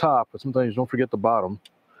nice on the top, but sometimes you don't forget the bottom.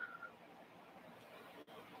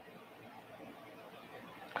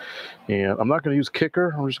 And I'm not going to use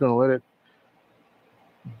kicker. I'm just going to let it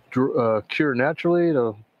cure naturally.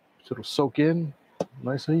 So it'll soak in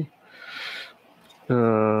nicely.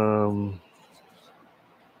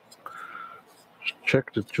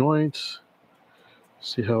 Check the joints,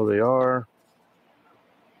 see how they are.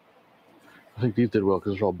 I think these did well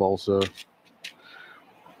because they're all balsa.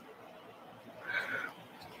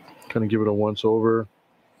 Kind of give it a once over.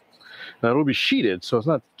 Now it'll be sheeted, so it's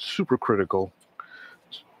not super critical.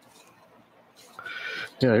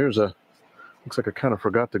 Yeah, here's a, looks like I kind of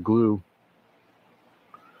forgot to glue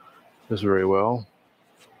this very well.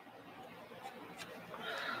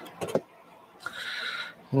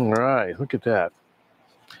 All right, look at that.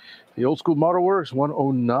 The old school model works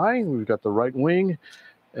 109. We've got the right wing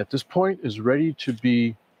at this point is ready to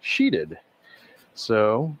be sheeted.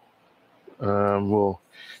 So so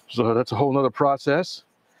that's a whole nother process.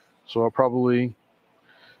 So I'll probably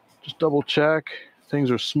just double check things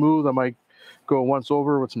are smooth. I might go once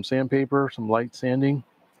over with some sandpaper, some light sanding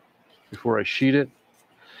before I sheet it.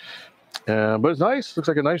 But it's nice. Looks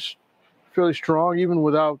like a nice fairly strong, even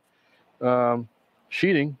without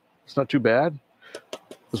sheeting. It's not too bad.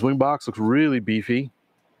 This wing box looks really beefy.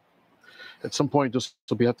 At some point, this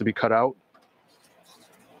will have to be cut out.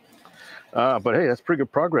 But hey, that's pretty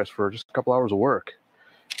good progress for just a couple hours of work.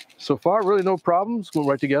 So far, really no problems. Going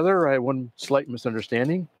right together. I had one slight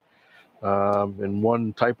misunderstanding and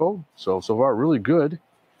one typo. So far, really good.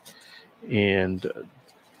 And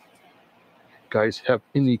guys, have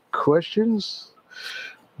any questions?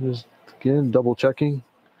 Just again, double checking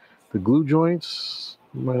the glue joints.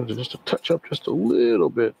 Might have to just touch up just a little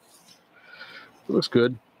bit. It looks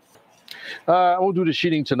good. I won't do the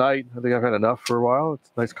sheeting tonight. I think I've had enough for a while.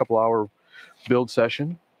 It's a nice couple hour build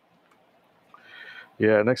session.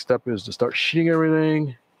 Yeah, next step is to start sheeting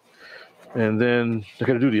everything. And then I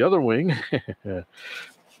got to do the other wing.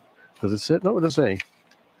 Does it sit? No, it doesn't say.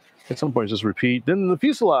 At some point, just repeat. Then the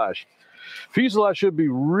fuselage. Fuselage should be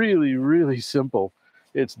really, really simple.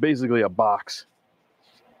 It's basically a box.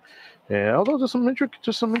 And although there's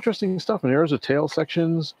some interesting stuff in here. There's the tail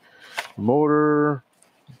sections, motor,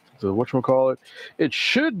 the whatchamacallit. It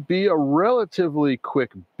should be a relatively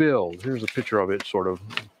quick build. Here's a picture of it, sort of.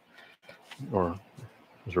 Or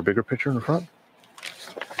is there a bigger picture in the front?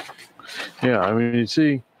 Yeah, I mean, you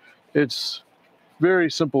see, it's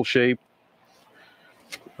very simple shape.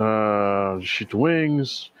 Shoot the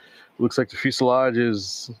wings. Looks like the fuselage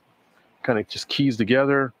is kind of just keys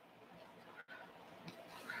together.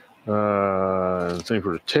 Same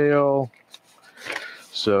for the tail.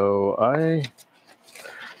 So I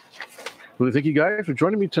really thank you guys for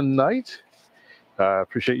joining me tonight.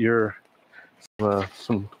 Appreciate your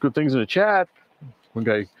some good things in the chat. One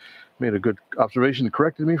guy made a good observation and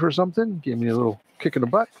corrected me for something. Gave me a little kick in the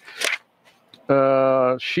butt.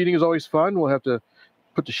 Sheeting is always fun. We'll have to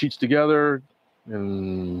put the sheets together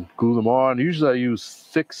and glue them on. Usually I use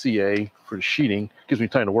thick CA for the sheeting. Gives me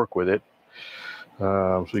time to work with it.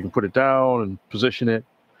 So you can put it down and position it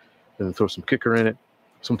and throw some kicker in it.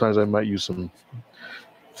 Sometimes I might use some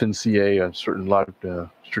thin CA on certain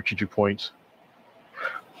strategic points.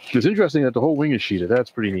 It's interesting that the whole wing is sheeted.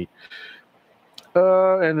 That's pretty neat.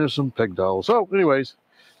 And there's some peg dowels. So anyways,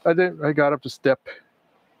 I got up to step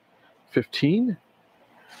 15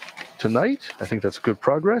 tonight. I think that's good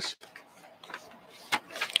progress.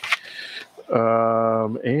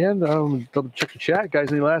 And double check the chat.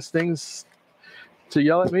 Guys, any last things to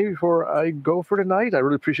yell at me before I go for tonight? I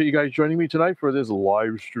really appreciate you guys joining me tonight for this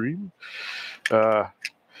live stream. I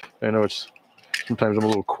know it's sometimes I'm a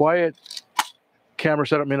little quiet. Camera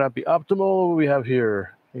setup may not be optimal. What we have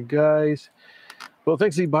here, hey guys. Well,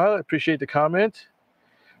 thanks, Violet. Appreciate the comment.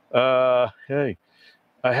 Hey,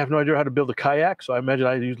 I have no idea how to build a kayak, so I imagine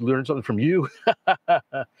I learned something from you.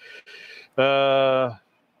 Yeah,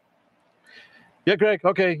 Greg.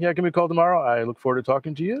 Okay, yeah, give me a call tomorrow. I look forward to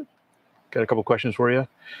talking to you. Got a couple questions for you.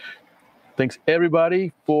 Thanks,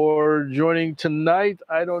 everybody, for joining tonight.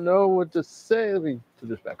 I don't know what to say. Let me put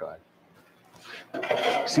this back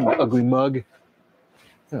on. See my ugly mug?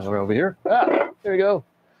 Oh, we're over here. Ah, there we go.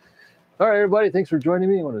 All right, everybody, thanks for joining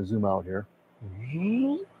me. I want to zoom out here.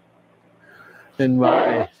 In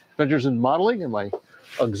my adventures in modeling and my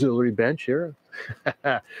auxiliary bench here.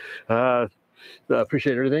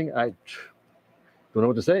 Appreciate everything. I don't know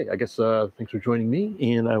what to say. I guess thanks for joining me,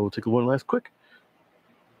 and I will take one last quick.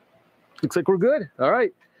 Looks like we're good. All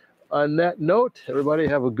right. On that note, everybody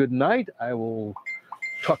have a good night. I will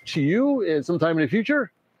talk to you sometime in the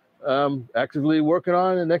future. Actively working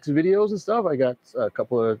on the next videos and stuff. I got a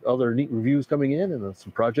couple of other neat reviews coming in and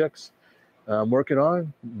some projects I'm working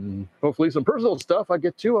on. And hopefully some personal stuff I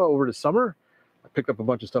get to over the summer. I picked up a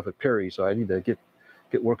bunch of stuff at Perry, so I need to get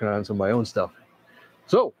working on some of my own stuff.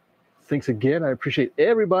 So thanks again. I appreciate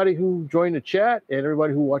everybody who joined the chat and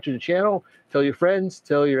everybody who watches the channel. Tell your friends,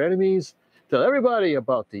 tell your enemies, tell everybody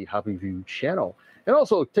about the HobbyView channel. And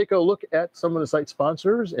also take a look at some of the site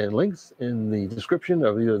sponsors and links in the description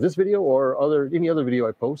of either this video or any other video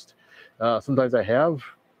I post. Sometimes I have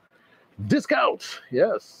discounts.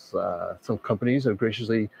 Yes, some companies have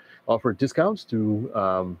graciously offered discounts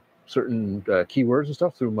to certain keywords and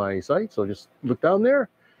stuff through my site. So just look down there.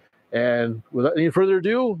 And without any further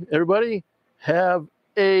ado, everybody have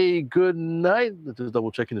a good night. Just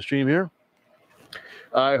double checking the stream here.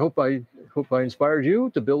 I hope I inspired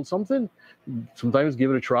you to build something. Sometimes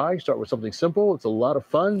give it a try. Start with something simple. It's a lot of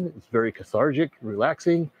fun. It's very cathartic,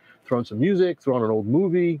 relaxing. Throw on some music. Throw on an old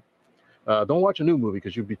movie. Don't watch a new movie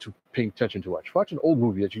because you'll be paying attention too much. Watch an old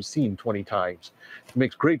movie that you've seen 20 times. It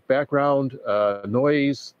makes great background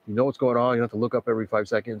noise. You know what's going on. You don't have to look up every 5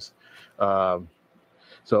 seconds.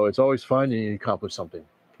 So it's always fun and you accomplish something.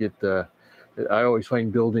 I always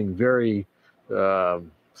find building very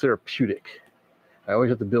therapeutic. I always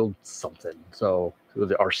have to build something. So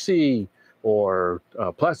the RC or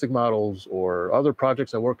plastic models or other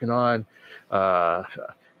projects I'm working on.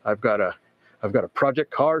 I've got a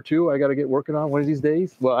project car too. I got to get working on one of these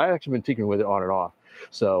days. Well, I've actually been tinkering with it on and off.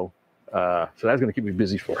 So that's going to keep me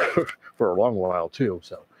busy for for a long while too.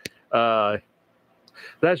 So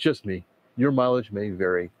that's just me. Your mileage may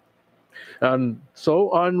vary. So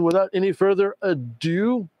on without any further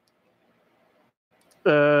ado,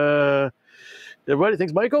 everybody,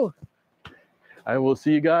 thanks, Michael. I will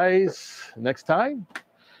see you guys next time.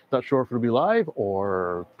 Not sure if it'll be live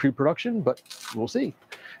or pre-production, but we'll see.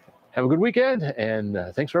 Have a good weekend, and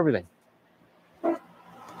thanks for everything.